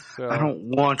 Pumpkins. So. I don't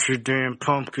want your damn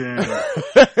pumpkin.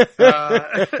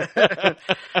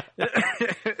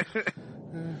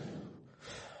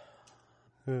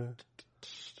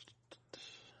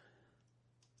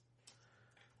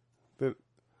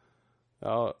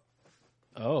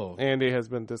 Andy has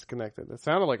been disconnected. It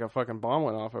sounded like a fucking bomb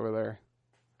went off over there.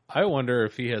 I wonder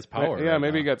if he has power. Yeah, right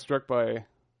maybe now. he got struck by...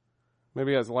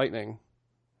 Maybe he has lightning.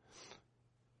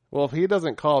 Well, if he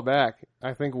doesn't call back,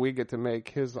 I think we get to make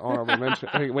his honorable mention.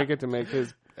 We get to make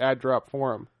his ad drop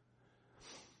for him.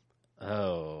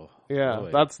 Oh. Yeah,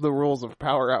 boy. That's the rules of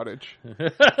power outage.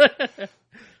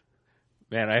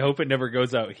 Man, I hope it never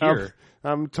goes out here.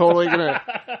 I'm totally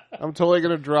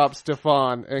gonna drop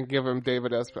Stefan and give him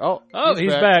David S. Oh,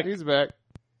 he's back. He's back.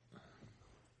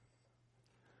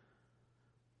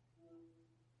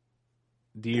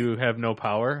 Do you have no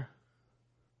power?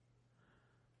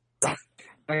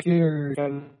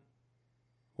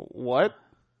 What?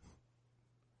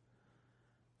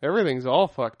 Everything's all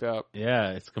fucked up.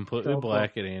 Yeah, it's completely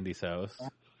black at Andy's house.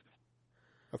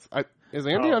 Is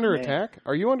Andy under attack?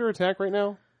 Are you under attack right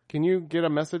now? Can you get a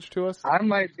message to us? I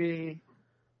might be.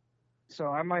 So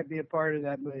I might be a part of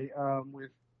that, but with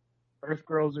Earth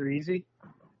Girls Are Easy.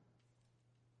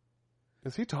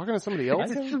 Is he talking to somebody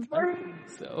else?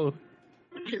 So,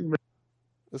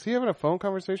 is he having a phone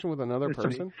conversation with another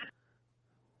person?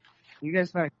 You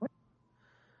guys not? Does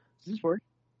this work?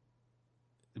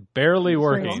 Barely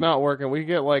working. It's not working. We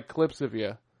get like clips of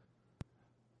you.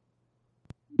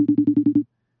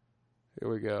 Here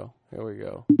we go.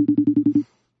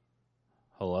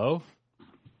 Hello?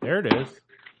 There it is.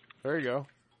 There you go.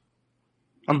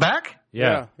 I'm back?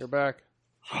 Yeah. You're back.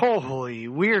 Holy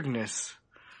weirdness.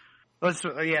 Let's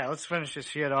finish this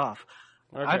shit off.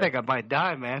 Okay. I think I might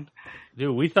die, man.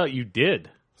 Dude, we thought you did.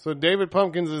 So David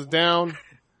Pumpkins is down,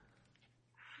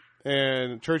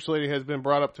 and Church Lady has been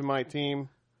brought up to my team.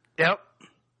 Yep.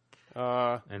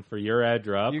 And for your ad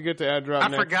drop, you get to ad drop.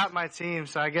 I forgot my team,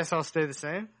 so I guess I'll stay the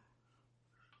same.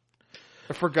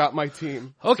 I forgot my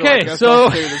team. Okay, so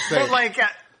I'll stay the same. But like,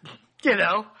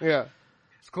 yeah,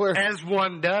 it's clear as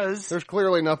one does. There's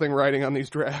clearly nothing writing on these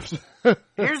drafts.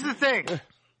 Here's the thing: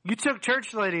 you took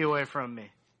Church Lady away from me.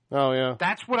 Oh yeah,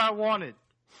 that's what I wanted.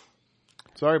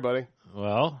 Sorry, buddy.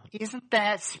 Well, isn't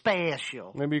that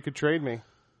special? Maybe you could trade me.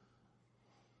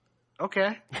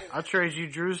 Okay, I'll trade you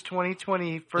Drew's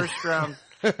 2020 first round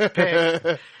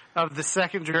pick of the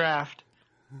second draft.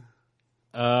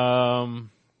 I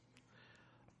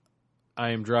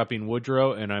am dropping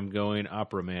Woodrow and I'm going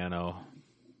Opera Mano.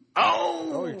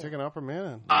 Oh, you're taking Opera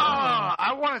Man. Oh,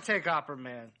 I want to take Opera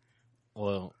Man.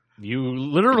 Well, you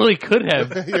literally could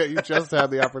have. Yeah, you just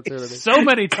had the opportunity. So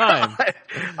many times.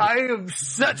 I am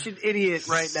such an idiot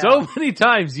right now. So many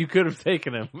times you could have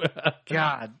taken him.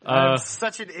 God, I'm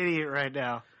such an idiot right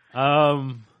now.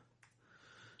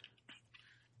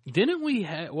 Didn't we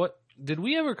did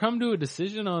we ever come to a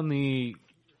decision on the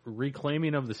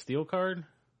reclaiming of the steel card?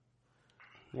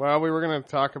 Well, we were going to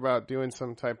talk about doing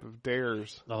some type of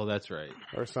dares. Oh, that's right.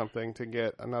 Or something to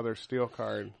get another steel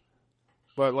card.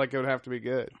 But, like, it would have to be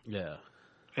good. Yeah.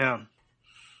 Yeah.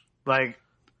 Like,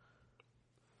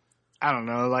 I don't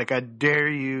know, like, I dare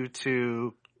you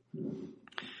to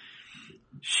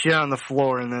shit on the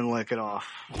floor and then lick it off.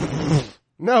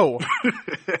 No.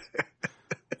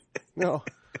 No.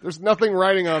 There's nothing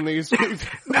writing on these. Look.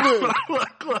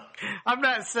 I'm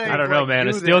not saying. I don't know, man.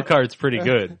 A steel card's pretty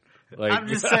good. Like, I'm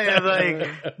just saying,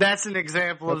 like, that's an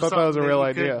example of something that was a real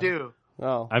idea. Could do.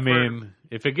 Oh. I mean,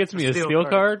 if it gets me a steel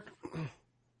card.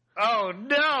 Oh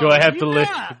no! Do I have to lick?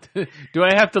 Do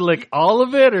I have to lick all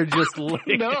of it or just lick?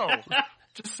 No,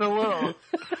 just a little.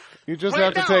 You just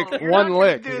have to take one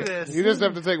lick. You just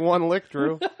have to take one lick,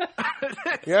 Drew.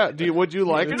 Yeah. Would you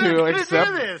like to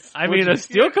accept? I mean, a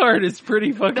steel card is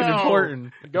pretty fucking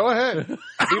important. Go ahead.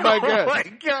 Be my guest. Oh my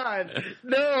god,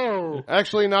 no!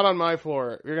 Actually, not on my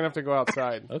floor. You're gonna have to go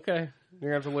outside. Okay.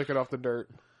 You're gonna have to lick it off the dirt.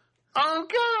 Oh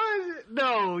god,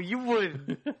 no! You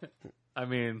wouldn't. I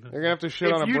mean, you're gonna have to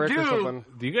shit on a brick or something.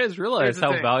 Do you guys realize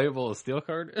how valuable a steel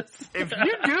card is? If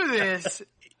you do this,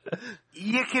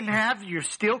 you can have your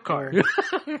steel card.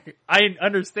 I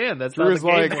understand. That's Drew's how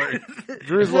the like, game works.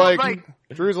 Drew's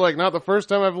like, not the first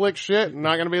time I've licked shit,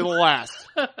 not gonna be the last.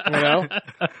 You know?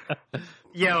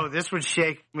 Yo, this would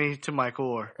shake me to my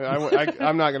core.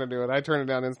 I'm not gonna do it. I turn it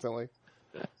down instantly.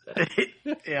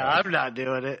 Yeah, I'm not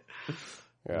doing it.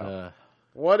 Yeah.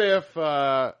 What if?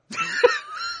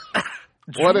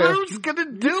 Drew's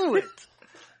gonna do it.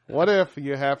 What if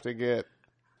you have to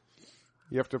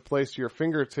place your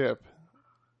fingertip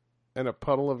in a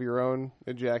puddle of your own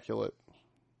ejaculate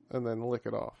and then lick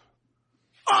it off?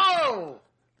 Oh!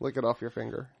 Lick it off your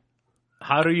finger.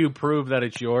 How do you prove that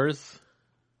it's yours?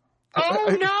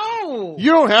 Oh no!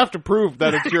 You don't have to prove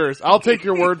that it's yours. I'll take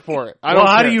your word for it.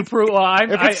 How do you prove? Well,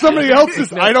 if it's somebody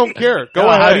else's, I don't care. Go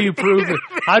ahead. How do you prove it?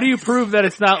 How do you prove that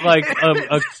it's not like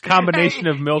a combination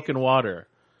of milk and water?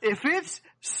 If it's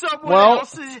someone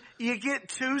else's, you get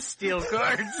 2 steel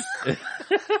cards.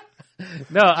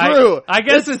 No, I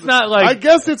guess it's not like. I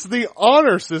guess it's the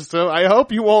honor system. I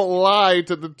hope you won't lie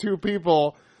to the 2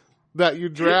 people that you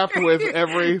draft with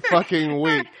every fucking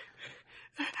week.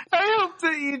 I hope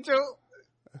that you don't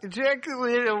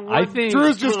ejaculate in one. I think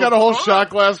Drew's just got a whole shot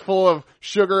glass full of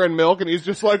sugar and milk, and he's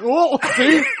just like, "Oh,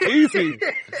 see, easy,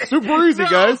 super easy,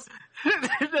 guys."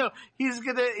 No, he's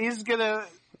gonna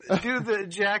do the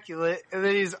ejaculate, and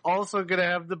then he's also gonna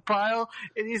have the pile,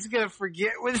 and he's gonna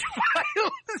forget which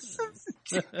pile is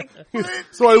ejaculate.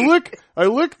 So I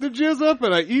lick the jizz up,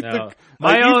 and I eat the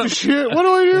shit. What do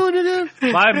I do again?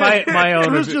 My own.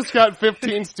 Drew's just got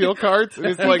 15 steel cards, and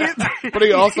it's like, but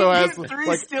he also has 3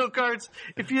 like steel cards.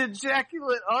 If you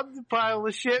ejaculate on the pile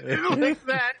of shit, like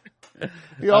that.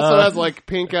 He also has like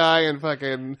pink eye and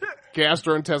fucking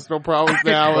gastrointestinal problems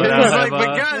now. But I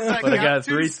got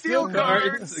 3 steel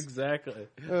cards. Exactly.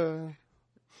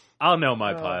 I'll know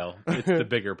my pile. It's the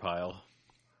bigger pile.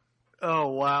 Oh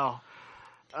wow.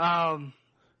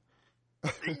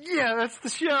 Yeah, that's the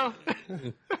show.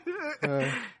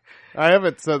 I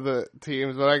haven't said the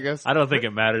teams, but I guess I don't think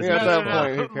it matters. Yeah, at that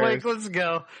point, who cares? Mike, let's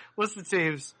go. What's the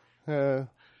teams? Okay.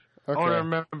 I want to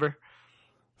remember.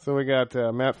 So we got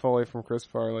Matt Foley from Chris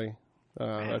Farley.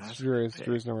 That's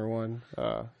Drew's number 1.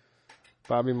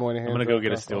 Bobby Moynihan. I'm going to go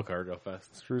get a steel card real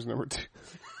fast. Screws number 2.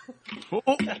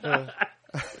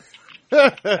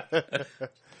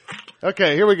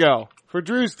 Okay, here we go. For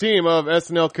Drew's team of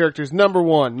SNL characters, number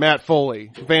 1, Matt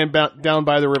Foley, Van Down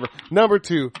by the River. Number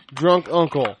 2, Drunk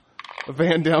Uncle,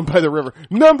 Van Down by the River.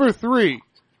 Number 3,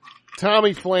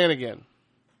 Tommy Flanagan.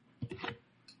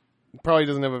 Probably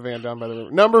doesn't have a van down by the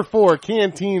river. Number 4,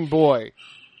 Canteen Boy.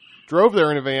 Drove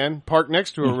there in a van, parked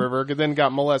next to a river, then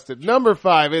got molested. Number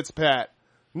 5, It's Pat.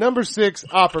 Number 6,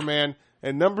 Opera Man.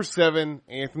 And number 7,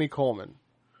 Anthony Coleman.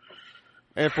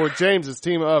 And for James's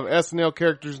team of SNL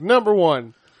characters, number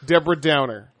 1, Deborah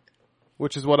Downer,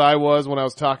 which is what I was when I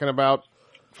was talking about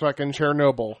fucking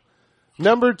Chernobyl.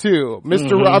 Number 2,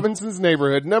 Mr. Robinson's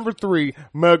Neighborhood. Number 3,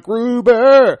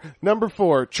 MacGruber. Number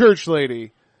 4, Church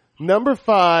Lady. Number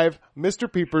 5,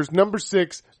 Mr. Peepers. Number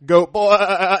 6, Goat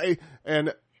Boy.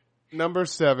 And number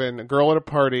 7, Girl at a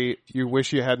Party you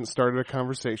wish you hadn't started a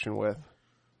conversation with.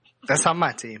 That's on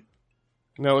my team.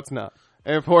 No, it's not.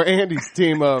 And for Andy's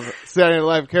team of Saturday Night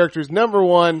Live characters, number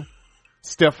 1,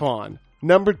 Stefan.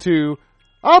 Number 2,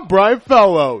 Brian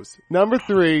Fellows. Number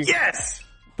 3, yes,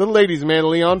 the ladies' man,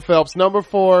 Leon Phelps. Number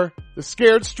 4, the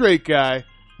scared straight guy.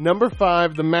 Number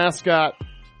 5, the mascot.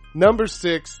 Number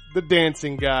 6, the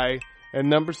dancing guy. And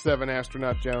number 7,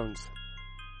 Astronaut Jones.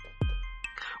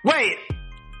 Wait.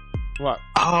 What?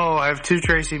 Oh, I have 2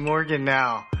 Tracy Morgan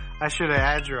now. I should have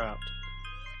ad dropped.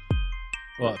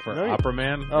 What, for Opera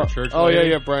Man? Oh, Church oh Lady?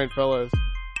 yeah, Brian Fellows.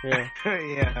 Yeah.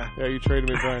 Yeah. Yeah, you traded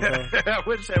me Brian Fellows. I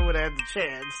wish I would have had the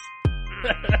chance.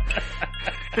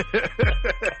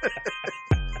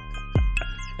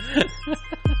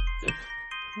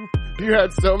 You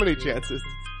had so many chances.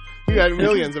 You had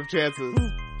millions of chances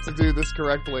to do this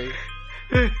correctly.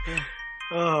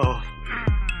 Oh.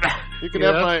 You can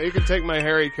have you can take my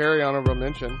Harry Carey honorable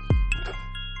mention.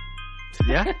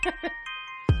 Yeah.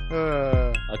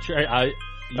 I'll try.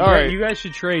 You guys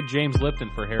should trade James Lipton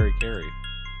for Harry Carey.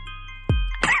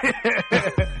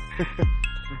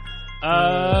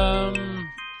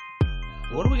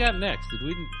 What do we got next?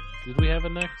 Did we have a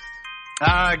next?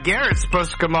 Garrett's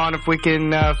supposed to come on if we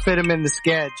can fit him in the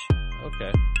sketch.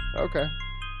 Okay.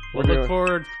 We'll look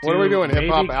forward to what are we doing? Hip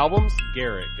hop albums?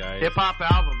 Garrett, guys. Hip hop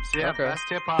albums, yeah. Okay. Best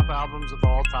hip hop albums of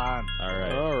all time.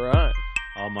 Alright.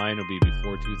 All mine will be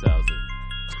before 2000.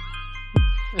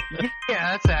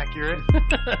 Yeah, that's accurate.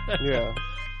 Yeah.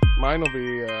 Mine will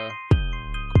be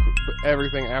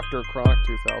everything after Chronic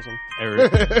 2000.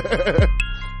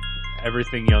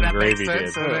 Everything Young that Gravy makes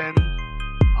did. sense, and then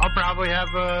I'll probably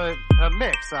have a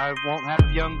mix. I won't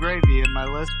have Young Gravy in my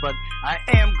list, but I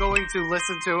am going to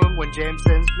listen to him when James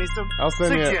sends me some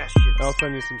suggestions. I'll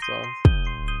send you some songs.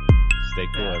 Stay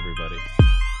cool, everybody.